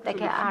sinqert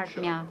tek e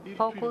ardhmja,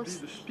 fokus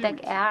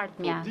tek e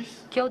ardhmja.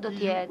 Kjo do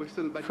të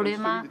jetë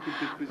fryma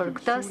për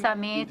këtë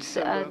samit,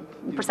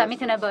 për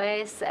samitin e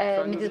BE-s,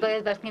 midis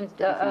BE-s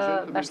Bashkimit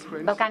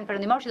Ballkanit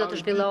Perëndimor që do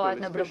të zhvillohet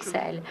në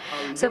Bruksel.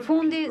 Së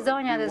fundi,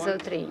 zonja dhe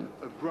zotrinj,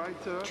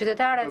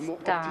 qytetarët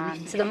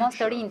tanë, sidomos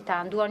të rinjt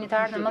tanë, duan një të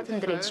ardhme më të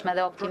ndritshme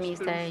dhe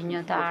optimiste,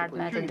 një të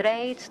ardhme të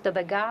drejtë, të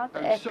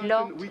begatë e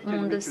plot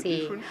mundësi.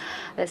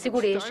 Dhe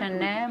sigurisht që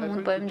ne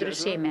mund të bëjmë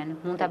ndryshimin,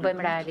 mund ta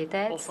bëjmë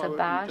realitet së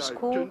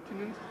bashku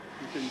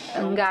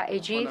nga e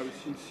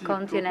gjithë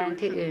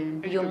kontinenti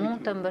ynë. Ju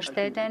mund të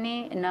mbështeteni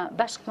në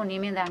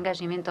bashkëpunimin dhe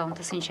angazhimin tonë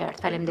të sinqert.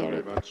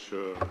 Faleminderit.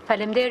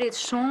 Faleminderit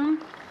shumë,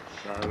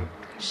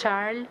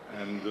 Charles.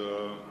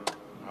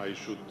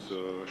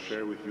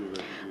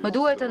 Më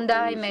duhet të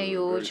ndaj me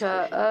ju që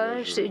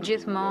është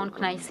gjithmonë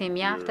kënaqësi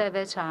mjaft e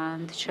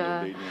veçantë që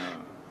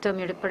të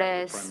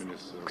mirëpres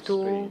këtu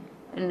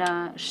në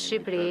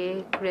Shqipëri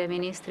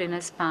kryeministrin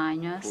e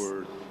Spanjës,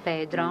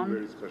 Pedron,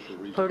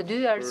 për dy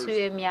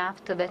arsye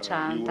mjaft të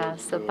veçanta.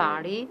 Së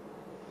pari,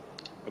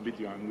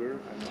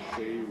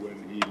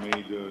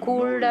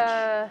 kur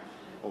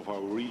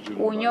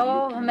u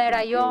njoh me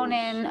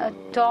rajonin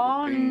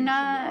ton,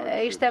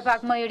 ishte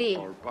pak më i ri.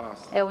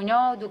 E u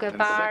njoh duke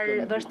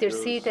parë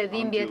vështirësitë e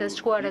dhimbjet të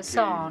shkuarës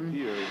son.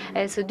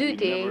 E së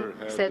dyti,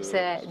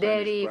 sepse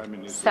deri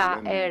sa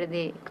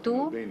erdhi këtu,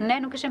 ne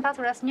nuk kishim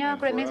pasur asnjë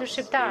kryeminist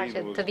shqiptar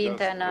që të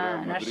vinte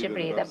në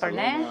Shqipëri. Dhe për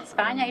ne,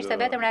 Spanja ishte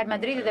vetëm Real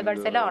Madridi dhe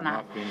Barcelona.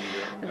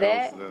 Dhe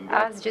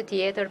asgjë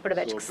tjetër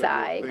përveç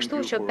kësaj.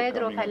 Kështu që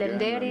Pedro,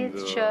 faleminderit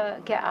që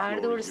ke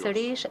ardhur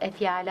sërish e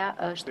fjala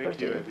është për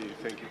ty.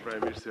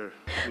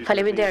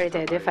 Faleminderit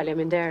Edi,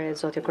 faleminderit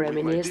zoti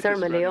kryeministër,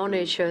 më lejoni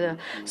që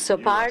së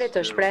pari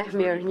të shpreh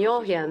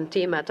mirënjohjen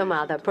time të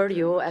madhe për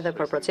ju edhe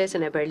për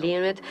procesin e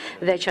Berlinit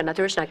dhe që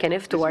natyrisht na keni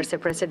ftuar si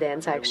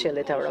presidenca e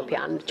Këshillit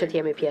Evropian, që të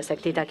jemi pjesë e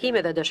këtij takimi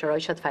dhe dëshiroj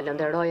që të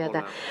falenderoj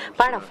edhe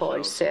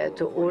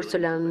parafolësit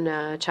Ursulën,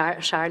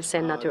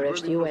 Charlesin,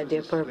 natyrisht ju Edi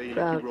për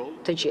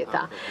të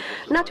gjitha.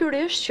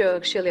 Natyrisht që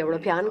Këshilli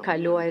Evropian ka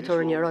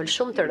luajtur një rol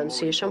shumë të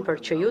rëndësishëm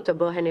për që ju të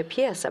bëheni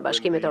pjesë e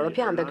Bashkimit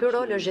Evropian dhe ky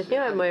rol është gjithnjë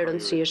më i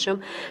rëndësishëm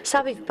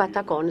sa vi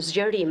patakon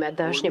zgjerimet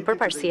dhe është një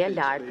përparësi e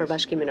lartë për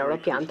Bashkimin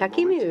Evropian.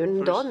 Takimi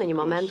ynë ndodh në një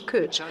moment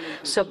kyç.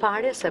 Së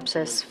pari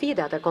sepse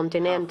sfidat e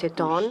kontinentit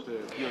ton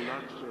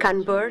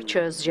kanë bërë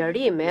që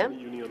zgjerimi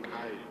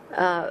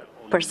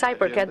për sa i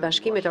përket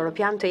Bashkimit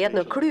Evropian të jetë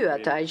në krye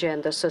të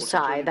agjendës së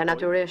saj dhe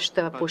natyrisht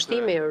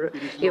pushtimi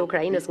i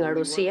Ukrainës nga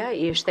Rusia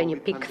ishte një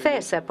pikë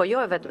kthese, po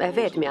jo e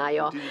vetmja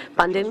ajo.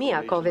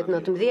 Pandemia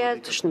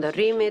COVID-19,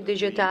 shndërrimi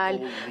digjital,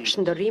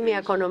 shndërrimi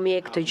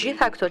ekonomik, të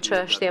gjitha këto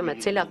çështje me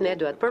të cilat ne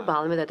duhet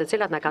përballemi dhe të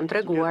cilat na kanë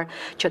treguar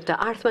që të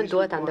ardhmen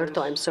duhet ta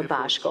ndërtojmë së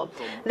bashku.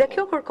 Dhe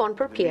kjo kërkon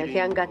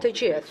përpjekje nga të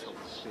gjithë.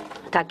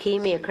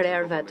 Takimi i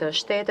krerëve të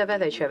shteteve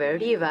dhe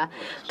qeverive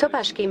të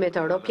Bashkimit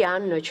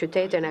Evropian në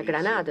qytetin e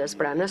Granadës,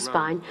 pra në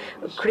Spanjë,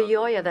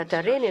 krijoi edhe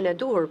terrenin e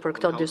duhur për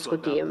këto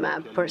diskutime,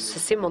 për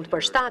se si mund të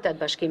përshtatet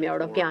Bashkimi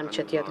Evropian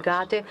që të jetë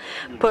gati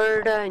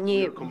për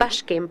një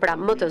bashkim pra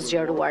më të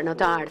zgjeruar në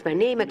të ardhmen.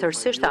 Ne jemi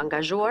tërësisht të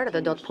angazhuar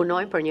dhe do të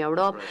punojmë për një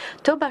Europë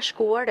të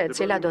bashkuar e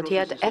cila do të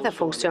jetë edhe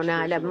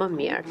funksionale më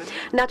mirë.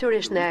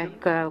 Natyrisht ne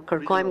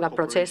kërkojmë nga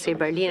procesi i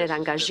Berlinit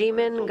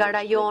angazhimin nga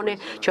rajoni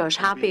që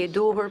është hapi i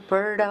duhur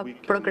për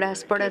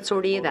progres për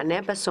ecuri dhe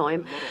ne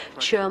besojmë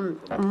që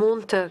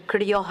mund të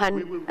krijohen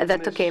dhe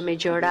të kemi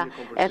gjëra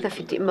edhe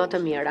më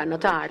të mira në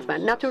të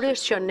ardhmen.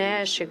 Natyrisht që ne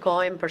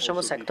shikojmë për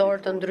shembull sektor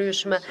të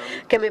ndryshme,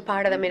 kemi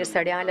parë edhe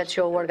ministerialet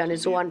që u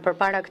organizuan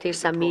përpara këtij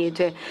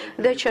samiti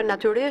dhe që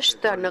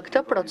natyrisht në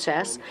këtë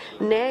proces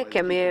ne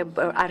kemi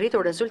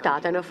arritur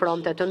rezultate në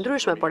fronte të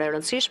ndryshme, por e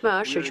rëndësishme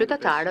është që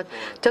qytetarët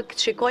të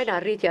shikojnë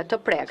arritje të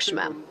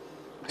prekshme.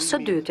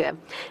 Së dyti,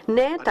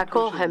 ne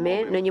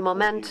takohemi në një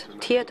moment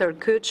tjetër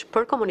kyç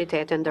për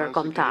komunitetin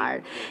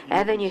ndërkombëtar.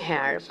 Edhe një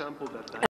herë